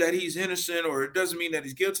doesn't mean that he's innocent or it doesn't mean that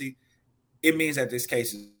he's guilty. It means that this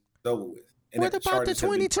case is over with. And what about the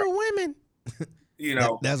 22 women?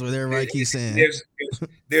 That's what everybody keeps saying.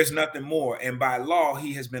 There's nothing more. And by law,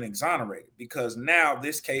 he has been exonerated because now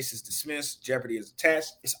this case is dismissed. Jeopardy is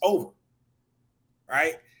attached. It's over.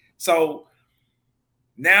 Right? So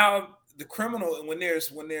now the criminal, when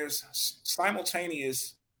there's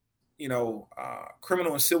simultaneous,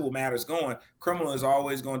 criminal and civil matters going, criminal is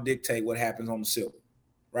always going to dictate what happens on the civil,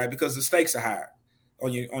 right? Because the stakes are higher.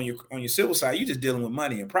 On your civil side, you're just dealing with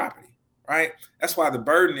money and property. Right? That's why the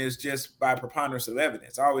burden is just by preponderance of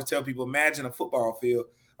evidence. I always tell people, imagine a football field.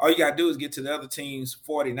 All you got to do is get to the other team's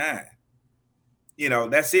 49.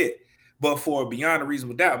 That's it. But for beyond a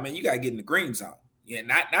reasonable doubt, man, you got to get in the green zone. Yeah,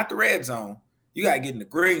 not the red zone. You got to get in the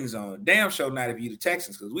green zone. Damn sure not if you the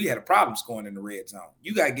Texans, because we had a problem scoring in the red zone.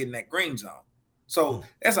 You got to get in that green zone. So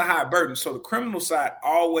that's a high burden. So the criminal side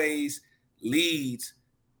always leads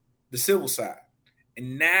the civil side.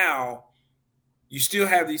 And now you still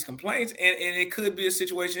have these complaints, and it could be a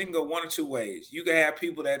situation. It can go one or two ways. You can have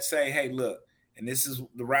people that say, hey, look, and this is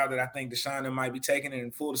the route that I think Deshaun might be taking. And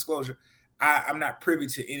in full disclosure, I'm not privy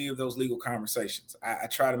to any of those legal conversations. I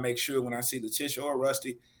try to make sure when I see Letitia or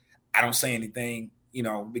Rusty, I don't say anything,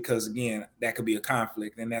 because, again, that could be a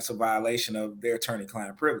conflict, and that's a violation of their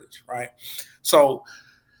attorney-client privilege, right? So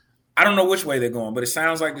I don't know which way they're going, but it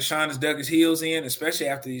sounds like Deshaun has dug his heels in, especially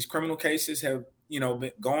after these criminal cases have,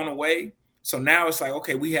 been gone away. So now it's like,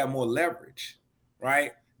 okay, we have more leverage,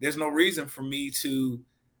 right? There's no reason for me to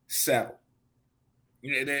settle.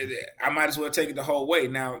 I might as well take it the whole way.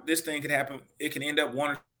 Now, this thing could happen. It can end up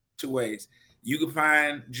one or two ways. You can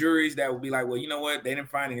find juries that will be like, well, you know what? They didn't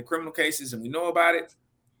find any criminal cases and we know about it.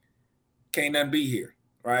 Can't nothing be here,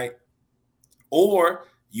 right? Or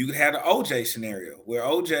you could have the OJ scenario where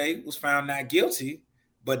OJ was found not guilty,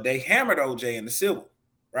 but they hammered OJ in the civil,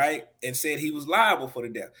 right? And said he was liable for the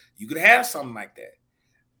death. You could have something like that.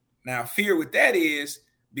 Now, fear with that is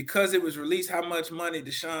because it was released how much money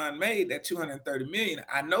Deshaun made, that $230 million.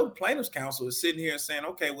 I know the plaintiff's counsel is sitting here saying,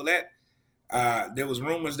 okay, well, that there was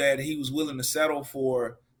rumors that he was willing to settle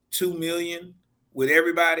for $2 million with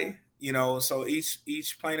everybody, so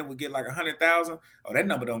each plaintiff would get like $100,000. Oh, that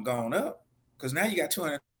number don't gone up because now you got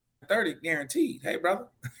 $230 guaranteed. Hey, brother,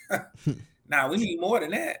 now we need more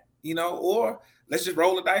than that, or let's just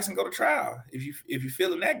roll the dice and go to trial. If you're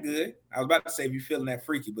feeling that good, I was about to say if you're feeling that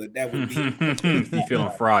freaky, but that would be you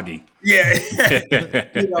feeling froggy. Yeah,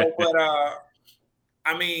 but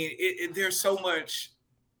I mean, there's so much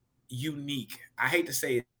unique. I hate to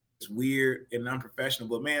say it's weird and unprofessional,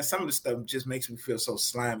 but man, some of the stuff just makes me feel so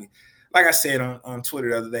slimy. Like I said on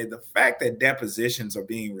Twitter the other day, the fact that depositions are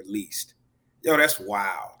being released, that's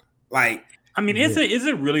wild. Like, I mean, is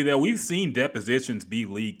it really though? We've seen depositions be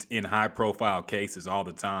leaked in high profile cases all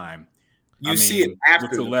the time. You see it after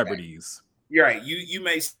with celebrities. You're right. You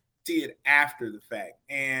may see it after the fact.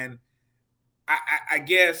 And I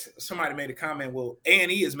guess somebody made a comment, well,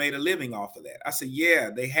 A&E has made a living off of that. I said, yeah,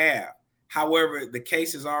 they have. However, the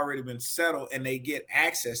case has already been settled and they get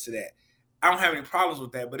access to that. I don't have any problems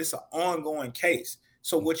with that, but it's an ongoing case.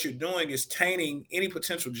 So what you're doing is tainting any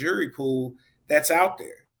potential jury pool that's out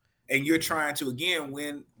there. And you're trying to, again,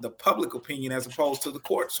 win the public opinion as opposed to the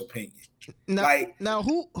court's opinion. Now,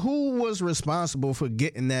 who was responsible for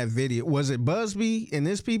getting that video? Was it Busby and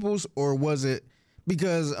his peoples, or was it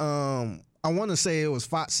because I want to say it was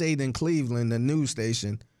Fox 8 in Cleveland, the news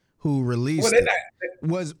station, who released it?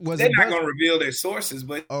 They're not going to reveal their sources,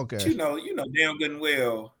 but okay. you know damn good and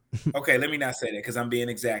well. Okay, let me not say that because I'm being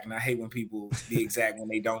exact, and I hate when people be exact when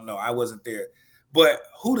they don't know. I wasn't there. But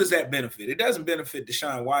who does that benefit? It doesn't benefit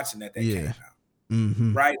Deshaun Watson that came out,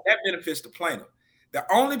 right? That benefits the plaintiff. The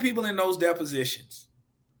only people in those depositions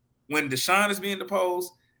when Deshaun is being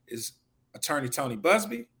deposed is attorney Tony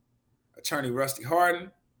Busby, attorney Rusty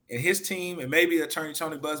Hardin, and his team, and maybe attorney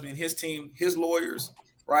Tony Busby and his team, his lawyers,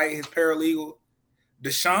 right, his paralegal,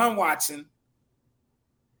 Deshaun Watson,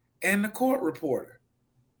 and the court reporter.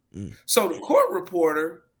 So the court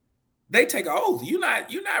reporter, they take an oath. You're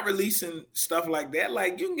not releasing stuff like that.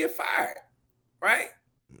 Like, you can get fired, right?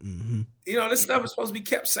 This stuff is supposed to be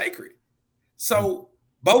kept sacred. So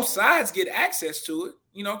both sides get access to it,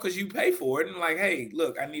 because you pay for it. And like, hey,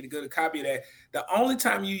 look, I need to get a copy of that. The only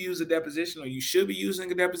time you use a deposition, or you should be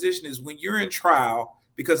using a deposition, is when you're in trial,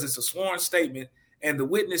 because it's a sworn statement and the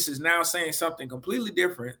witness is now saying something completely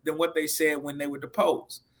different than what they said when they were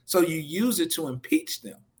deposed. So you use it to impeach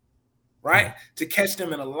them, right? To catch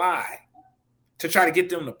them in a lie, to try to get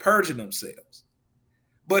them to perjure themselves.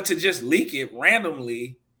 But to just leak it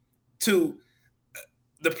randomly to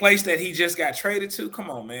the place that he just got traded to,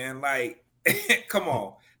 come on, man. Like, come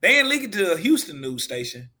on. They ain't leak it to a Houston news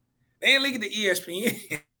station. They ain't leak it to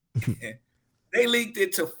ESPN. They leaked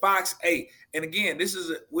it to Fox 8. And again,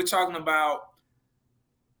 we're talking about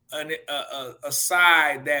a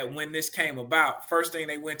side that when this came about, first thing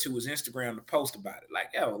they went to was Instagram to post about it.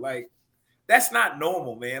 Like, that's not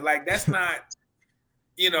normal, man. Like, that's not,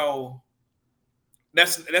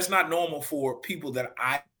 that's not normal for people that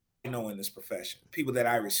I know in this profession, people that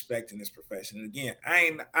I respect in this profession. And again,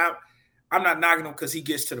 I'm not knocking him because he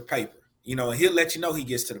gets to the paper, and he'll let you know he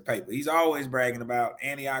gets to the paper. He's always bragging about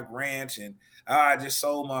Antioch Ranch and I just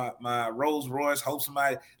sold my Rolls Royce. Hope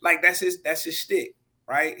somebody that's his shtick,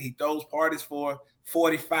 right? He throws parties for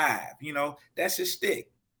 45. That's his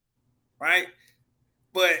shtick, right?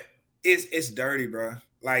 But it's dirty, bro.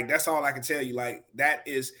 Like, that's all I can tell you. Like, that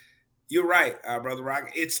is, you're right, Brother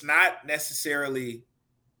Rock. It's not necessarily,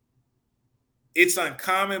 it's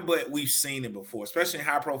uncommon, but we've seen it before, especially in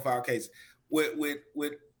high profile cases. With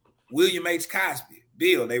William H. Cosby,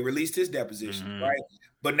 Bill, they released his deposition, right?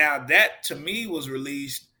 But now that, to me, was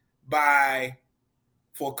released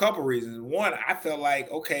for a couple reasons. One, I felt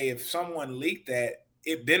like, okay, if someone leaked that,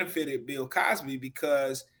 it benefited Bill Cosby,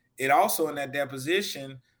 because it also, in that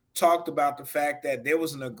deposition, talked about the fact that there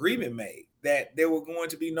was an agreement made that there were going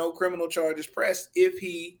to be no criminal charges pressed if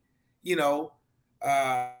he, did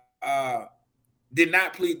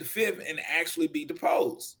not plead the fifth and actually be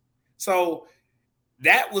deposed. So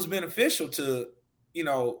that was beneficial to,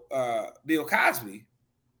 Bill Cosby.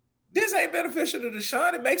 This ain't beneficial to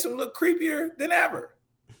Deshaun. It makes him look creepier than ever,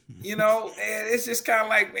 and it's just kind of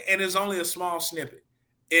like, and it's only a small snippet.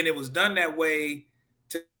 And it was done that way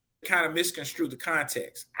to kind of misconstrue the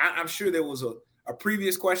context. I'm sure there was a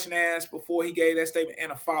previous question asked before he gave that statement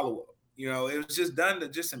and a follow-up. It was just done to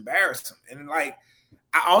just embarrass him. And like,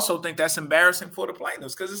 I also think that's embarrassing for the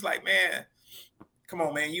plaintiffs, because it's like, man, come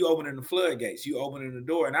on, man, you opening the floodgates, you opening the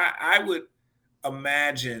door. And I would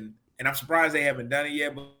imagine, and I'm surprised they haven't done it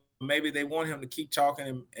yet, but maybe they want him to keep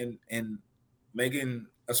talking and making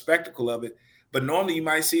a spectacle of it. But normally you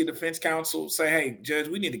might see a defense counsel say, hey, Judge,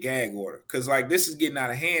 we need a gag order, because like, this is getting out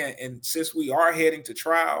of hand. And since we are heading to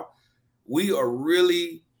trial, we are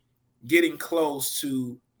really getting close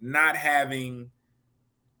to not having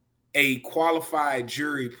a qualified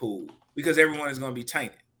jury pool, because everyone is going to be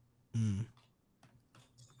tainted.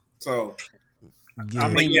 So, yeah.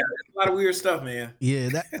 It's a lot of weird stuff, man. Yeah,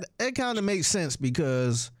 that kind of makes sense,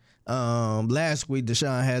 because last week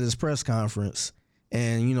Deshaun had his press conference,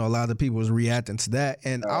 and a lot of people was reacting to that,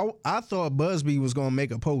 and I thought Busby was going to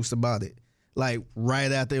make a post about it, like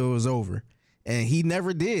right after it was over, and he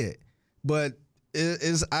never did. But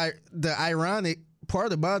the ironic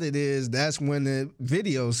part about it is that's when the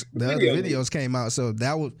other videos came out. So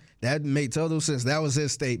that made total sense. That was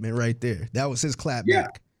his statement right there. That was his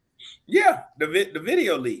clapback. Yeah, the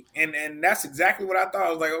video leak, and that's exactly what I thought.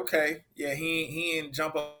 I was like, okay, yeah, he didn't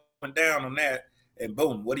jump up and down on that, and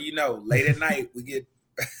boom, what do you know? Late at night, we get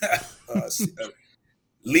a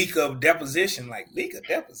leak of deposition. Like, leak of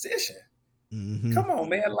deposition? Come on,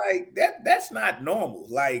 man! Like that's not normal.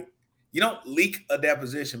 Like, you don't leak a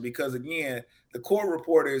deposition, because again, the court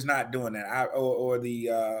reporter is not doing that. I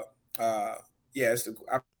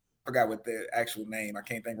forgot what the actual name. I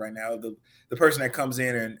can't think right now. The person that comes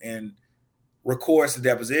in and records the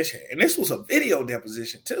deposition, and this was a video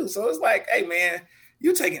deposition too. So it's like, hey man,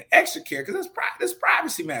 you're taking extra care, because this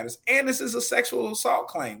privacy matters, and this is a sexual assault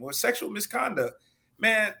claim or sexual misconduct.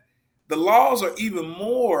 Man, the laws are even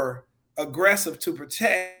more aggressive to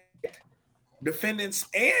protect defendants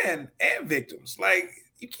and victims. Like,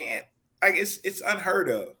 you can't, like, it's unheard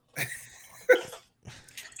of.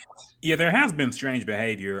 Yeah, there has been strange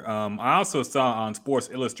behavior. I also saw on Sports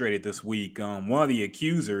Illustrated this week, one of the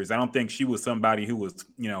accusers, I don't think she was somebody who was,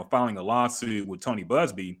 filing a lawsuit with Tony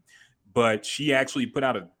Busby, but she actually put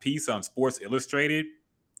out a piece on Sports Illustrated,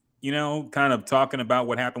 kind of talking about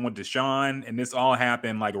what happened with Deshaun. And this all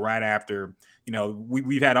happened like right after,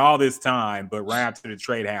 we've had all this time, but right after the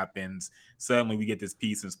trade happens, suddenly we get this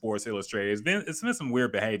piece in Sports Illustrated. It's been some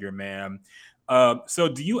weird behavior, man. So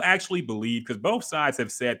do you actually believe, because both sides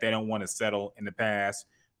have said they don't want to settle in the past,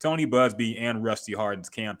 Tony Busby and Rusty Hardin's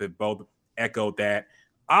camp have both echoed that.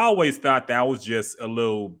 I always thought that was just a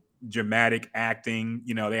little dramatic acting.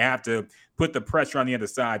 They have to put the pressure on the other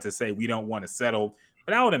side to say we don't want to settle.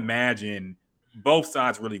 But I would imagine both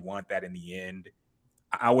sides really want that in the end.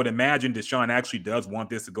 I would imagine Deshaun actually does want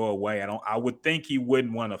this to go away. I would think he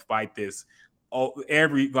wouldn't want to fight this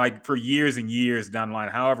for years and years down the line,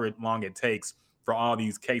 however long it takes for all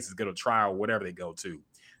these cases go to trial, whatever they go to.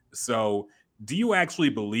 So do you actually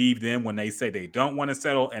believe them when they say they don't want to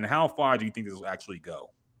settle? And how far do you think this will actually go?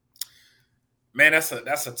 Man, that's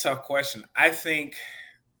a tough question. I think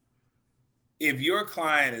if your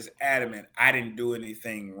client is adamant, I didn't do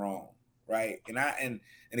anything wrong, right? And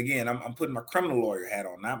again, I'm putting my criminal lawyer hat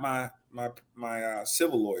on, not my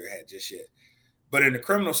civil lawyer hat just yet. But in the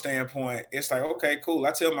criminal standpoint, it's like, okay, cool.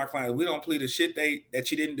 I tell my client, we don't plead the shit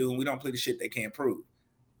that you didn't do, and we don't plead the shit they can't prove.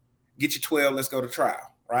 Get you 12, let's go to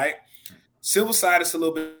trial, right? Civil side is a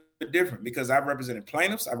little bit different, because I've represented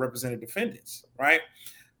plaintiffs, I've represented defendants, right?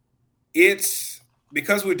 It's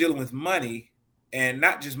because we're dealing with money, and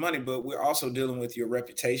not just money, but we're also dealing with your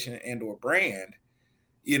reputation and or brand.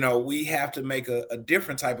 We have to make a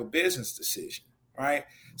different type of business decision, right?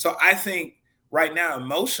 So I think right now,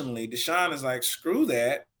 emotionally, Deshaun is like, screw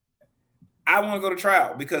that. I want to go to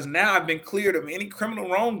trial because now I've been cleared of any criminal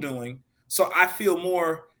wrongdoing. So I feel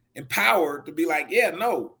more empowered to be like, yeah,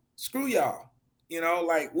 no, screw y'all.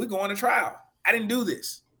 Like we're going to trial. I didn't do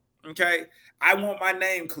this. Okay. I want my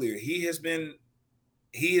name clear. He has been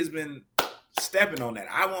stepping on that.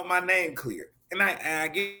 I want my name clear. And I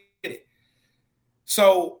get it.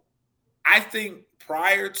 So I think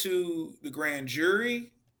prior to the grand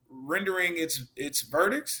jury rendering its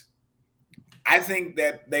verdicts, I think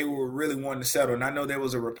that they were really wanting to settle. And I know there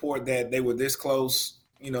was a report that they were this close,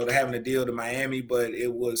 to having a deal to Miami, but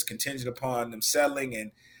it was contingent upon them settling.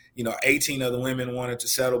 And, 18 other women wanted to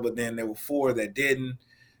settle, but then there were 4 that didn't,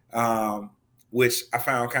 which I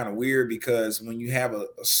found kind of weird because when you have a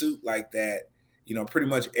suit like that, pretty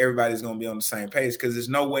much everybody's going to be on the same page because there's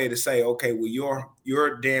no way to say, okay, well,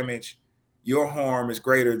 your damage, your harm is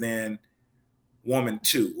greater than woman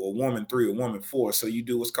 2 or woman 3 or woman 4. So you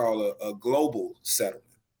do what's called a global settlement.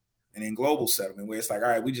 And in global settlement, where it's like, all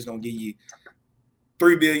right, we just going to give you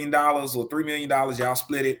 $3 billion or $3 million. Y'all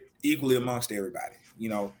split it equally amongst everybody,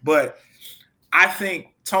 But I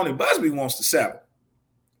think Tony Busby wants to settle.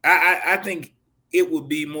 I think it would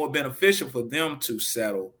be more beneficial for them to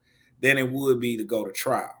settle than it would be to go to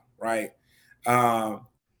trial, right? And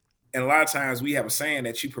a lot of times we have a saying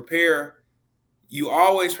that you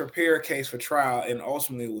always prepare a case for trial and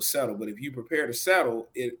ultimately it will settle. But if you prepare to settle,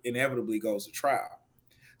 it inevitably goes to trial.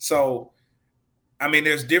 So,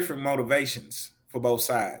 there's different motivations for both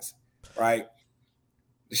sides, right?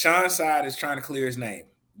 Deshaun's side is trying to clear his name,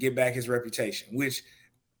 get back his reputation, which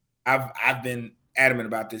I've been adamant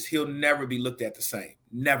about this. He'll never be looked at the same.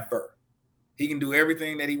 Never. He can do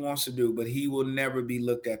everything that he wants to do, but he will never be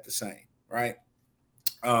looked at the same, right?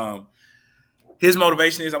 His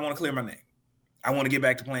motivation is I want to clear my name. I want to get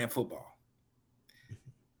back to playing football.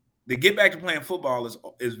 The get back to playing football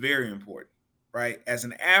is very important, right? As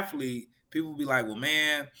an athlete, people will be like, well,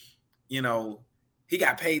 man, he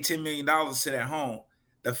got paid $10 million to sit at home.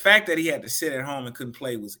 The fact that he had to sit at home and couldn't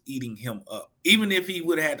play was eating him up, even if he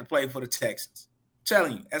would have had to play for the Texans. I'm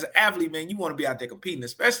telling you, as an athlete, man, you want to be out there competing,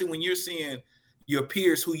 especially when you're seeing your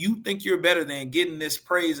peers who you think you're better than getting this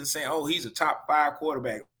praise and saying, oh, he's a top 5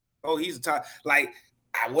 quarterback. Oh, he's a top. Like,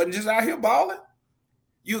 I wasn't just out here balling.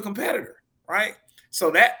 You're a competitor, right?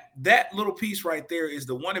 So that little piece right there is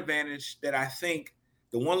the one advantage that I think,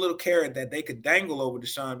 the one little carrot that they could dangle over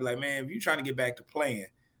Deshaun, be like, man, if you're trying to get back to playing,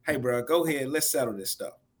 hey, bro, go ahead, let's settle this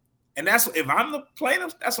stuff. And that's if I'm the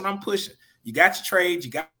plaintiff, that's what I'm pushing. You got your trades,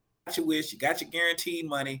 you got your wish, you got your guaranteed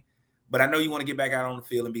money, but I know you want to get back out on the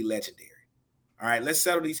field and be legendary. All right, let's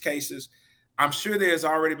settle these cases. I'm sure there's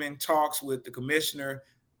already been talks with the commissioner.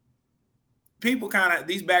 People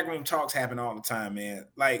these backroom talks happen all the time, man.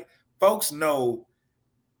 Like, folks know,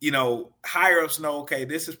 higher ups know, okay,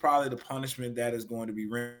 this is probably the punishment that is going to be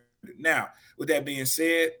rendered. Now, with that being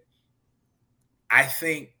said, I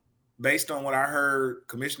think based on what I heard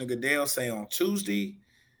Commissioner Goodell say on Tuesday,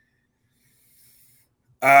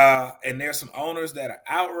 and there's some owners that are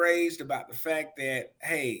outraged about the fact that,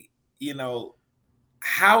 hey,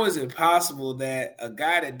 how is it possible that a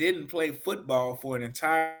guy that didn't play football for an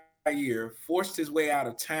entire year, forced his way out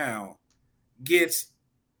of town, gets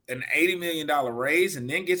an $80 million raise and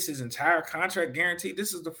then gets his entire contract guaranteed?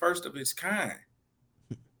 This is the first of its kind.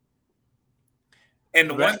 And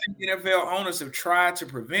the one thing NFL owners have tried to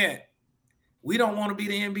prevent, we don't want to be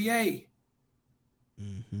the NBA.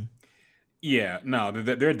 Mm-hmm. Yeah, no,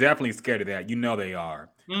 they're definitely scared of that. They are.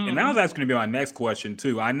 Mm-hmm. And that was actually going to be my next question,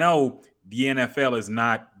 too. I know the NFL is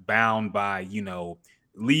not bound by,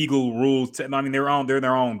 legal rules. They're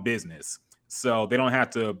their own business. So they don't have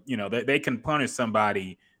to, they can punish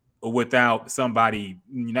somebody without somebody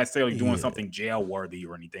necessarily doing something jail worthy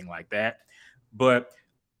or anything like that. But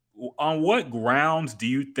on what grounds do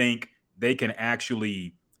you think they can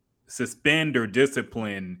actually suspend or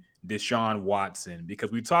discipline Deshaun Watson?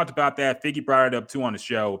 Because we talked about that. Figgy brought it up too on the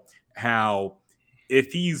show, how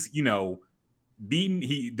if he's,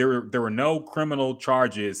 beaten, there were no criminal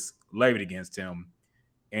charges levied against him,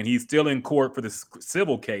 and he's still in court for the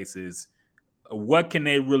civil cases. What can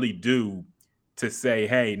they really do to say,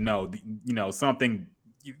 hey, no, something,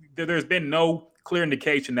 there's been no clear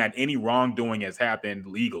indication that any wrongdoing has happened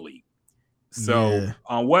legally. So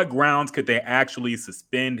on what grounds could they actually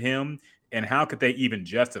suspend him, and how could they even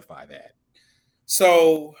justify that?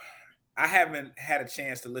 So I haven't had a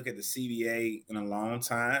chance to look at the CBA in a long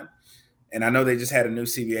time. And I know they just had a new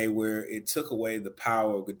CBA where it took away the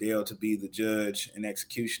power of Goodell to be the judge and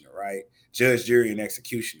executioner, right? Judge, jury, and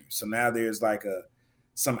executioner. So now there's like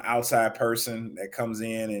some outside person that comes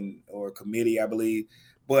in or a committee, I believe.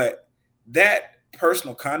 But that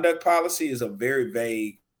personal conduct policy is a very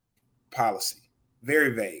vague policy.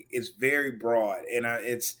 Very vague. It's very broad. And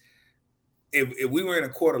if we were in a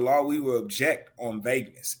court of law, we would object on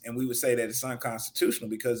vagueness. And we would say that it's unconstitutional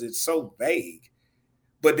because it's so vague.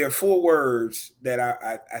 But there are 4 words that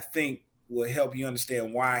I think will help you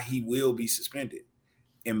understand why he will be suspended.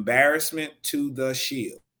 Embarrassment to the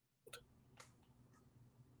shield.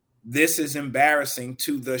 This is embarrassing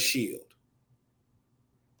to the shield.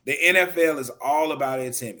 The NFL is all about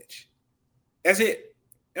its image. That's it.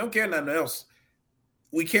 They don't care nothing else.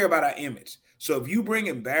 We care about our image. So if you bring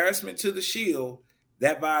embarrassment to the shield,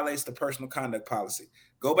 that violates the personal conduct policy.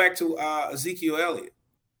 Go back to Ezekiel Elliott.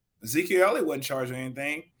 Ezekiel Elliott wasn't charged with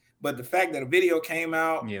anything, but the fact that a video came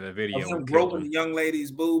out the video of him groping the young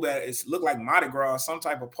lady's boob at it looked like Mardi Gras, some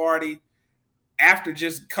type of party, after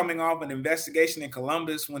just coming off an investigation in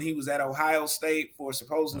Columbus when he was at Ohio State for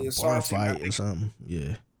supposedly assault fight or something.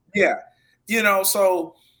 Yeah. Yeah.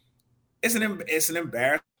 So it's an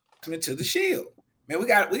embarrassment to the shield. Man, we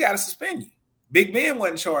got to suspend you. Big Ben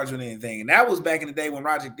wasn't charged with anything. And that was back in the day when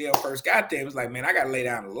Roger Goodell first got there. It was like, man, I got to lay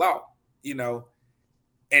down the law,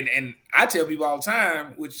 And I tell people all the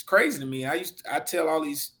time, which is crazy to me. I tell all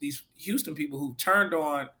these Houston people who turned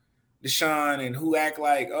on Deshaun and who act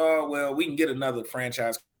like, oh, well, we can get another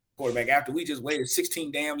franchise quarterback after we just waited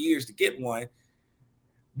 16 damn years to get one.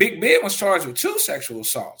 Big Ben was charged with 2 sexual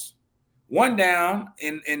assaults. One down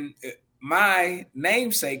in my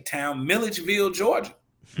namesake town, Milledgeville, Georgia.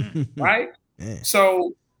 Right? Yeah.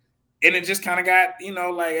 So, and it just kind of got,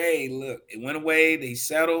 like, hey, look, it went away. They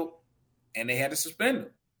settled and they had to suspend him.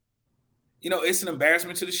 It's an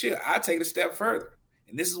embarrassment to the shield. I take it a step further.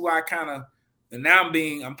 And this is why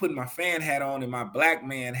I'm putting my fan hat on and my black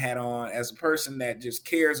man hat on as a person that just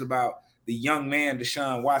cares about the young man,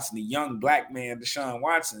 Deshaun Watson, the young black man, Deshaun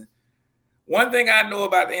Watson. One thing I know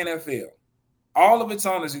about the NFL, all of its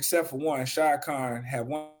owners except for one, Shad Khan, have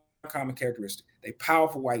one common characteristic. They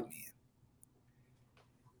powerful white men.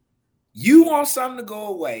 You want something to go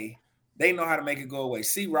away, they know how to make it go away.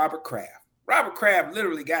 See Robert Kraft. Robert Kraft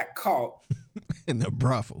literally got caught in the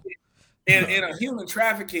brothel. In a human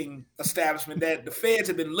trafficking establishment that the feds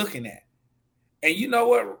have been looking at. And you know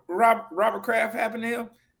what Robert Kraft happened to him?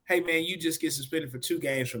 Hey, man, you just get suspended for 2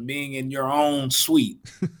 games from being in your own suite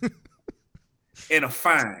and a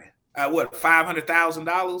fine.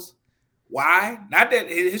 $500,000? Why? Not that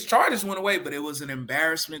his charges went away, but it was an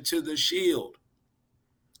embarrassment to the shield.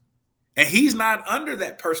 And he's not under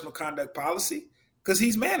that personal conduct policy because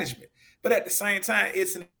he's management. But at the same time,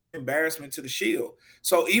 it's an embarrassment to the shield.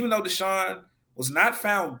 So even though Deshaun was not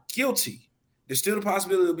found guilty, there's still the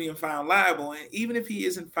possibility of being found liable. And even if he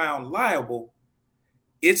isn't found liable,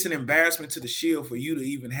 it's an embarrassment to the shield for you to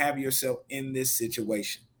even have yourself in this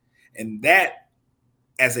situation. And that,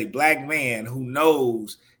 as a black man who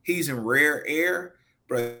knows he's in rare air,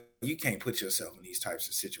 bro, you can't put yourself in these types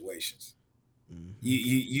of situations. Mm-hmm.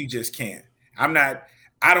 You just can't. I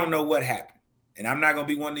don't know what happened. And I'm not going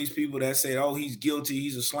to be one of these people that say, oh, he's guilty,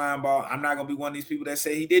 he's a slime ball. I'm not going to be one of these people that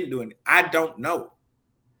say he didn't do it. I don't know.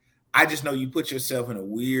 I just know you put yourself in a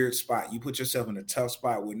weird spot. You put yourself in a tough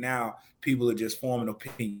spot where now people are just forming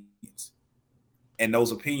opinions. And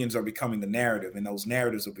those opinions are becoming the narrative, and those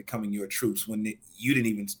narratives are becoming your truths when you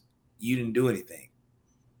didn't do anything.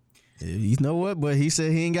 You know what? But he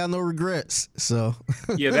said he ain't got no regrets. So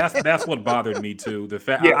yeah, that's what bothered me too. The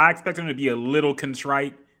fact I expect him to be a little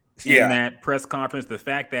contrite in that press conference. The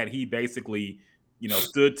fact that he basically,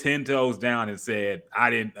 stood 10 toes down and said, I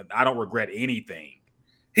don't regret anything.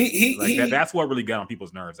 That's what really got on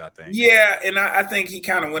people's nerves, I think. Yeah, and I think he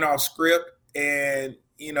kind of went off script, and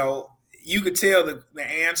you could tell the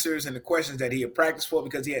answers and the questions that he had practiced for,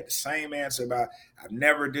 because he had the same answer about, I've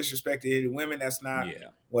never disrespected any women. That's not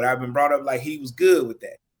what I've been brought up. Like, he was good with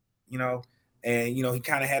that, and, he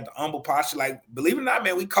kind of had the humble posture. Like, believe it or not,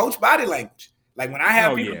 man, we coach body language. Like, when I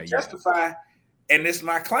have people justify, and this is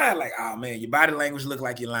my client, like, oh, man, your body language look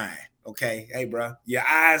like you're lying. Okay. Hey, bro, your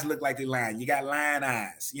eyes look like they're lying. You got lying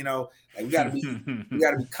eyes, like, we got to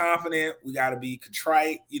be confident. We got to be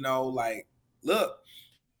contrite, like, look.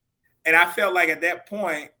 And I felt like at that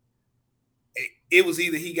point, it was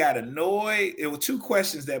either he got annoyed. There were 2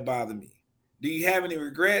 questions that bothered me. Do you have any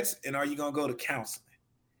regrets? And are you going to go to counseling?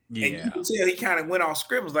 Yeah. And you can tell he kind of went off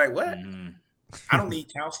script. Was like, what? Mm-hmm. I don't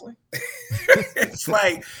need counseling. It's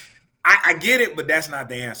like, I get it, but that's not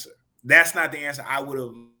the answer. That's not the answer I would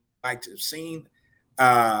have liked to have seen.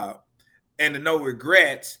 And the no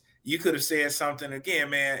regrets, you could have said something again,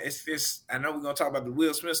 man. It's I know we're going to talk about the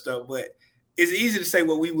Will Smith stuff, but it's easy to say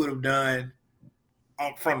what we would have done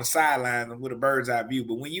from the sideline with a bird's eye view.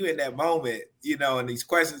 But when you in that moment, and these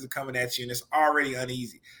questions are coming at you and it's already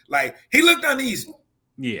uneasy. Like, he looked uneasy.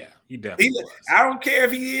 Yeah, he definitely was. I don't care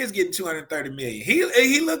if he is getting $230 million.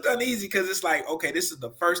 He looked uneasy because it's like, okay, this is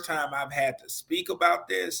the first time I've had to speak about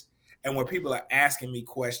this, and where people are asking me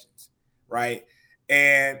questions, right?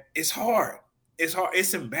 And it's hard. It's hard.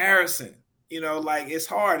 It's embarrassing. Like it's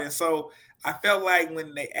hard. And so I felt like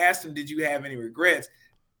when they asked him, "Did you have any regrets?"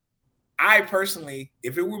 I personally,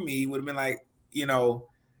 if it were me, would have been like,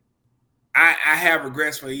 I have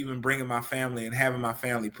regrets for even bringing my family and having my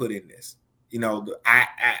family put in this. I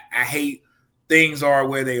hate things are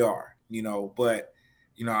where they are, but,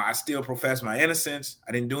 I still profess my innocence.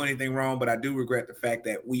 I didn't do anything wrong, but I do regret the fact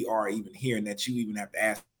that we are even here and that you even have to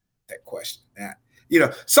ask that question. Now,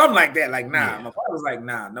 something like that. Like, nah, yeah. My father was like,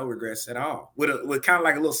 nah, no regrets at all. With kind of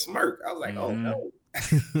like a little smirk. I was like, oh, no.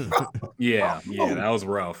 Yeah, that was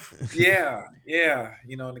rough. Yeah.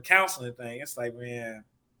 The counseling thing, it's like, man,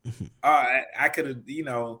 I could have,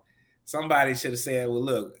 somebody should have said, well,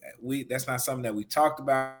 look, that's not something that we talked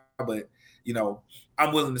about, but,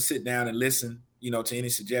 I'm willing to sit down and listen, to any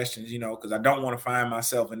suggestions, because I don't want to find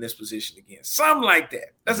myself in this position again. Something like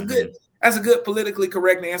that. That's a good politically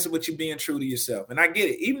correct answer, but you're being true to yourself. And I get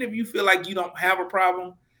it. Even if you feel like you don't have a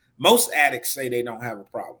problem, most addicts say they don't have a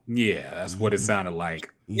problem. Yeah, that's what it sounded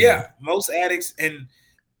like. Yeah, most addicts, and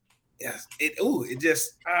it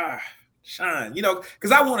just shine,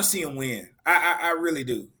 because I want to see him win. I really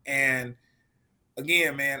do. And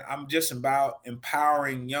again, man, I'm just about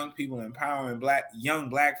empowering young people, empowering young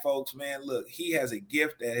black folks, man. Look, he has a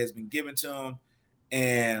gift that has been given to him,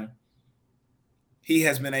 and he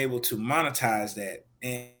has been able to monetize that.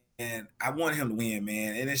 And I want him to win,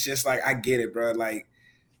 man. And it's just like, I get it, bro. Like,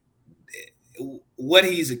 what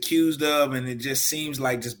he's accused of, and it just seems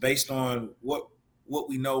like, just based on what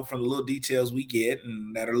we know from the little details we get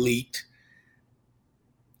and that are leaked,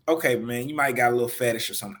 okay, man, you might got a little fetish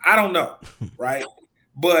or something. I don't know, right?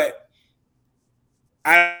 But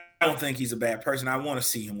I don't think he's a bad person. I want to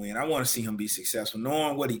see him win. I want to see him be successful,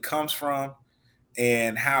 knowing what he comes from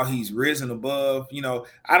and how he's risen above.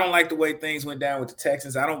 I don't like the way things went down with the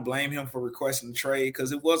Texans. I don't blame him for requesting the trade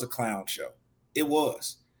because it was a clown show. It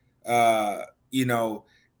was.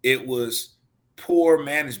 It was poor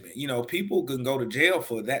management. People can go to jail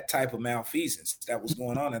for that type of malfeasance that was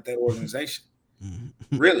going on at that organization.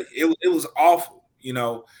 Really, it was awful,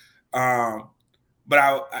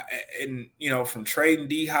 but from trading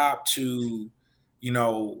D-Hop to,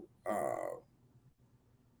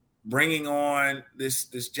 bringing on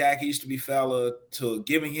this Jack Easterby fella, to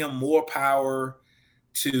giving him more power,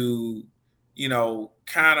 to,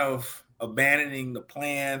 kind of abandoning the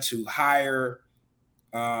plan to hire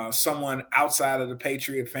someone outside of the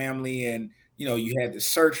Patriot family. And, you had the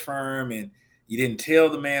search firm and you didn't tell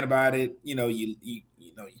the man about it. You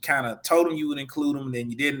kind of told him you would include him, and then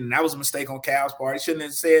you didn't. And that was a mistake on Cal's part. He shouldn't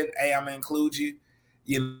have said, hey, I'm going to include you,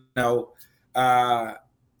 and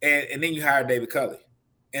then you hired David Culley.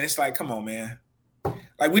 And it's like, come on, man.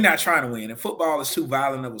 Like, we're not trying to win. And football is too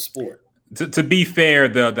violent of a sport. To be fair,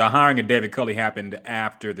 the hiring of David Culley happened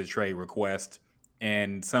after the trade request,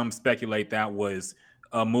 and some speculate that was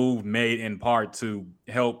a move made in part to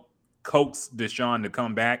help coax Deshaun to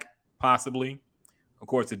come back, possibly. Of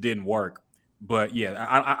course, it didn't work, but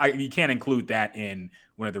yeah, you can't include that in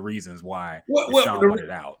one of the reasons why Deshaun wanted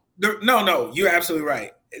out. No, you're absolutely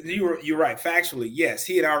right. You're right. Factually, yes,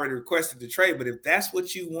 he had already requested the trade, but if that's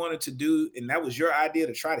what you wanted to do, and that was your idea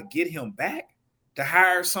to try to get him back, to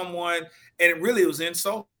hire someone, and it really was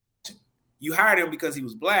insulting. You hired him because he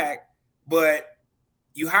was black, but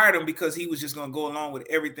you hired him because he was just going to go along with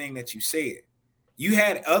everything that you said. You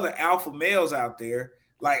had other alpha males out there.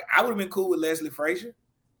 Like, I would have been cool with Leslie Frazier.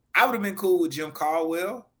 I would have been cool with Jim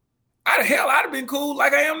Caldwell. I'd have been cool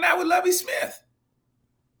like I am now with Lovie Smith.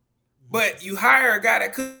 But you hire a guy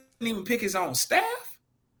that couldn't even pick his own staff?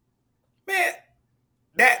 Man,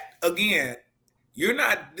 that, again, you're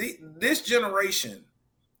not this generation.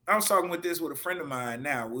 I was talking with a friend of mine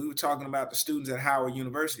now. We were talking about the students at Howard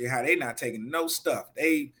University, how they not taking no stuff.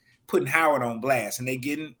 They putting Howard on blast, and they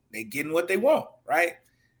getting what they want, right?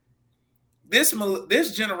 This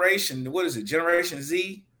generation, what is it? Generation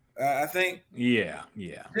Z, I think. Yeah.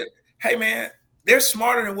 Hey, man, they're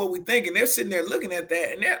smarter than what we think, and they're sitting there looking at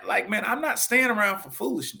that, and they're like, man, I'm not staying around for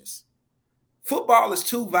foolishness. Football is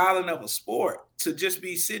too violent of a sport to just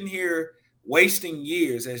be sitting here wasting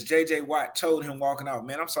years, as J.J. Watt told him walking out.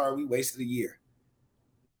 Man, I'm sorry, we wasted a year.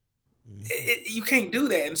 You can't do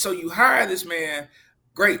that. And so you hire this man.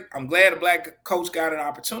 Great. I'm glad a black coach got an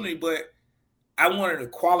opportunity, but I wanted a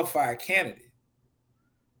qualified candidate.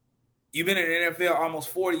 You've been in the NFL almost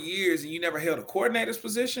 40 years and you never held a coordinator's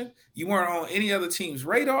position. You weren't on any other team's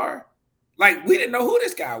radar. Like, we didn't know who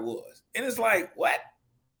this guy was. And it's like, what?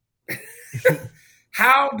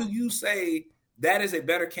 How do you say that is a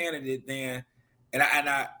better candidate than? And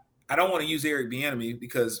I don't want to use Eric Bieniemy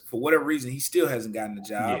because for whatever reason he still hasn't gotten the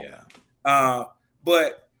job. Yeah.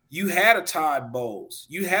 But you had a Todd Bowles,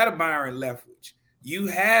 you had a Byron Leftwich, you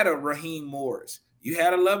had a Raheem Morris, you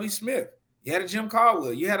had a Lovie Smith, you had a Jim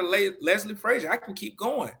Caldwell, you had a Leslie Frazier. I can keep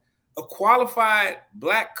going. A qualified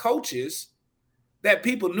black coaches that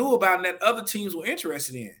people knew about and that other teams were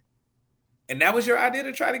interested in. And that was your idea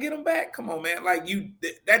to try to get him back? Come on, man. Like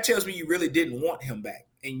that tells me you really didn't want him back.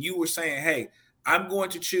 And you were saying, hey, I'm going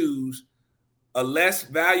to choose a less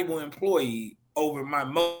valuable employee over my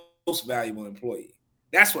most valuable employee.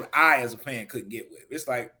 That's what I, as a fan, couldn't get with. It's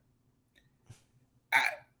like,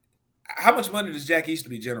 how much money does Jack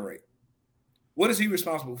Easterby generate? What is he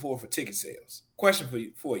responsible for ticket sales? Question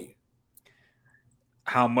for you.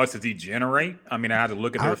 How much does he generate? I mean, I had to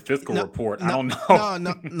look at their fiscal report. I don't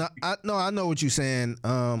know. I know what you're saying.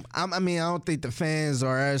 I mean, I don't think the fans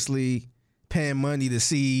are actually paying money to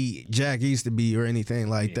see Jack Easterby or anything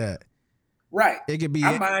like that. Right. It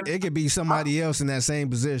could be somebody else in that same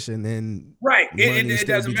position, and right. It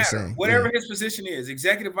doesn't matter. Whatever his position is,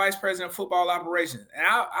 executive vice president of football operations. And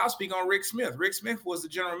I'll speak on Rick Smith. Rick Smith was the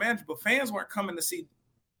general manager, but fans weren't coming to see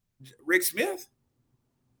Rick Smith.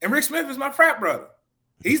 And Rick Smith is my frat brother.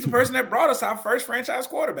 He's the person that brought us our first franchise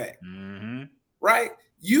quarterback. Mm-hmm. Right?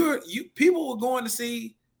 You people were going to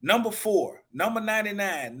see number 4, number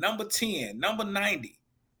 99, number 10, number 90,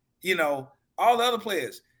 all the other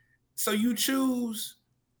players. So you choose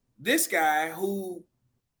this guy who,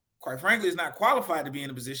 quite frankly, is not qualified to be in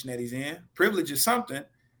the position that he's in. Privilege is something,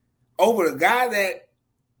 over the guy that,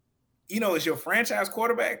 is your franchise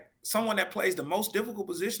quarterback, someone that plays the most difficult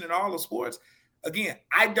position in all of sports. Again,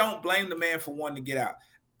 I don't blame the man for wanting to get out.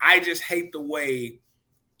 I just hate the way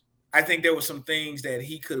I think there were some things that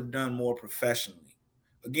he could have done more professionally.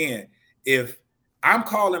 Again, if I'm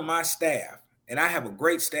calling my staff, and I have a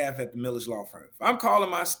great staff at the Millage Law Firm, if I'm calling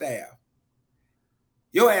my staff,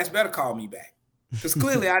 your ass better call me back because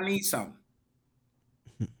clearly I need something.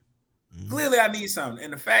 Clearly I need something.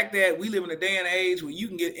 And the fact that we live in a day and age where you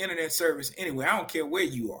can get internet service anywhere, I don't care where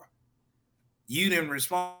you are. You didn't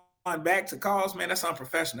respond back to calls, man, that's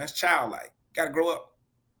unprofessional. That's childlike. Got to grow up.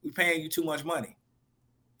 We're paying you too much money.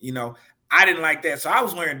 I didn't like that. So I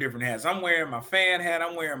was wearing different hats. I'm wearing my fan hat.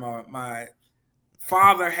 I'm wearing my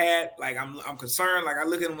father hat. Like I'm concerned. Like I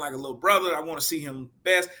look at him like a little brother. I want to see him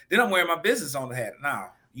best. Then I'm wearing my business owner hat.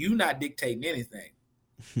 Now, you not dictating anything,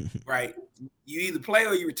 right? You either play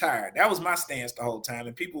or you retire. That was my stance the whole time.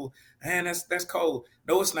 And people, man, that's cold.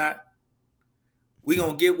 No, it's not. We're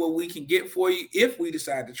going to get what we can get for you if we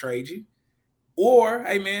decide to trade you. Or,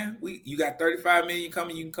 hey, man, you got $35 million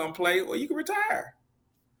coming, you can come play, or you can retire.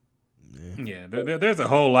 Yeah, there's a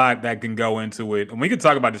whole lot that can go into it. And we could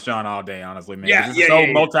talk about Deshaun all day, honestly, man. It's so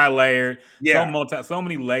multi-layered, so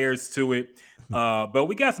many layers to it. But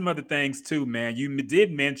we got some other things too, man. You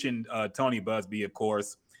did mention Tony Busby, of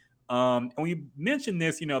course. And we mentioned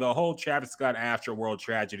this, the whole Travis Scott Astroworld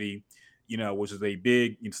tragedy, which is a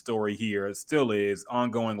big story here. It still is.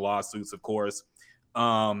 Ongoing lawsuits, of course.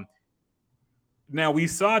 Now, we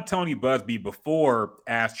saw Tony Busby before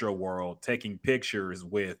Astroworld taking pictures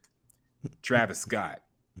with Travis Scott.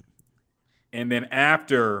 And then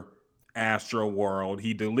after Astroworld,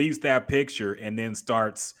 he deletes that picture and then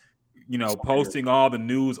starts, posting all the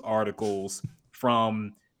news articles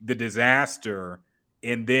from the disaster.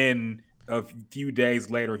 And then a few days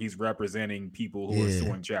later, he's representing people who are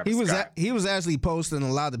suing Travis Scott. He was actually posting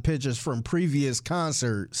a lot of pictures from previous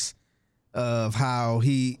concerts of how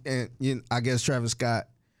he and I guess Travis Scott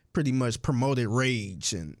pretty much promoted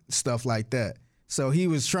rage and stuff like that. So he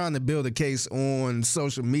was trying to build a case on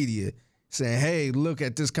social media saying, hey, look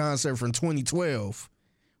at this concert from 2012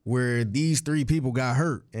 where these 3 people got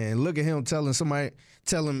hurt. And look at him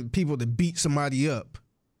telling people to beat somebody up.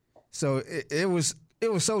 So it was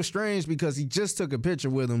so strange because he just took a picture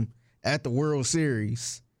with him at the World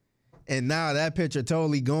Series. And now that picture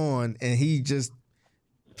totally gone and he just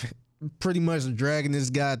pretty much dragging this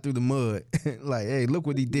guy through the mud. Like, hey, look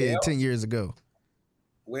what he did 10 years ago.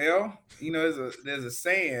 Well, there's a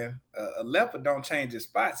saying, a leopard don't change its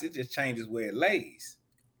spots. It just changes where it lays,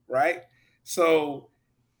 right? So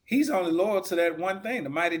he's only loyal to that one thing, the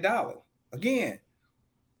mighty dollar. Again,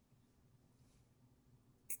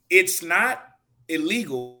 it's not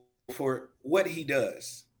illegal for what he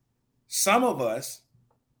does. Some of us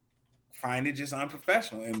find it just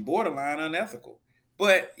unprofessional and borderline unethical.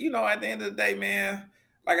 But, at the end of the day, man,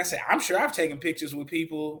 like I said, I'm sure I've taken pictures with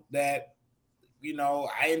people that,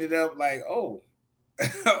 I ended up like, oh,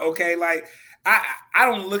 okay. Like, I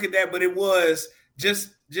don't look at that, but it was just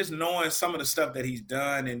just knowing some of the stuff that he's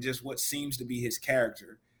done and just what seems to be his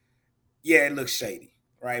character, yeah, it looks shady,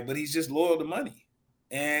 right? But he's just loyal to money.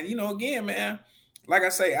 And, again, man, like I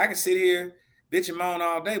say, I can sit here, bitch and moan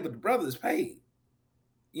all day, but the brother is paid.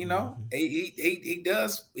 Mm-hmm. He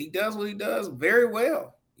does what he does very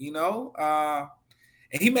well, and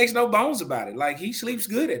he makes no bones about it. Like, he sleeps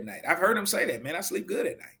good at night. I've heard him say that, man, I sleep good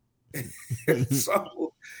at night.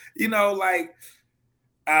 So,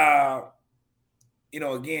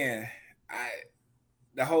 again,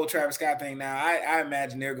 the whole Travis Scott thing now, I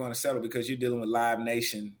imagine they're going to settle because you're dealing with Live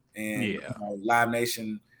Nation and Live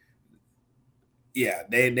Nation. Yeah,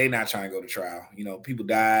 they're not trying to go to trial. People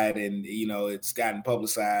died and, it's gotten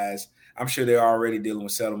publicized. I'm sure they're already dealing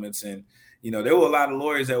with settlements. And, there were a lot of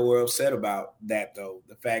lawyers that were upset about that, though.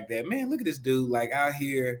 The fact that, man, look at this dude, like, out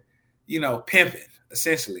here, pimping,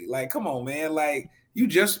 essentially. Like, come on, man. Like, you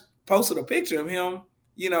just posted a picture of him,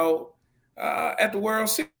 at the World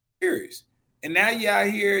Series. And now you're out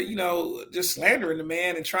here, just slandering the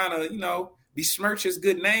man and trying to, besmirch his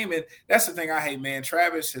good name. And that's the thing I hate, man.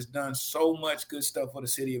 Travis has done so much good stuff for the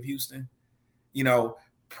city of Houston.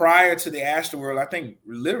 Prior to the Astroworld, I think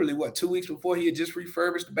literally 2 weeks before, he had just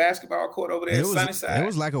refurbished the basketball court over there at Sunnyside. It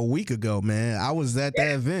was like a week ago, man. I was at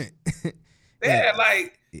that event. And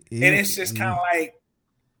it's just kind of like,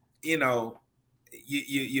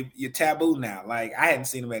 you're taboo now. Like, I hadn't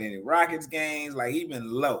seen him at any Rockets games. Like, he's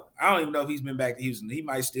been low. I don't even know if he's been back to Houston. He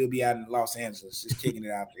might still be out in Los Angeles, just kicking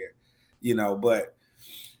it out there. But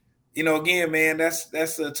again, man, that's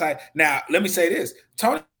the type. Now, let me say this: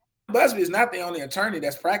 Tony Busby is not the only attorney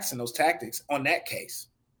that's practicing those tactics on that case.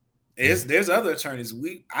 There's other attorneys.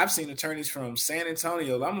 I've seen attorneys from San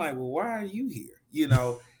Antonio. I'm like, well, why are you here?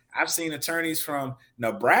 I've seen attorneys from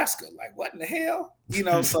Nebraska. Like, what in the hell?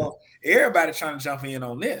 So everybody trying to jump in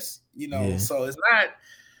on this. So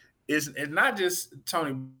it's not just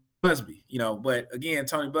Tony Busby. But again,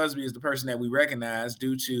 Tony Busby is the person that we recognize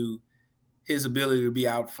due to his ability to be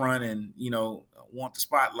out front and, want the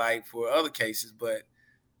spotlight for other cases. But,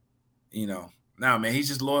 now, man, he's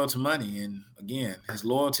just loyal to money. And again, his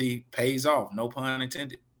loyalty pays off. No pun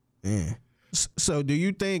intended. Yeah. So do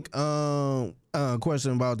you think,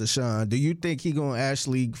 question about Deshaun, do you think he going to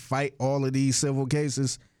actually fight all of these civil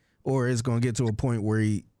cases, or it's going to get to a point where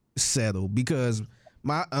he settle? Because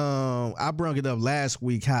I brought it up last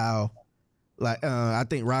week how, like, I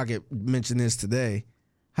think Rocket mentioned this today,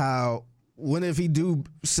 how what if he do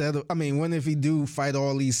settle? I mean, what if he do fight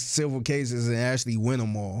all these civil cases and actually win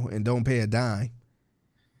them all and don't pay a dime?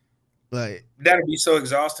 Like, that'd be so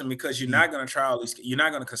exhausting because you're not going to try all these. You're not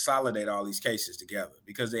going to consolidate all these cases together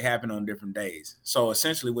because they happen on different days. So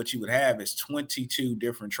essentially, what you would have is 22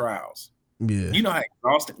 different trials. Yeah, you know how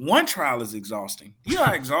exhausting one trial is exhausting. You know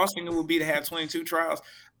how exhausting it would be to have 22 trials.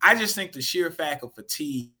 I just think the sheer fact of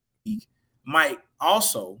fatigue might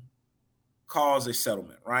also cause a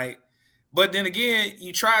settlement, right? But then again,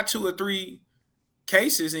 you try 2 or 3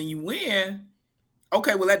 cases and you win.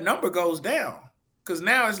 Okay, well, that number goes down because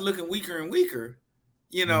now it's looking weaker and weaker,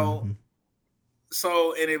 Mm-hmm.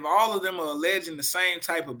 So, and if all of them are alleging the same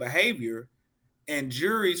type of behavior and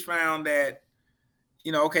juries found that,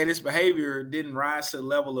 okay, this behavior didn't rise to the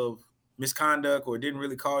level of misconduct or didn't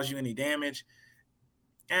really cause you any damage,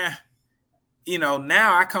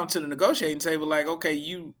 now I come to the negotiating table like, okay,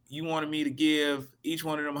 you wanted me to give each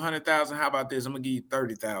one of them 100,000. How about this? I'm gonna give you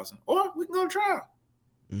 30,000, or we can go to trial.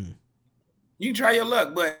 Mm. You can try your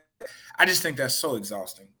luck, but I just think that's so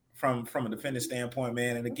exhausting from a defendant standpoint,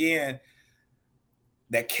 man. And again,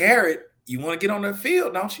 that carrot, you want to get on the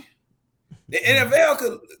field, don't you? The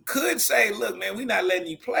NFL could say, look, man, we're not letting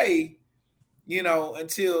you play,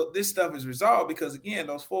 until this stuff is resolved, because again,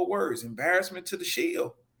 those 4 words, embarrassment to the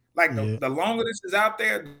shield. Like the longer this is out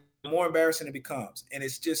there, the more embarrassing it becomes. And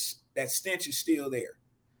it's just that stench is still there.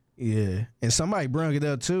 Yeah. And somebody brought it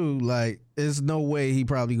up too. Like, there's no way he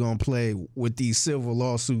probably going to play with these civil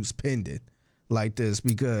lawsuits pending like this,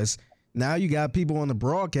 because now you got people on the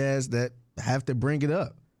broadcast that have to bring it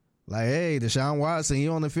up. Like, hey, Deshaun Watson, he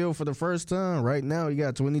on the field for the first time. Right now, you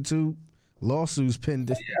got 22 lawsuits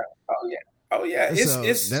pending. Oh, yeah.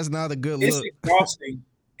 It's that's not a good look. It's exhausting.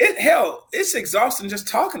 It's exhausting just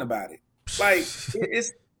talking about it. Like,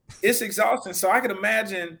 it's exhausting. So I can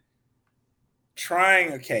imagine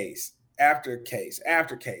trying a case after case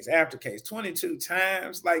after case after case 22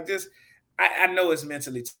 times. Like this, I know it's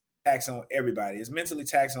mentally taxing on everybody. It's mentally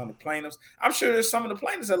taxing on the plaintiffs. I'm sure there's some of the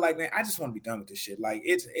plaintiffs that are like, man, I just want to be done with this shit. Like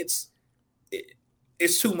it's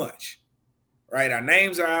too much, right? Our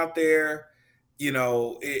names are out there.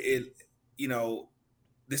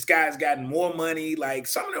 This guy's gotten more money. Like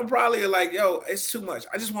some of them probably are like, yo, it's too much.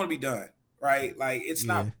 I just want to be done, right? Like it's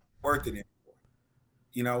not worth it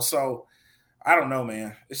anymore. So I don't know,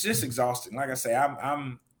 man. It's just exhausting. Like I say,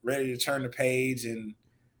 I'm ready to turn the page and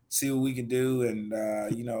see what we can do, and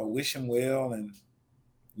wish him well, and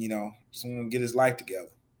someone get his life together.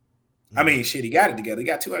 I mean, shit, he got it together. He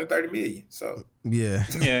got $230 million. So yeah.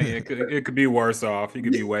 It could be worse off. He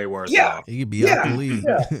could be way worse off. He could be out the league.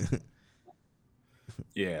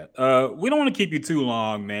 Yeah. We don't want to keep you too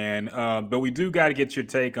long, man. But we do got to get your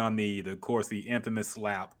take on the infamous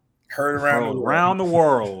slap heard around the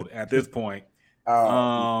world at this point.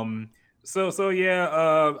 So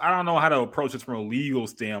yeah, I don't know how to approach this from a legal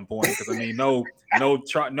standpoint, because I mean,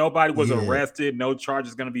 nobody was arrested, no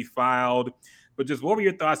charges going to be filed. But just what were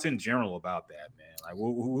your thoughts in general about that, man? Like,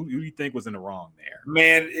 who do you think was in the wrong there?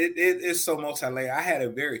 Man, it's so multi-layered. I had a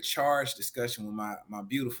very charged discussion with my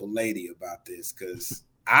beautiful lady about this, because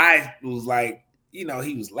I was like, he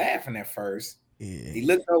was laughing at first. Yeah. He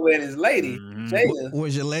looked over at his lady. Jada,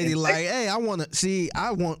 was your lady like, "Hey, I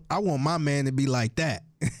want my man to be like that"?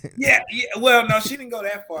 Yeah. Well, no, she didn't go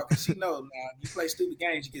that far, because she knows now you play stupid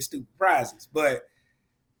games, you get stupid prizes. But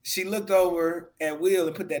she looked over at Will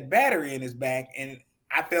and put that battery in his back, and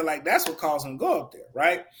I feel like that's what caused him to go up there,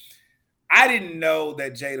 right? I didn't know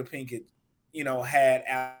that Jada Pinkett, had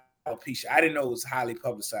alopecia. I didn't know it was highly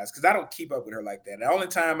publicized, because I don't keep up with her like that. The only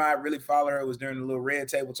time I really follow her was during the little red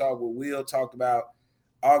table talk where Will talked about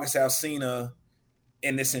August Alsina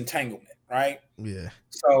in this entanglement, right? Yeah.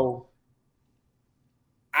 So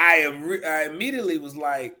I immediately was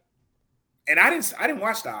like, and I didn't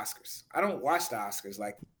watch the Oscars. I don't watch the Oscars.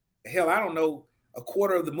 Like, hell, I don't know a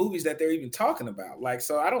quarter of the movies that they're even talking about. Like,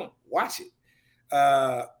 so I don't watch it.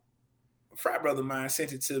 A frat brother of mine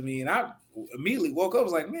sent it to me, and I immediately woke up. I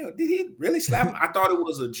was like, man, did he really slap him? I thought it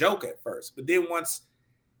was a joke at first, but then once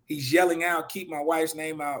he's yelling out, keep my wife's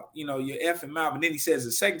name out, your effing mouth, and then he says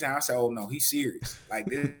the second time, I said, oh no, he's serious. Like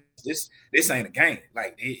this ain't a game.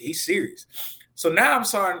 Like he's serious. So now I'm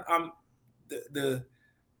sorry. The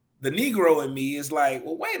Negro in me is like,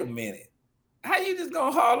 well, wait a minute. How you just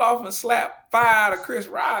gonna haul off and slap fire to Chris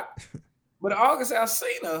Rock? But August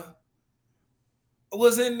Alsina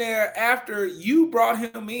was in there after you brought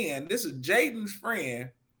him in. This is Jaden's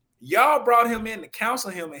friend. Y'all brought him in to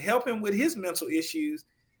counsel him and help him with his mental issues.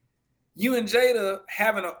 You and Jada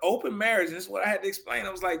having an open marriage, and this is what I had to explain.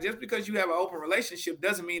 I was like, just because you have an open relationship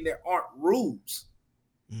doesn't mean there aren't rules.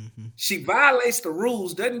 Mm-hmm. She violates the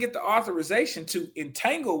rules, doesn't get the authorization to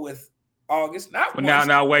entangle with August.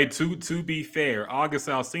 Now wait, to be fair, August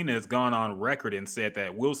Alsina has gone on record and said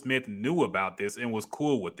that Will Smith knew about this and was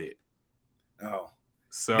cool with it. Oh.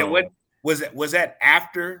 So now what was that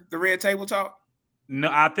after the red table talk? No,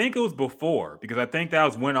 I think it was before, because I think that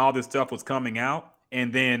was when all this stuff was coming out.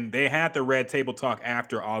 And then they had the red table talk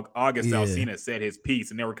after August Alsina said his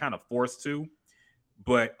piece, and they were kind of forced to.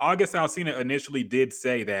 But August Alsina initially did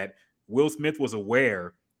say that Will Smith was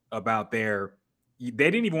aware about they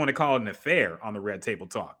didn't even want to call it an affair on the red table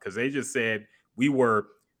talk, because they just said we were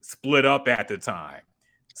split up at the time.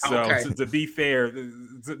 So to be fair,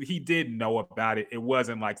 he did know about it. It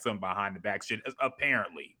wasn't like some behind the back shit,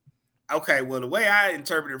 apparently. Okay, well, the way I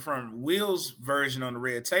interpreted from Will's version on the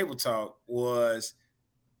red table talk was,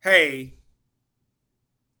 hey,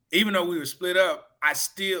 even though we were split up,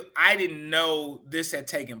 I didn't know this had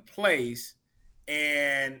taken place.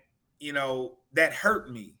 And, that hurt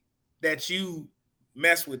me that you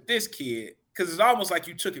messed with this kid, because it's almost like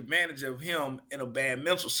you took advantage of him in a bad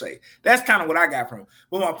mental state. That's kind of what I got from him.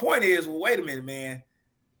 But my point is, well, wait a minute, man.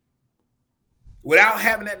 Without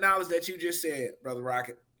having that knowledge that you just said, Brother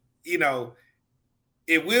Rocket,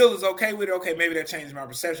 if Will is okay with it, okay, maybe that changes my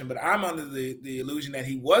perception. But I'm under the illusion that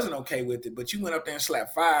he wasn't okay with it. But you went up there and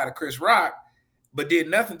slapped fire to Chris Rock, but did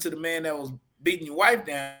nothing to the man that was beating your wife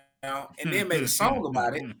down, and then made a song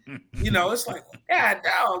about it. It's like, God,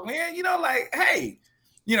 dog, man. Like, hey,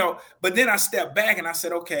 But then I stepped back and I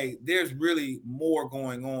said, okay, there's really more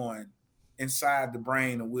going on inside the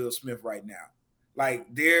brain of Will Smith right now. Like,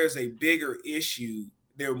 there's a bigger issue.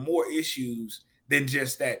 There are more issues than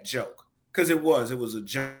just that joke. Because it was a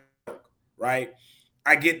joke, right?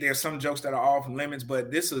 I get there's some jokes that are off limits,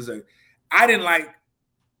 but this is I didn't like,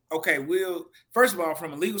 okay, Will, first of all,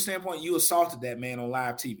 from a legal standpoint, you assaulted that man on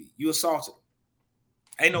live TV. You assaulted him.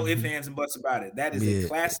 Ain't no ifs, ands, and buts about it. That is a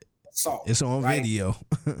classic assault. It's on video.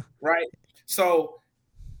 Right? So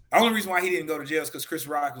the only reason why he didn't go to jail is because Chris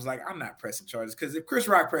Rock was like, I'm not pressing charges. Because if Chris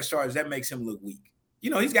Rock pressed charges, that makes him look weak.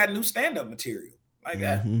 He's got new stand-up material like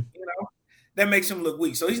that. That makes him look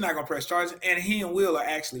weak. So he's not going to press charges. And he and Will are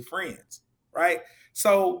actually friends, right?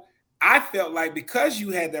 So I felt like because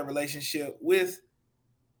you had that relationship with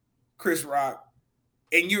Chris Rock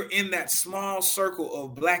and you're in that small circle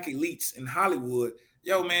of black elites in Hollywood,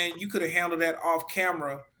 yo, man, you could have handled that off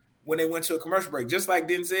camera when they went to a commercial break. Just like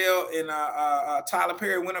Denzel and Tyler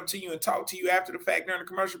Perry went up to you and talked to you after the fact during the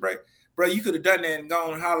commercial break. Bro, you could have done that and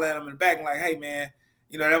gone and holler at them in the back and like, hey, man,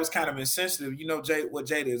 you know, that was kind of insensitive. You know, what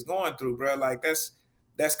Jada is going through, bro. Like, that's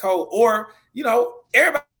cold. Or, you know,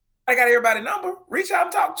 everybody got everybody's number. Reach out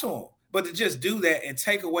and talk to them. But to just do that and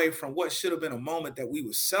take away from what should have been a moment that we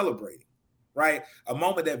were celebrating, right? A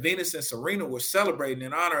moment that Venus and Serena were celebrating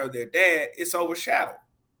in honor of their dad, it's overshadowed.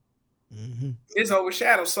 Mm-hmm. It's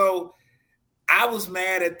overshadowed. So I was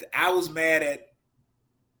mad at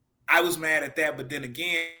that. But then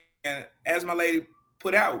again, as my lady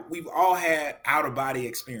put out, we've all had out-of-body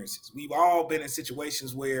experiences. We've all been in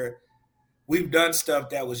situations where we've done stuff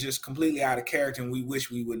that was just completely out of character and we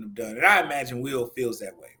wish we wouldn't have done it. I imagine Will feels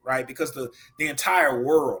that way, right? Because the entire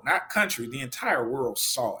world, not country, the entire world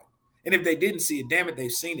saw it. And if they didn't see it, damn it,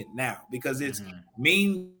 they've seen it now because it's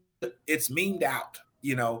memed out,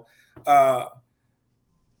 you know.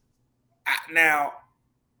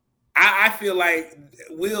 I feel like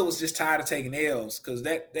Will was just tired of taking L's because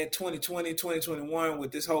that 2020, 2021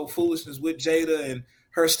 with this whole foolishness with Jada and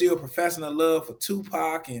her still professing her love for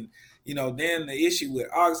Tupac and, you know, then the issue with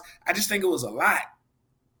August, I just think it was a lot,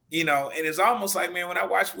 you know, and it's almost like, man, when I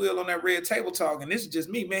watched Will on that Red Table Talk, and this is just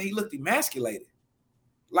me, man, he looked emasculated.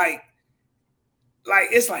 Like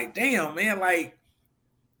it's like, damn, man, like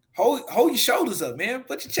hold your shoulders up, man,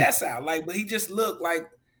 put your chest out. Like, but he just looked like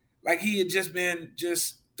he had just been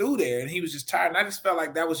through there and he was just tired. And I just felt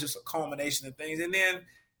like that was just a culmination of things. And then,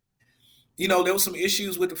 you know, there was some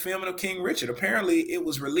issues with the filming of King Richard. Apparently it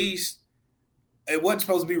was released. It wasn't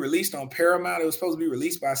supposed to be released on Paramount. It was supposed to be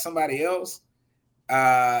released by somebody else.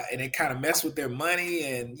 And it kind of messed with their money.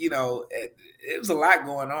 And, you know, it was a lot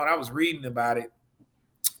going on. I was reading about it.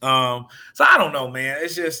 So I don't know, man.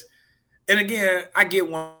 It's just, and again, I get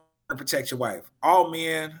one to protect your wife. All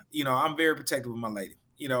men, you know, I'm very protective of my lady.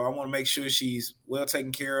 You know, I want to make sure she's well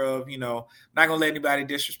taken care of, you know, not going to let anybody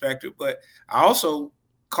disrespect her. But I also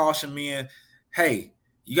caution men, hey,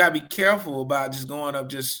 you got to be careful about just going up,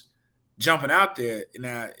 just jumping out there.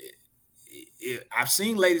 Now, I've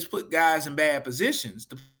seen ladies put guys in bad positions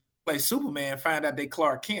to play Superman, find out they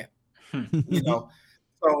Clark Kent, you know.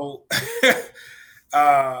 So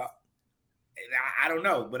I don't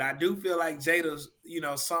know, but I do feel like Jada's, you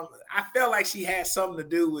know, I felt like she had something to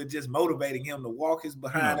do with just motivating him to walk his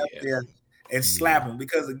behind up there and slap him.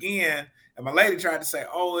 Because again, and my lady tried to say,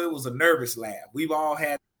 oh, it was a nervous laugh. We've all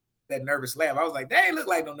had that nervous laugh. I was like, that ain't look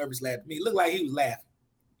like no nervous laugh to me. It looked like he was laughing.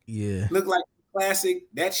 Yeah. Looked like classic,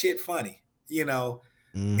 that shit funny, you know.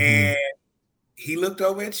 Mm-hmm. And he looked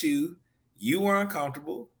over at you. You were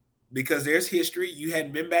uncomfortable because there's history. You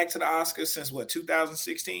hadn't been back to the Oscars since,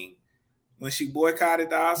 2016? When she boycotted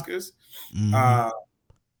the Oscars. Mm-hmm.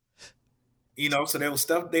 You know, so there was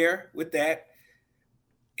stuff there with that.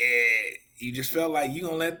 And you just felt like you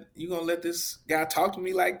gonna let this guy talk to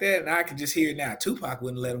me like that? And I can just hear it now. Tupac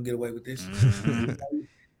wouldn't let him get away with this. Mm-hmm.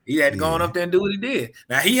 He had to go on up there and do what he did.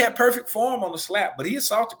 Now, he had perfect form on the slap, but he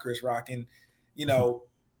assaulted Chris Rock. And, you know,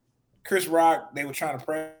 Chris Rock, they were trying to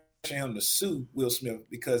pressure him to sue Will Smith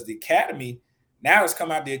because the Academy, now it's come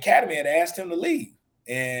out the Academy had asked him to leave.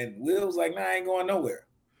 And Will was like, nah, I ain't going nowhere.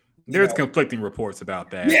 There's conflicting reports about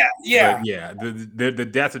that. Yeah. But yeah,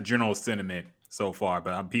 that's a general sentiment so far.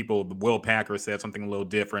 But Will Packer said something a little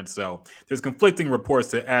different. So there's conflicting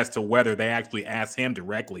reports as to whether they actually asked him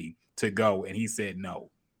directly to go, and he said no.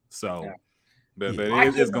 So, but it's going back.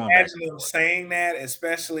 I can imagine him saying that,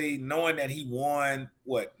 especially knowing that he won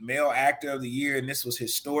Male Actor of the Year, and this was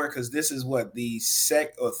historic because this is the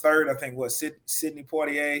second or third, I think, Sidney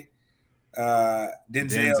Poitier.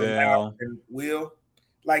 Denzel and Will,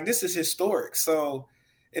 like, this is historic. So,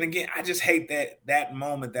 and again, I just hate that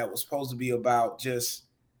moment that was supposed to be about just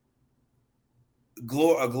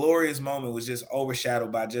a glorious moment was just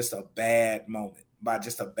overshadowed by just a bad moment, by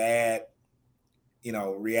just a bad, you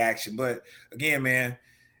know, reaction. But again, man,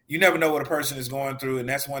 you never know what a person is going through, and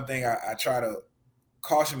that's one thing I try to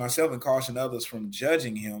caution myself and caution others from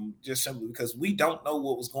judging him, just simply because we don't know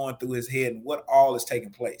what was going through his head and what all is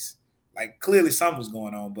taking place. Like, clearly something was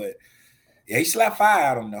going on, but yeah, he slapped fire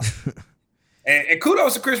out of him, though. and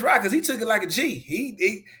kudos to Chris Rock because he took it like a G.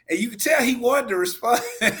 He and you can tell he wanted to respond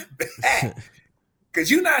back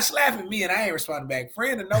because you're not slapping me and I ain't responding back.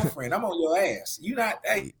 Friend or no friend, I'm on your ass. You not,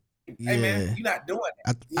 hey man, you're not doing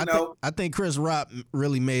that. I think Chris Rock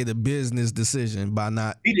really made a business decision by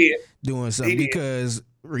not doing something because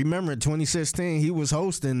remember 2016 he was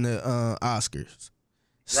hosting the Oscars.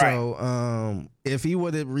 So if he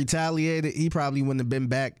would have retaliated, he probably wouldn't have been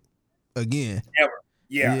back again. Never.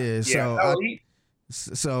 Yeah.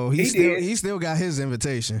 So he still got his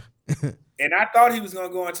invitation. And I thought he was going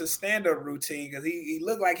to go into stand-up routine because he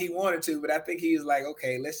looked like he wanted to, but I think he was like,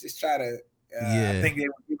 okay, let's just try to. I think they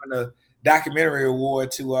were giving a documentary award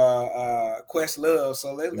to Questlove,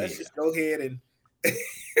 so let's just go ahead and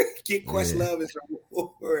get Questlove as an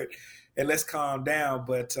award, and let's calm down.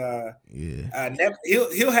 But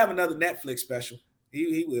he'll have another Netflix special.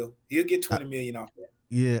 He will. He'll get $20 million off that.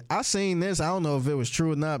 Yeah, I seen this. I don't know if it was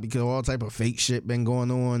true or not because all type of fake shit been going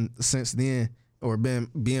on since then. Or been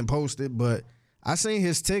being posted, but I seen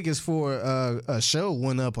his tickets for a show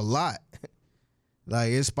went up a lot.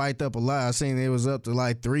 Like it spiked up a lot. I seen it was up to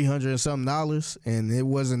like $300 and something, and it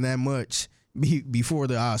wasn't that much before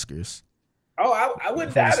the Oscars. Oh, I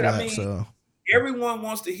wouldn't doubt it. I mean, everyone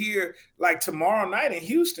wants to hear like tomorrow night in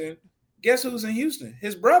Houston. Guess who's in Houston?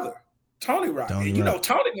 His brother, Tony Rock. Tony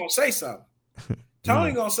gonna say something.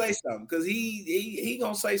 Tony gonna say something because he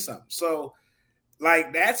gonna say something. So,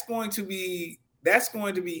 like that's going to be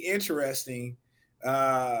interesting,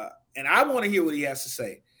 and I want to hear what he has to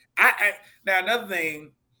say. Now another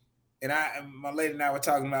thing, and my lady and I were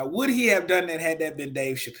talking about, would he have done that had that been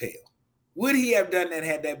Dave Chappelle? Would he have done that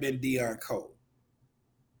had that been Deon Cole?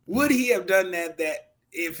 Would he have done that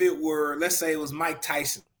if it were, let's say it was Mike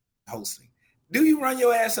Tyson hosting? Do you run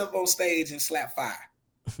your ass up on stage and slap fire?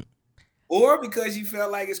 Or because you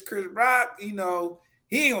felt like it's Chris Rock, he ain't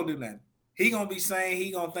gonna do nothing. He gonna be saying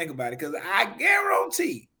he gonna think about it because I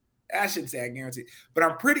guarantee, but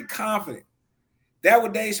I'm pretty confident that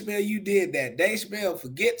with Dave Chappelle, you did that. Dave Chappelle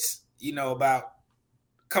forgets, about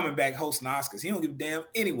coming back hosting Oscars. He don't give a damn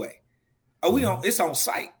anyway. It's on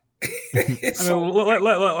site.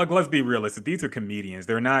 Let's be realistic. These are comedians.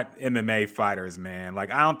 They're not MMA fighters, man. Like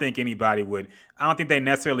I don't think they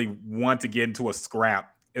necessarily want to get into a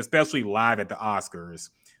scrap, especially live at the Oscars.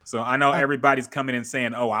 So I know everybody's coming in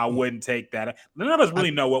saying, "Oh, I wouldn't take that." None of us really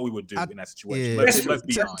know what we would do in that situation. Yeah, let's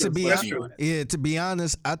be honest. To be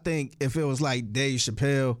honest, I think if it was like Dave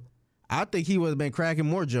Chappelle, I think he would have been cracking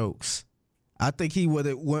more jokes. I think he would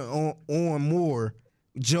have went on more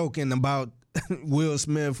joking about Will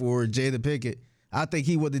Smith or Jada Pinkett. I think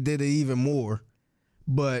he would have did it even more.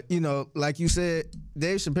 But like you said,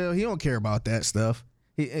 Dave Chappelle, he don't care about that stuff.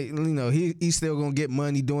 He's still gonna get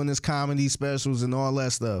money doing his comedy specials and all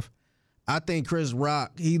that stuff. I think Chris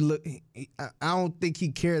Rock, I don't think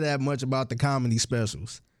he cared that much about the comedy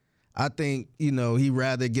specials. I think he'd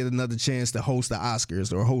rather get another chance to host the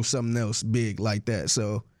Oscars or host something else big like that.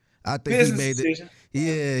 So I think business decision.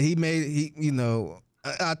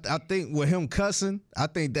 I think with him cussing, I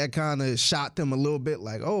think that kind of shocked him a little bit.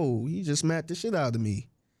 Like, oh, he just smacked the shit out of me.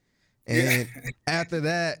 And after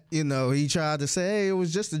that, he tried to say, hey, it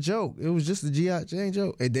was just a joke. It was just a G.I. Jane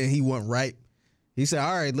joke. And then he went right. He said,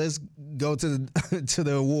 all right, let's go to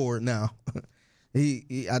the award now.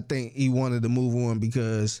 I think he wanted to move on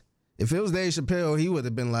because if it was Dave Chappelle, he would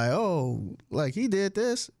have been like, oh, like he did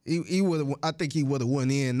this. He would have. I think he would have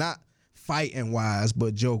went in, not fighting wise,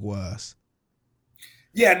 but joke wise.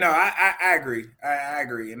 Yeah, no, I agree. I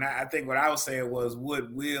agree. And I think what I was saying was,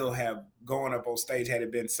 would Will have gone up on stage had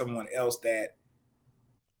it been someone else that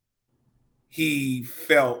he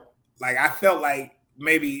felt like, I felt like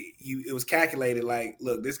maybe it was calculated, like,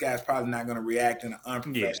 look, this guy's probably not going to react in an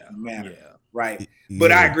unprofessional manner. Yeah. Right. Yeah.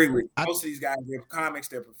 But I agree with you. Most of these guys, they're comics,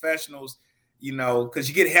 they're professionals, because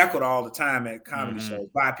you get heckled all the time at comedy shows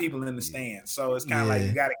by people in the stands. So it's kind of like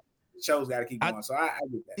shows got to keep going. So I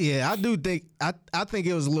get that. Yeah, I do think I think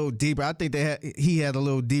it was a little deeper. I think he had a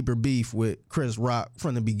little deeper beef with Chris Rock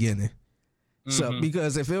from the beginning. So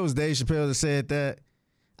because if it was Dave Chappelle that said that,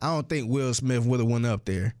 I don't think Will Smith would have went up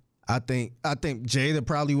there. I think Jada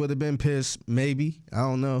probably would have been pissed, maybe. I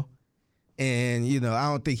don't know. And, I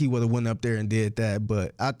don't think he would have went up there and did that.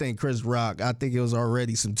 But I think Chris Rock, I think it was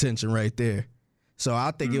already some tension right there. So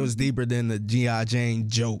I think it was deeper than the G.I. Jane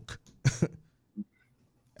joke.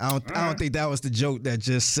 I don't think that was the joke that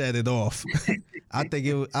just set it off. I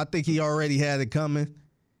think he already had it coming.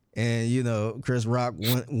 And, Chris Rock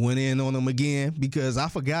went in on him again because I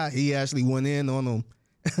forgot he actually went in on him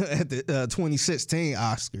at the 2016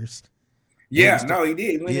 Oscars. Yeah, no, he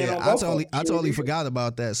did. I totally forgot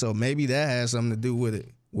about that. So maybe that has something to do with it,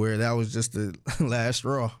 where that was just the last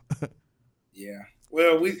straw. Yeah.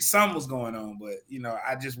 Well, something was going on, but,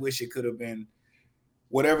 I just wish it could have been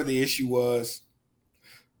whatever the issue was.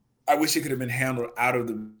 I wish it could have been handled out of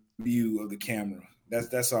the view of the camera.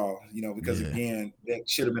 That's all, because again, that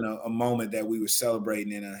should have been a moment that we were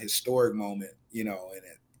celebrating in a historic moment, and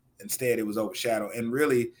instead it was overshadowed. And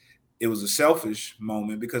really, it was a selfish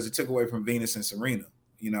moment because it took away from Venus and Serena,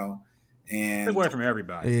 And took away from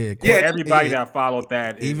everybody. Yeah, everybody that followed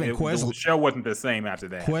that. Even the show wasn't the same after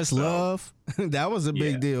that. Questlove, that was a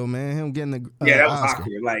big deal, man. Him getting the that was Oscar.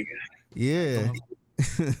 awkward. Like, yeah.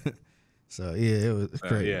 So it was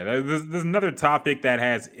great. There's another topic that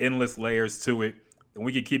has endless layers to it, and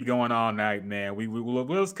we could keep going all night, man. We'll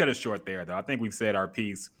just cut it short there, though. I think we've said our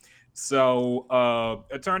piece. So,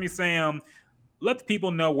 Attorney Sam, let the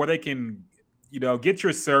people know where they can, get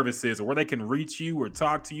your services, or where they can reach you or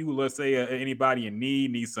talk to you. Let's say anybody in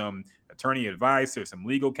need some attorney advice or some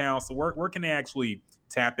legal counsel. Where can they actually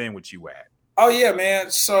tap in with you at? Oh, yeah, man.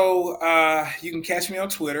 So you can catch me on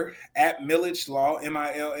Twitter at Milledge Law,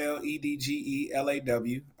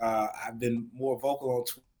 MILLEDGELAW. I've been more vocal on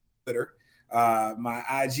Twitter. My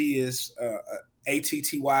IG is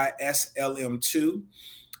ATTYSLM2.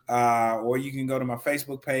 Or you can go to my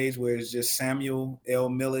Facebook page where it's just Samuel L.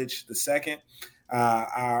 Milledge II.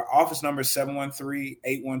 Our office number is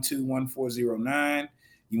 713-812-1409.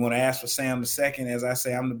 You want to ask for Sam II. As I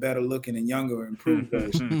say, I'm the better looking and younger and improved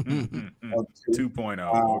version.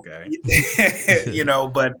 2.0. Okay.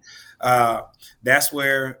 But that's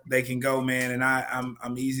where they can go, man. And I'm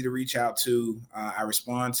easy to reach out to. I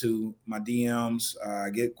respond to my DMs. I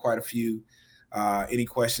get quite a few. Any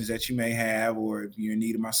questions that you may have, or if you're in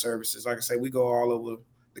need of my services, like I say, we go all over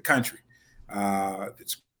the country. If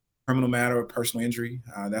it's a criminal matter or personal injury,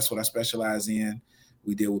 that's what I specialize in.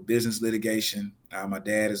 We deal with business litigation. My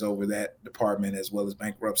dad is over that department, as well as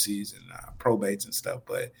bankruptcies and probates and stuff.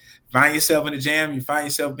 But find yourself in a jam, you find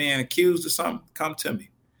yourself being accused of something, come to me.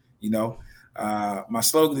 My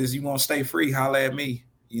slogan is, you want to stay free, holla at me,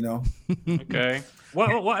 Okay.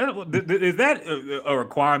 Well, is that a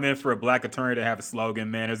requirement for a Black attorney to have a slogan,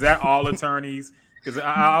 man? Is that all attorneys? Because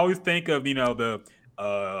I always think of, the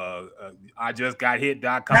I just got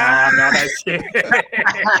hit.com and all that shit.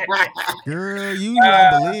 Girl, you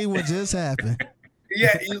don't believe what just happened.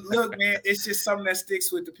 Yeah, look, man, it's just something that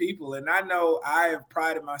sticks with the people. And I know I have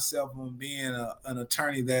prided myself on being an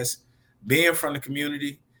attorney that's being from the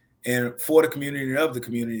community and for the community and of the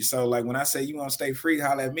community. So, like, when I say you want to stay free,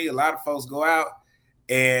 holler at me, a lot of folks go out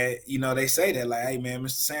and, they say that, like, hey, man,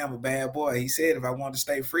 Mr. Sam, a bad boy. He said if I want to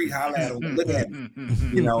stay free, holler at him, look at me,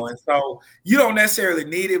 And so you don't necessarily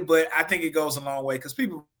need it, but I think it goes a long way because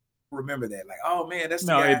people remember that. Like, oh, man, that's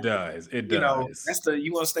the guy. It does. It does. That's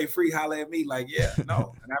you want to stay free, holler at me. Like, yeah,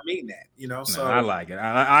 no. And I mean that, So I like it.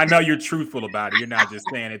 I know you're truthful about it. You're not just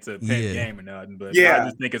saying it's a pet game or nothing, but I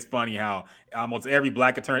just think it's funny how almost every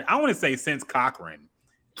Black attorney, I want to say since Cochran,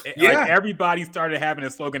 like everybody started having a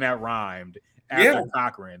slogan that rhymed after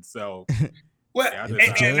Cochran. So, well,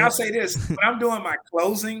 and I'll say this: when I'm doing my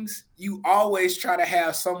closings, you always try to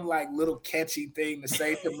have some like little catchy thing to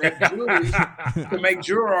say to make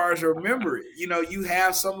jurors remember it. You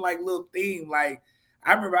have some like little theme. Like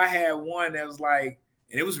I remember I had one that was like,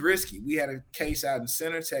 and it was risky. We had a case out in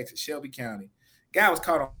Center, Texas, Shelby County. Guy was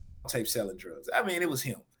caught on tape selling drugs. I mean, it was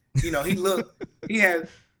him. He had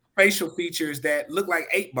facial features that looked like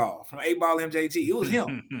 8-Ball from 8-Ball MJG. It was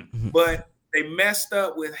him, but they messed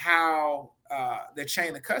up with how their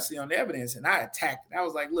chain of custody on the evidence, and I attacked it. I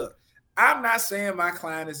was like, look, I'm not saying my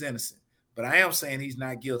client is innocent, but I am saying he's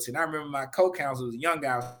not guilty. And I remember my co-counsel was a young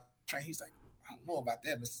guy. He's like, I don't know about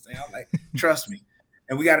that, Mr. Sam. I'm like, trust me.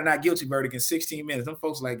 And we got a not guilty verdict in 16 minutes. Them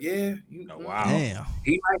folks like, yeah. Wow. Damn.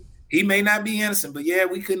 He may not be innocent, but yeah,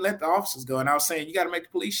 we couldn't let the officers go. And I was saying, you got to make the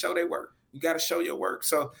police show their work. You got to show your work.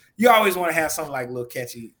 So you always want to have something like a little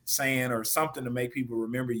catchy saying or something to make people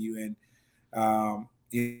remember you. And,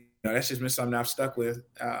 that's just been something I've stuck with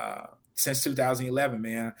since 2011,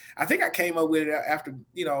 man. I think I came up with it after,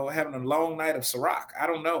 having a long night of Ciroc. I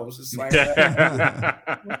don't know. It was just like, they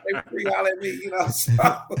free all at me, So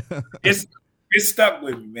it's stuck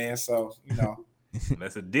with me, man. So,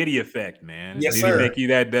 That's a Diddy effect, man. Yes, Diddy sir. Make you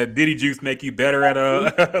that Diddy juice make you better at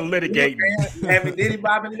litigating. Having Diddy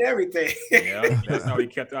bobbing and everything. Yeah, that's how he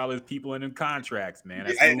kept all his people in them contracts, man.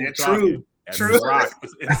 That's true. That's True. Rock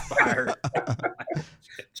was inspired.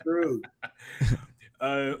 True.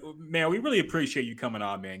 Man, we really appreciate you coming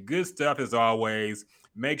on, man. Good stuff as always.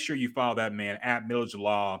 Make sure you follow that man at Milledge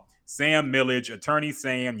Law. Sam Milledge, Attorney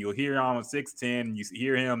Sam. You'll hear him on 610. You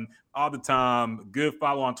hear him all the time. Good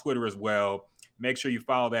follow on Twitter as well. Make sure you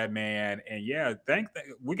follow that man. And yeah,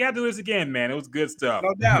 we got to do this again, man. It was good stuff.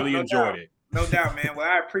 No doubt. Really enjoyed it. No doubt, man. Well,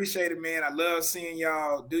 I appreciate it, man. I love seeing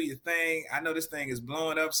y'all do your thing. I know this thing is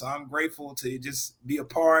blowing up, so I'm grateful to just be a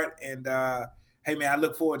part. And hey, man, I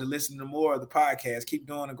look forward to listening to more of the podcast. Keep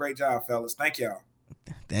doing a great job, fellas. Thank y'all.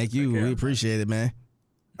 Thank you. We appreciate it, man.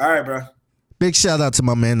 All right, bro. Big shout out to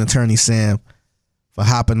my man, Attorney Sam, for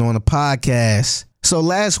hopping on the podcast. So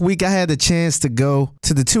last week I had a chance to go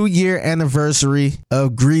to the 2-year anniversary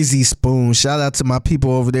of Greasy Spoon. Shout out to my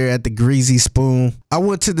people over there at the Greasy Spoon. I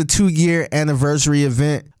went to the 2-year anniversary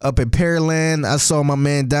event up in Pearland. I saw my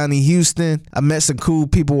man Donnie Houston. I met some cool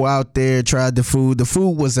people out there, tried the food. The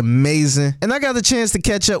food was amazing. And I got a chance to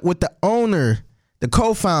catch up with the owner, the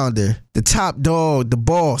co-founder, the top dog, the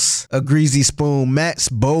boss of Greasy Spoon, Max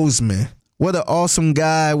Bozeman. What an awesome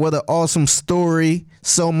guy. What an awesome story.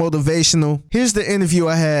 So motivational. Here's the interview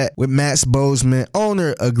I had with Max Bozeman,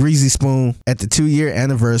 owner of Greasy Spoon, at the 2-year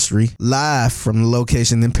anniversary, live from the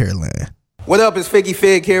location in Pearland. What up? It's Figgy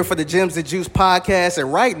Fig here for the Gems and Juice podcast.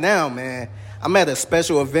 And right now, man, I'm at a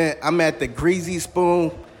special event. I'm at the Greasy Spoon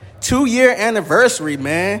 2-year anniversary,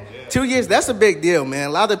 man. 2 years, that's a big deal, man.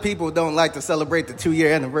 A lot of people don't like to celebrate the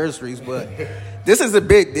 2-year anniversaries, but this is a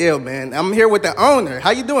big deal, man. I'm here with the owner.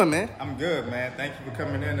 How you doing, man? I'm good, man. Thank you for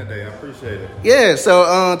coming in today. I appreciate it. Yeah,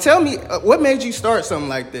 so tell me, what made you start something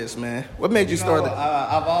like this, man? What made you start it?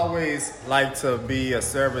 I've always liked to be a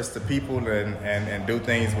service to people and do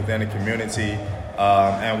things within the community.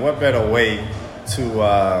 And what better way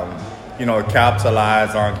to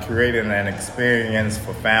capitalize on creating an experience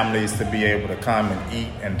for families to be able to come and eat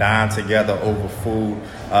and dine together over food.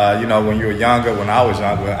 When you were younger, when I was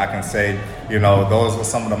younger, I can say, those were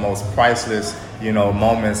some of the most priceless,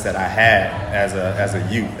 moments that I had as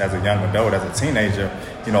a youth, as a young adult, as a teenager,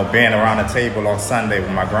 being around the table on Sunday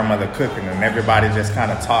with my grandmother cooking and everybody just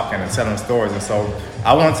kind of talking and telling stories. And so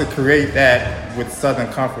I wanted to create that with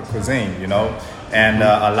Southern Comfort Cuisine, and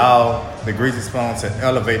allow the Greasy Spoon to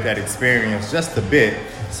elevate that experience just a bit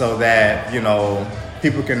so that,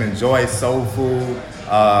 people can enjoy soul food,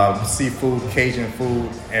 seafood, Cajun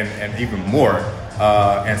food, and even more,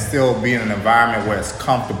 and still be in an environment where it's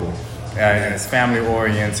comfortable and it's family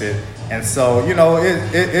oriented. And so,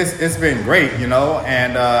 it's been great, and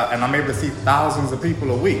I'm able to see thousands of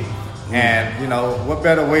people a week. And, what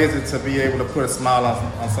better way is it to be able to put a smile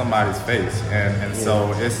on somebody's face? And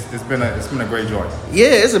so it's been a great joy. Yeah,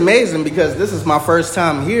 it's amazing because this is my first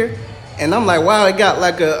time here. And I'm like, wow, it got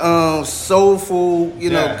like a soulful,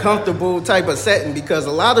 comfortable type of setting, because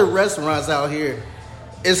a lot of restaurants out here,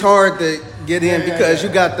 it's hard to get in because you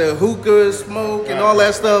got the hookah smoke and all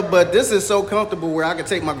that stuff. But this is so comfortable where I can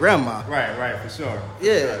take my grandma. Right, for sure.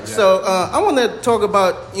 Yeah. So I want to talk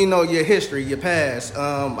about, your history, your past.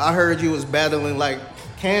 I heard you was battling like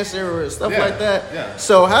cancer or stuff like that. Yeah.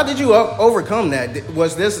 So how did you overcome that?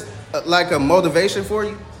 Was this like a motivation for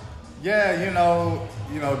you? Yeah,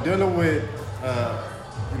 dealing with,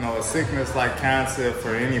 a sickness like cancer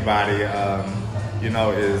for anybody,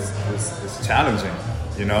 is challenging.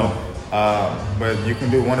 But you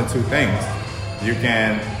can do one or two things. You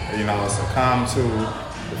can, succumb to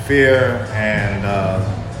the fear and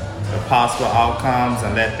the possible outcomes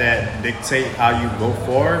and let that dictate how you go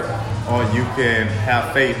forward, or you can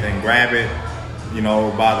have faith and grab it,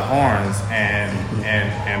 by the horns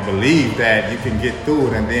and believe that you can get through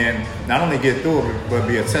it, and then not only get through it, but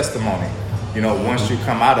be a testimony, once you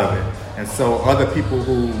come out of it. And so other people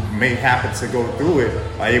who may happen to go through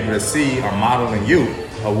it are able to see or model in you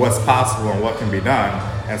of what's possible and what can be done.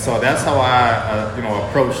 And so that's how I,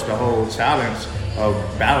 approach the whole challenge of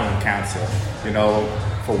battling cancer.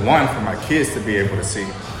 For my kids to be able to see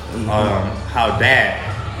how Dad,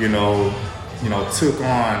 took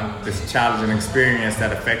on this challenging experience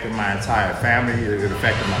that affected my entire family. It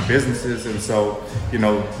affected my businesses. And so,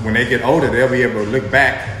 when they get older, they'll be able to look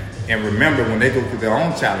back and remember when they go through their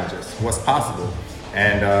own challenges, what's possible.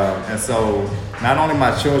 And so not only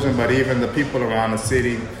my children, but even the people around the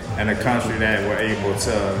city and the country that were able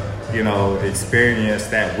to, experience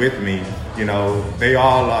that with me, they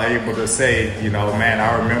all are able to say, man,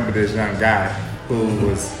 I remember this young guy who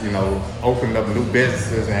was, opened up new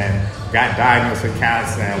businesses and got diagnosed with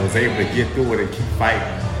cancer and was able to get through it and keep fighting.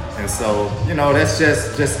 And so, that's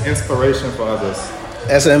just inspiration for others.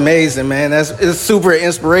 That's amazing, man. It's super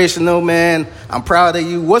inspirational, man. I'm proud of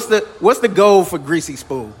you. What's the goal for Greasy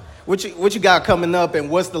Spoon? What you got coming up, and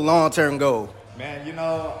what's the long-term goal? Man,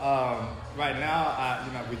 right now,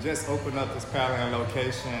 we just opened up this Pearland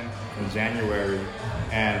location in January,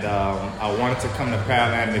 and I wanted to come to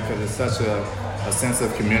Pearland because it's such a sense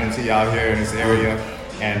of community out here in this area.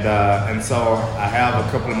 And so I have a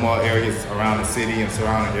couple of more areas around the city and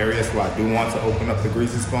surrounding areas where I do want to open up the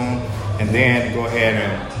Greasy Spoon, and then go ahead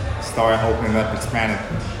and start opening up, expanding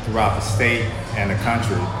throughout the state and the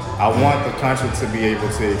country. I want the country to be able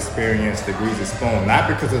to experience the Greasy Spoon, not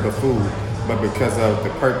because of the food, but because of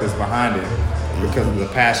the purpose behind it, because of the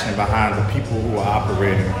passion behind the people who are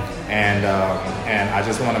operating. And I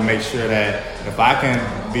just want to make sure that if I can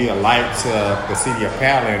be a light to the city of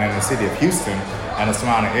Pearland and the city of Houston, and the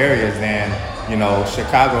surrounding areas, then, you know,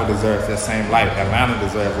 Chicago deserves that same light. Atlanta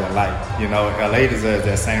deserves that light. You know, LA deserves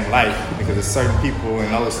that same light, because there's certain people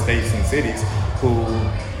in other states and cities who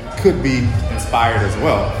could be inspired as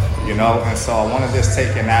well, you know. And so I want to just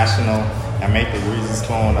take it national and make the Greasy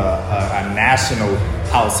Spoon a national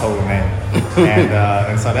household name.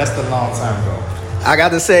 And so that's the long-term goal. I got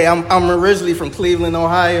to say, I'm originally from Cleveland,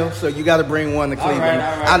 Ohio, so you got to bring one to Cleveland.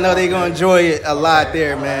 All right, I know they're going to enjoy it a lot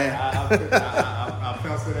there, man. I'll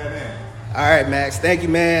pencil that in. All right, Max. Thank you,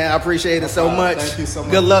 man. I appreciate it so much. Thank you so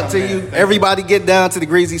much. Good luck to you. Everybody get down to the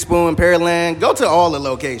Greasy Spoon, Pearland. Go to all the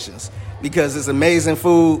locations because it's amazing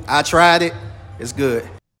food. I tried it. It's good.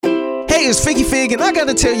 Hey, it's Figgy Fig, and I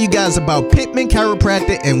gotta tell you guys about Pittman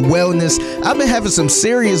Chiropractic and Wellness. I've been having some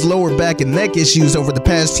serious lower back and neck issues over the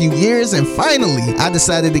past few years, and finally, I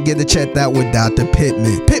decided to get it checked out with Dr.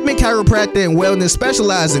 Pittman. Pittman Chiropractic and Wellness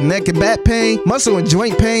specialize in neck and back pain, muscle and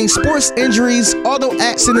joint pain, sports injuries, auto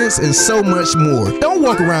accidents, and so much more. Don't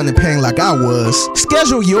walk around in pain like I was.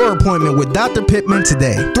 Schedule your appointment with Dr. Pittman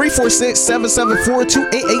today.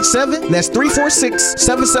 346-774-2887. That's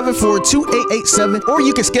 346-774-2887. Or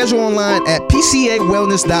you can schedule online at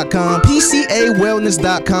PCAwellness.com,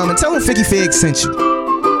 PCAwellness.com, and tell them Figgy Fig sent you.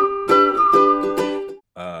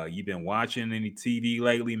 You been watching any TV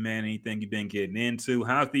lately, man? Anything you've been getting into?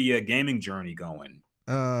 How's the gaming journey going?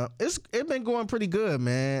 It's been going pretty good,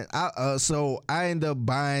 man. So I ended up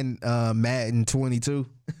buying Madden 22.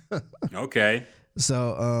 Okay.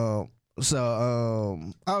 So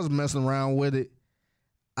I was messing around with it.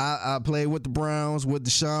 I played with the Browns with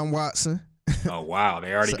Deshaun Watson. Oh wow,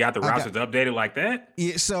 they already got the rosters updated like that?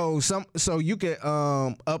 Yeah, so you can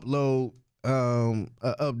upload an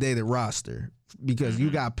updated roster because you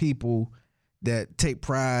got people that take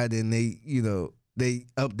pride and they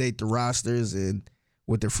update the rosters, and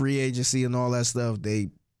with the free agency and all that stuff, they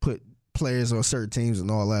put players on certain teams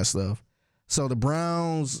and all that stuff. So the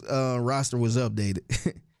Browns roster was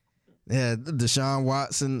updated. They had Deshaun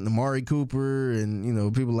Watson, Amari Cooper,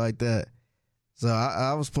 and people like that. So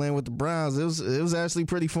I was playing with the Browns. It was actually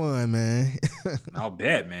pretty fun, man. I'll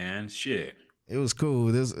bet, man. Shit. It was cool.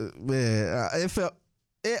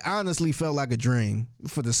 It honestly felt like a dream,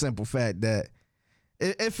 for the simple fact that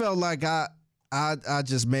it felt like I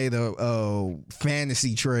just made a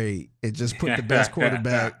fantasy trade and just put the best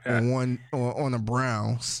quarterback on the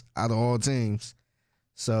Browns out of all teams.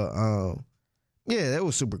 So yeah, that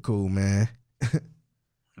was super cool, man.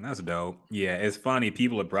 That's dope. Yeah, it's funny.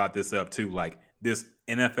 People have brought this up too. Like, this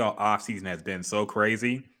NFL offseason has been so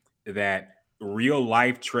crazy that real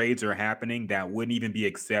life trades are happening that wouldn't even be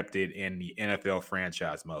accepted in the NFL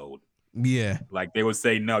franchise mode. Yeah. Like, they would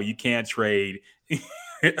say, no, you can't trade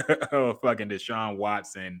fucking Deshaun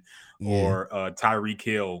Watson or Tyreek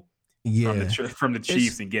Hill from the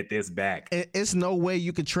Chiefs and get this back. It's no way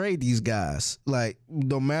you could trade these guys. Like,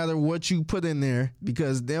 no matter what you put in there,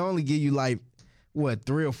 because they only give you like,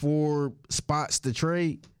 3 or 4 spots to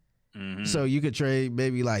trade. Mm-hmm. So you could trade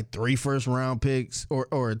maybe like 3 first-round picks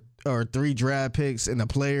or 3 draft picks and a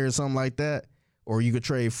player or something like that. Or you could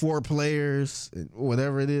trade 4 players,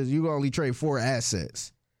 whatever it is. You can only trade 4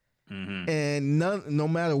 assets. Mm-hmm. And no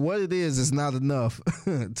matter what it is, it's not enough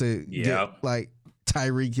to get like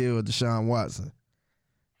Tyreek Hill or Deshaun Watson.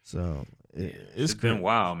 So it's been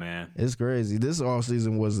wild, man. It's crazy. This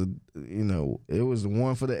offseason was it was the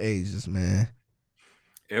one for the ages, man.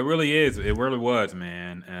 It really is. It really was,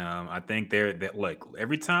 man. I think look,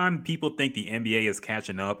 every time people think the NBA is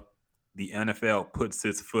catching up, the NFL puts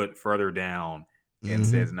its foot further down and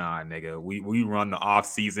says, nah, nigga, we run the off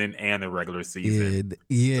season and the regular season.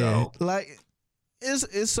 Yeah. So. Like,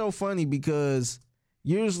 it's so funny because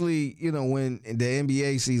usually, when the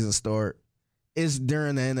NBA season start, it's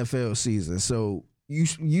during the NFL season. So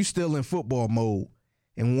you still in football mode.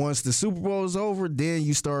 And once the Super Bowl is over, then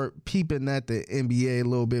you start peeping at the NBA a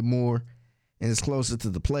little bit more, and it's closer to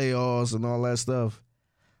the playoffs and all that stuff.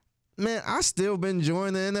 Man, I still been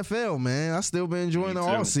enjoying the NFL, man. I still been enjoying the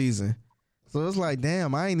off season. So it's like,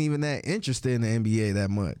 damn, I ain't even that interested in the NBA that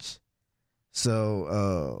much.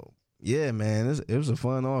 So, yeah, man, it was a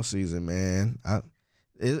fun off season, man.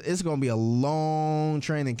 It's gonna be a long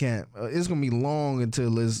training camp. It's gonna be long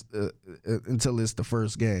until it's the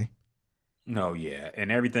first game. No, yeah.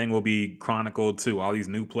 And everything will be chronicled too. All these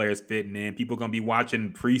new players fitting in. People going to be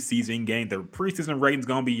watching preseason games. The preseason rating's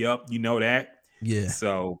going to be up. You know that? Yeah.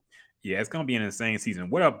 So, yeah, it's going to be an insane season.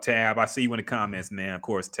 What up, Tab? I see you in the comments, man. Of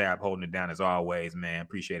course, Tab holding it down as always, man.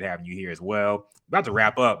 Appreciate having you here as well. About to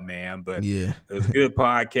wrap up, man. But yeah, it was a good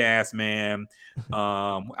podcast, man.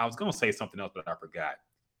 I was going to say something else, but I forgot.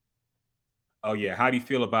 Oh, yeah. How do you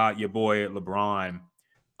feel about your boy LeBron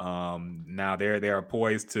Now they are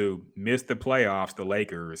poised to miss the playoffs, the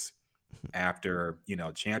Lakers, after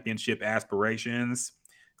championship aspirations.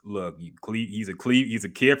 Look, he's a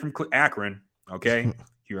kid from Akron. Okay,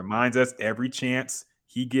 he reminds us every chance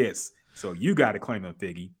he gets. So you got to claim him,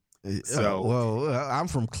 Figgy. So, I'm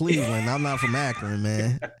from Cleveland. I'm not from Akron,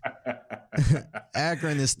 man.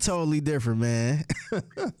 Akron is totally different, man.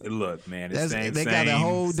 Look, man, they got a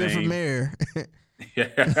whole different mayor.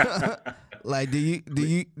 Like, do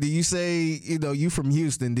you say you from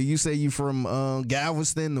Houston? Do you say you from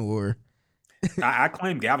Galveston or? I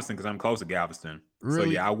claim Galveston because I'm close to Galveston. Really?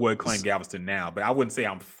 So yeah, I would claim Galveston now, but I wouldn't say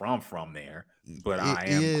I'm from there. But I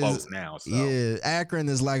am close now. So. Yeah, Akron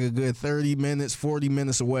is like a good 30 minutes, 40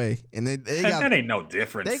 minutes away, and they got that ain't no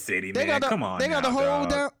different city, man. Come on, they got the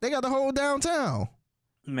whole downtown.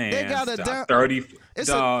 Man, they got a 30.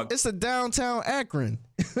 It's a downtown Akron.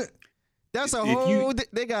 That's a whole.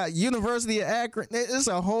 They got University of Akron. It's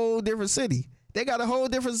a whole different city. They got a whole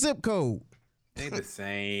different zip code. Ain't the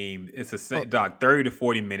same. It's the same, dog. 30 to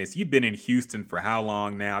 40 minutes. You've been in Houston for how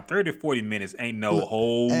long now? 30 to 40 minutes ain't no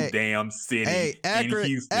whole damn city Akron, in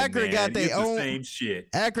Houston. Akron got their own same shit.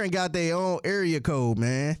 Akron got their own area code,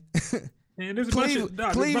 man. Man, there's a bunch of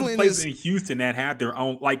places in Houston that have their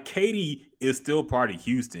own. Like Katy is still part of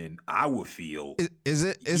Houston. I would feel. Is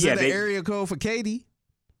it the area code for Katy?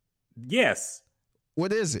 Yes.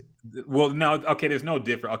 What is it? Well, no, okay, there's no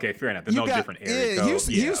different. Okay, fair enough. There's no different area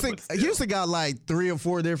code. Houston got like 3 or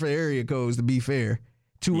 4 different area codes, to be fair.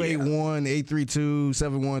 281, 832,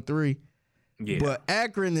 713. Yeah. But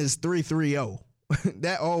Akron is 330.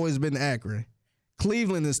 That always been Akron.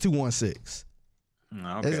 Cleveland is 216.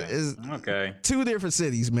 Okay. It's okay. 2 different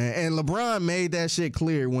cities, man. And LeBron made that shit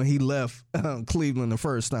clear when he left Cleveland the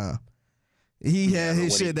first time. He had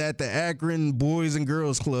his shit at the Akron Boys and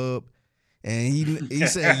Girls Club. And he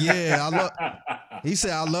said, "Yeah,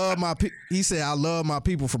 I love my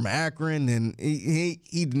people from Akron," and he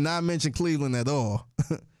did not mention Cleveland at all.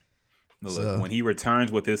 Look, when he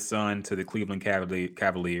returns with his son to the Cleveland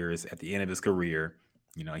Cavaliers at the end of his career,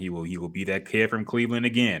 he will be that kid from Cleveland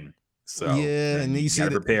again. So yeah, and you got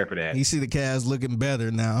to prepare for that. You see the Cavs looking better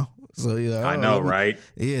now. So yeah, I know, right?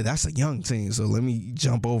 Yeah, that's a young team. So let me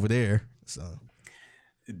jump over there. So,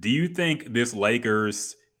 do you think this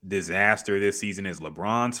Lakers disaster this season is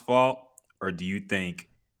LeBron's fault, or do you think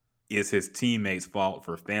it's his teammates' fault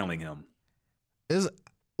for failing him?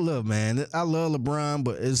 Look, man, I love LeBron,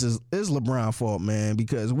 but it's LeBron's fault, man,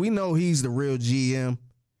 because we know he's the real GM,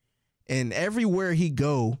 and everywhere he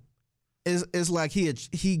go, it's like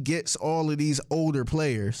he gets all of these older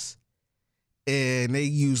players, and they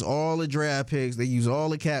use all the draft picks, they use all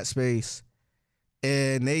the cap space,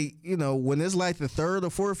 and they, when it's like the 3rd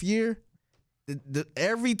or 4th year.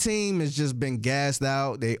 Every team has just been gassed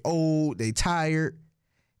out. They old, they tired,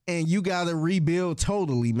 and you got to rebuild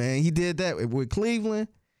totally, man. He did that with Cleveland.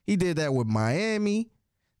 He did that with Miami.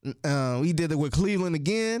 He did it with Cleveland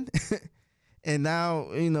again, and now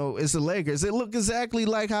it's the Lakers. It looked exactly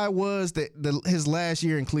like how it was his last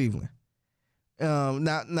year in Cleveland.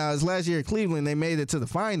 Now his last year in Cleveland, they made it to the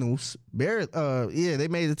finals. They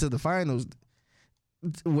made it to the finals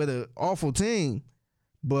with an awful team,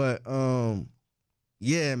 but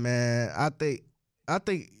yeah, man, I think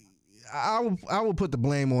I will put the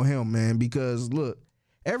blame on him, man, because look,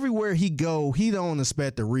 everywhere he go, he don't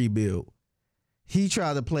expect to rebuild. He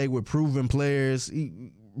tried to play with proven players.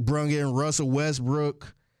 He brung in Russell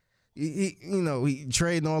Westbrook. He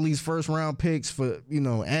trading all these first round picks for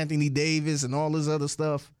Anthony Davis and all this other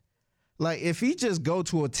stuff. Like, if he just go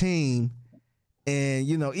to a team and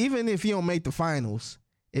even if he don't make the finals,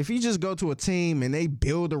 if you just go to a team and they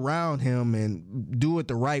build around him and do it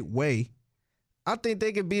the right way, I think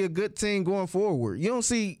they could be a good team going forward. You don't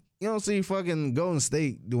see fucking Golden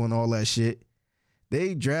State doing all that shit.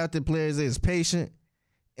 They drafted players that's patient,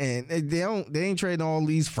 and they ain't trading all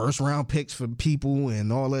these first round picks for people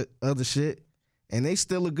and all that other shit. And they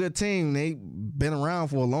still a good team. They been around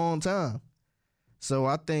for a long time. So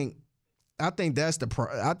I think that's the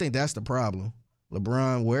problem.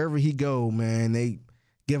 LeBron, wherever he go, man, they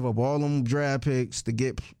give up all them draft picks to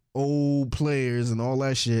get old players and all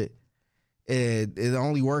that shit. And it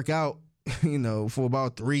only work out, for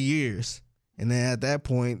about 3 years. And then at that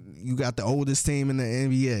point, you got the oldest team in the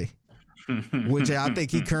NBA, which I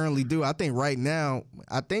think he currently do. I think right now,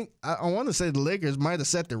 I want to say the Lakers might have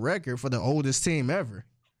set the record for the oldest team ever.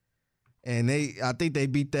 And I think they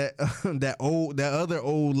beat that other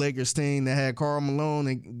old Lakers team that had Karl Malone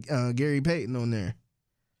and Gary Payton on there.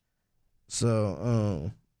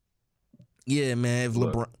 So, yeah, man.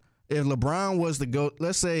 If LeBron was to go,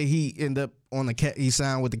 let's say he end up he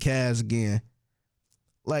signed with the Cavs again.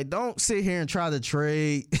 Like, don't sit here and try to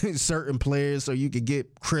trade certain players so you could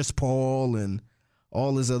get Chris Paul and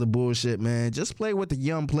all this other bullshit, man. Just play with the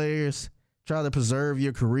young players. Try to preserve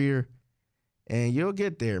your career, and you'll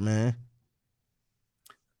get there, man.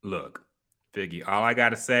 Look, Figgy, all I got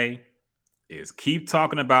to say is keep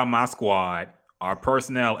talking about my squad, our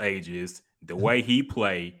personnel ages, the way he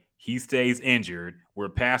play, he stays injured, we're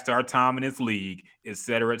past our time in this league, et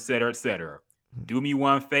cetera, et cetera, et cetera. Do me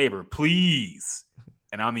one favor, please.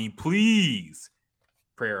 And I mean, please,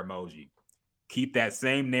 prayer emoji. Keep that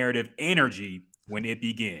same narrative energy when it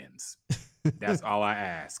begins. That's all I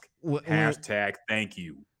ask. Hashtag thank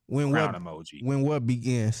you. Crown emoji. When what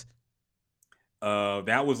begins?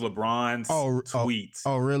 That was LeBron's tweets.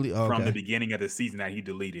 Oh, really? Okay. From the beginning of the season that he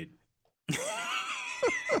deleted.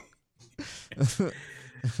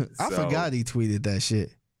 I forgot he tweeted that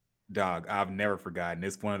shit. Dog, I've never forgotten.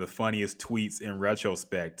 It's one of the funniest tweets in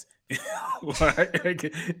retrospect.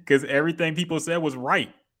 Because everything people said was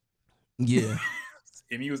right. Yeah.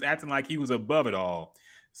 And he was acting like he was above it all.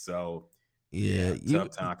 So, yeah,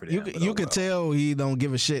 tough time for them. You could tell he don't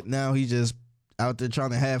give a shit now. He just out there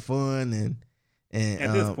trying to have fun and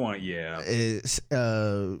at this point, yeah. It's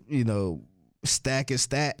stacking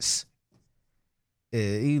stats.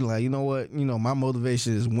 He like, you know what? My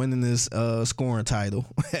motivation is winning this scoring title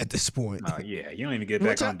at this point. Yeah, you don't even get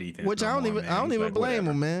back on defense. Which I don't even blame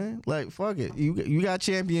him, man. Like, fuck it. You got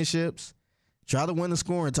championships. Try to win the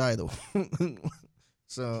scoring title.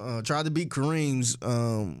 So try to beat Kareem's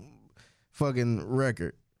fucking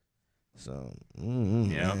record. So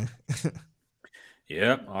yeah.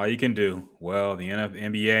 Yep, all you can do. Well, the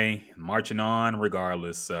NBA marching on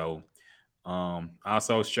regardless. So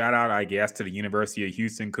also shout out, I guess, to the University of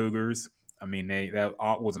Houston Cougars. I mean, that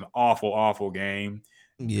was an awful game.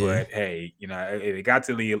 Yeah. But hey, it got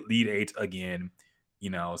to the Elite Eight again.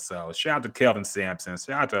 So shout out to Kelvin Sampson.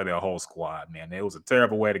 Shout out to the whole squad, man. It was a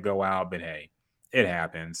terrible way to go out, but hey, it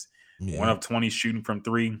happens. Yeah. 1 of 20 shooting from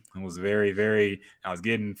 3. It was very, very. I was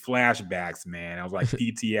getting flashbacks, man. I was like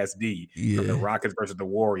PTSD from the Rockets versus the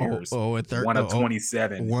Warriors. 1 of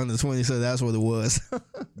 27. 1 of 27. That's what it was.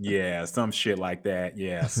 Yeah, some shit like that.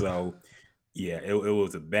 Yeah. So, yeah, it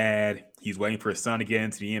was a bad. He's waiting for his son to get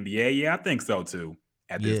into the NBA. Yeah, I think so too.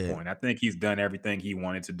 At this point, I think he's done everything he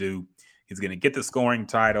wanted to do. He's going to get the scoring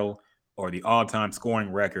title or the all-time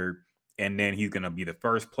scoring record, and then he's going to be the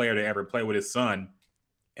first player to ever play with his son.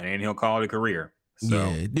 And then he'll call it a career. So,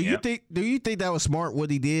 yeah. Do you think that was smart what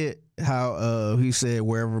he did? How he said,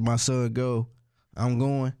 wherever my son go, I'm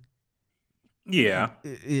going. Yeah.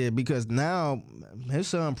 Yeah, because now his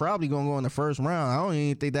son probably gonna go in the first round. I don't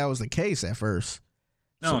even think that was the case at first.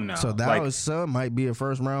 No. So that his son might be a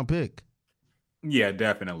first round pick. Yeah,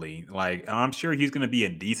 definitely. Like, I'm sure he's gonna be a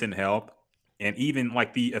decent help. And even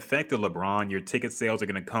like the effect of LeBron, your ticket sales are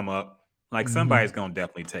gonna come up. Like somebody's gonna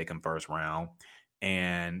definitely take him first round.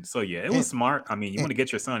 And so, yeah, it was smart. I mean, you want to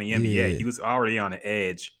get your son in the NBA. Yeah. He was already on the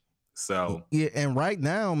edge. So, yeah, and right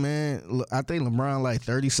now, man, I think LeBron like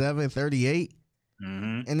 37, 38.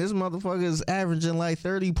 And this motherfucker is averaging like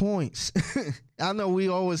 30 points. I know we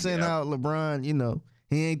always saying how LeBron,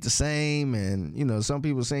 he ain't the same. And, some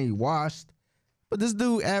people saying he washed. But this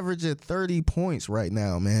dude averaging 30 points right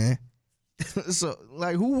now, man. So,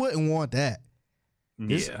 like, who wouldn't want that?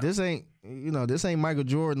 This ain't Michael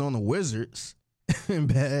Jordan on the Wizards.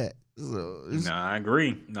 Bad. So I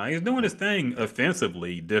agree. No, he's doing his thing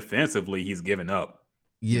offensively. Defensively, he's giving up.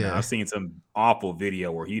 Yeah, I've seen some awful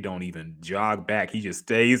video where he don't even jog back. He just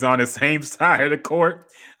stays on the same side of the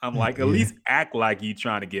court. I'm like, at least act like you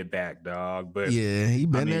trying to get back, dog. But yeah, he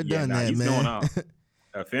been done that, he's man. Doing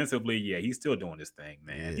offensively, he's still doing his thing,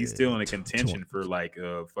 man. He's still in the contention for like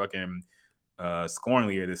fucking scoring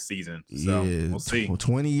leader this season. So we'll see.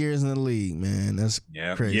 20 years in the league, man. That's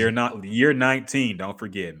crazy. Year 19. Don't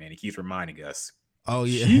forget, man. He keeps reminding us. Oh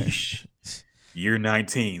yeah. Sheesh. Year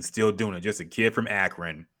 19, still doing it. Just a kid from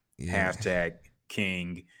Akron. Hashtag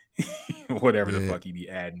King. Whatever the fuck he be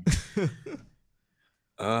adding. Is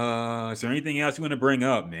there anything else you want to bring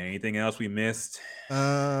up, man? Anything else we missed?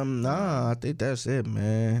 Nah, I think that's it,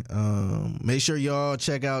 man. Make sure y'all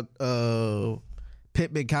check out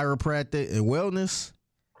Pittman Chiropractic and Wellness.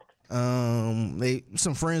 They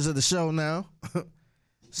some friends of the show now.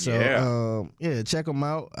 So check them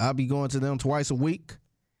out. I'll be going to them twice a week.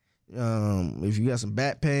 If you got some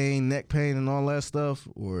back pain, neck pain, and all that stuff,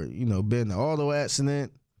 or been in an auto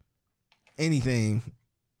accident, anything,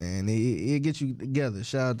 and it'll get you together.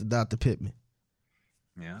 Shout out to Dr. Pittman.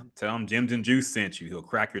 Yeah, tell him Jim's and Juice sent you. He'll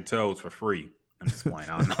crack your toes for free. I'm just playing.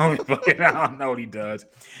 I don't know what he does.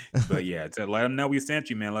 But yeah, let him know we sent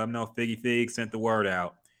you, man. Let him know Figgy Fig sent the word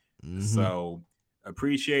out. So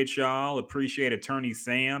Appreciate y'all. Appreciate Attorney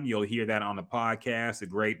Sam. You'll hear that on the podcast. A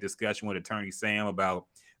great discussion with Attorney Sam about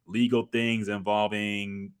legal things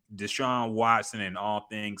involving Deshaun Watson and all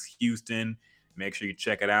things Houston. Make sure you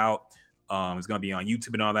check it out. It's going to be on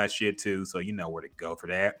YouTube and all that shit too, so you know where to go for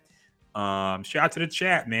that. Shout out to the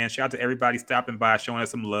chat, man. Shout out to everybody stopping by, showing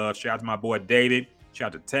us some love. Shout out to my boy David.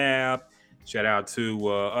 Shout out to Tab. Shout out to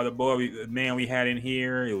other boy man we had in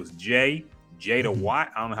here. It was Jay the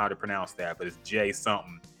Watt. I don't know how to pronounce that, but it's Jay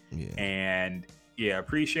something. Yeah. And yeah,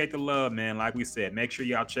 appreciate the love, man. Like we said, make sure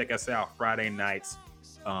y'all check us out Friday nights.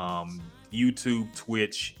 YouTube,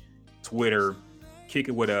 Twitch, Twitter. Kick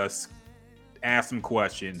it with us. Ask some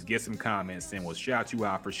questions, get some comments, and we'll shout you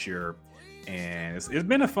out for sure. And it's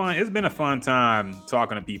been a fun time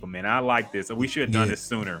talking to people, man. I like this. We should have done this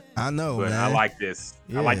sooner. I know, but man. I like this.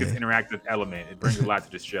 Yeah. I like this interactive element. It brings a lot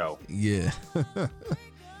to the show. Yeah.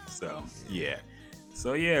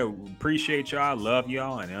 So yeah, appreciate y'all. Love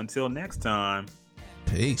y'all. And until next time,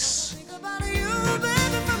 peace.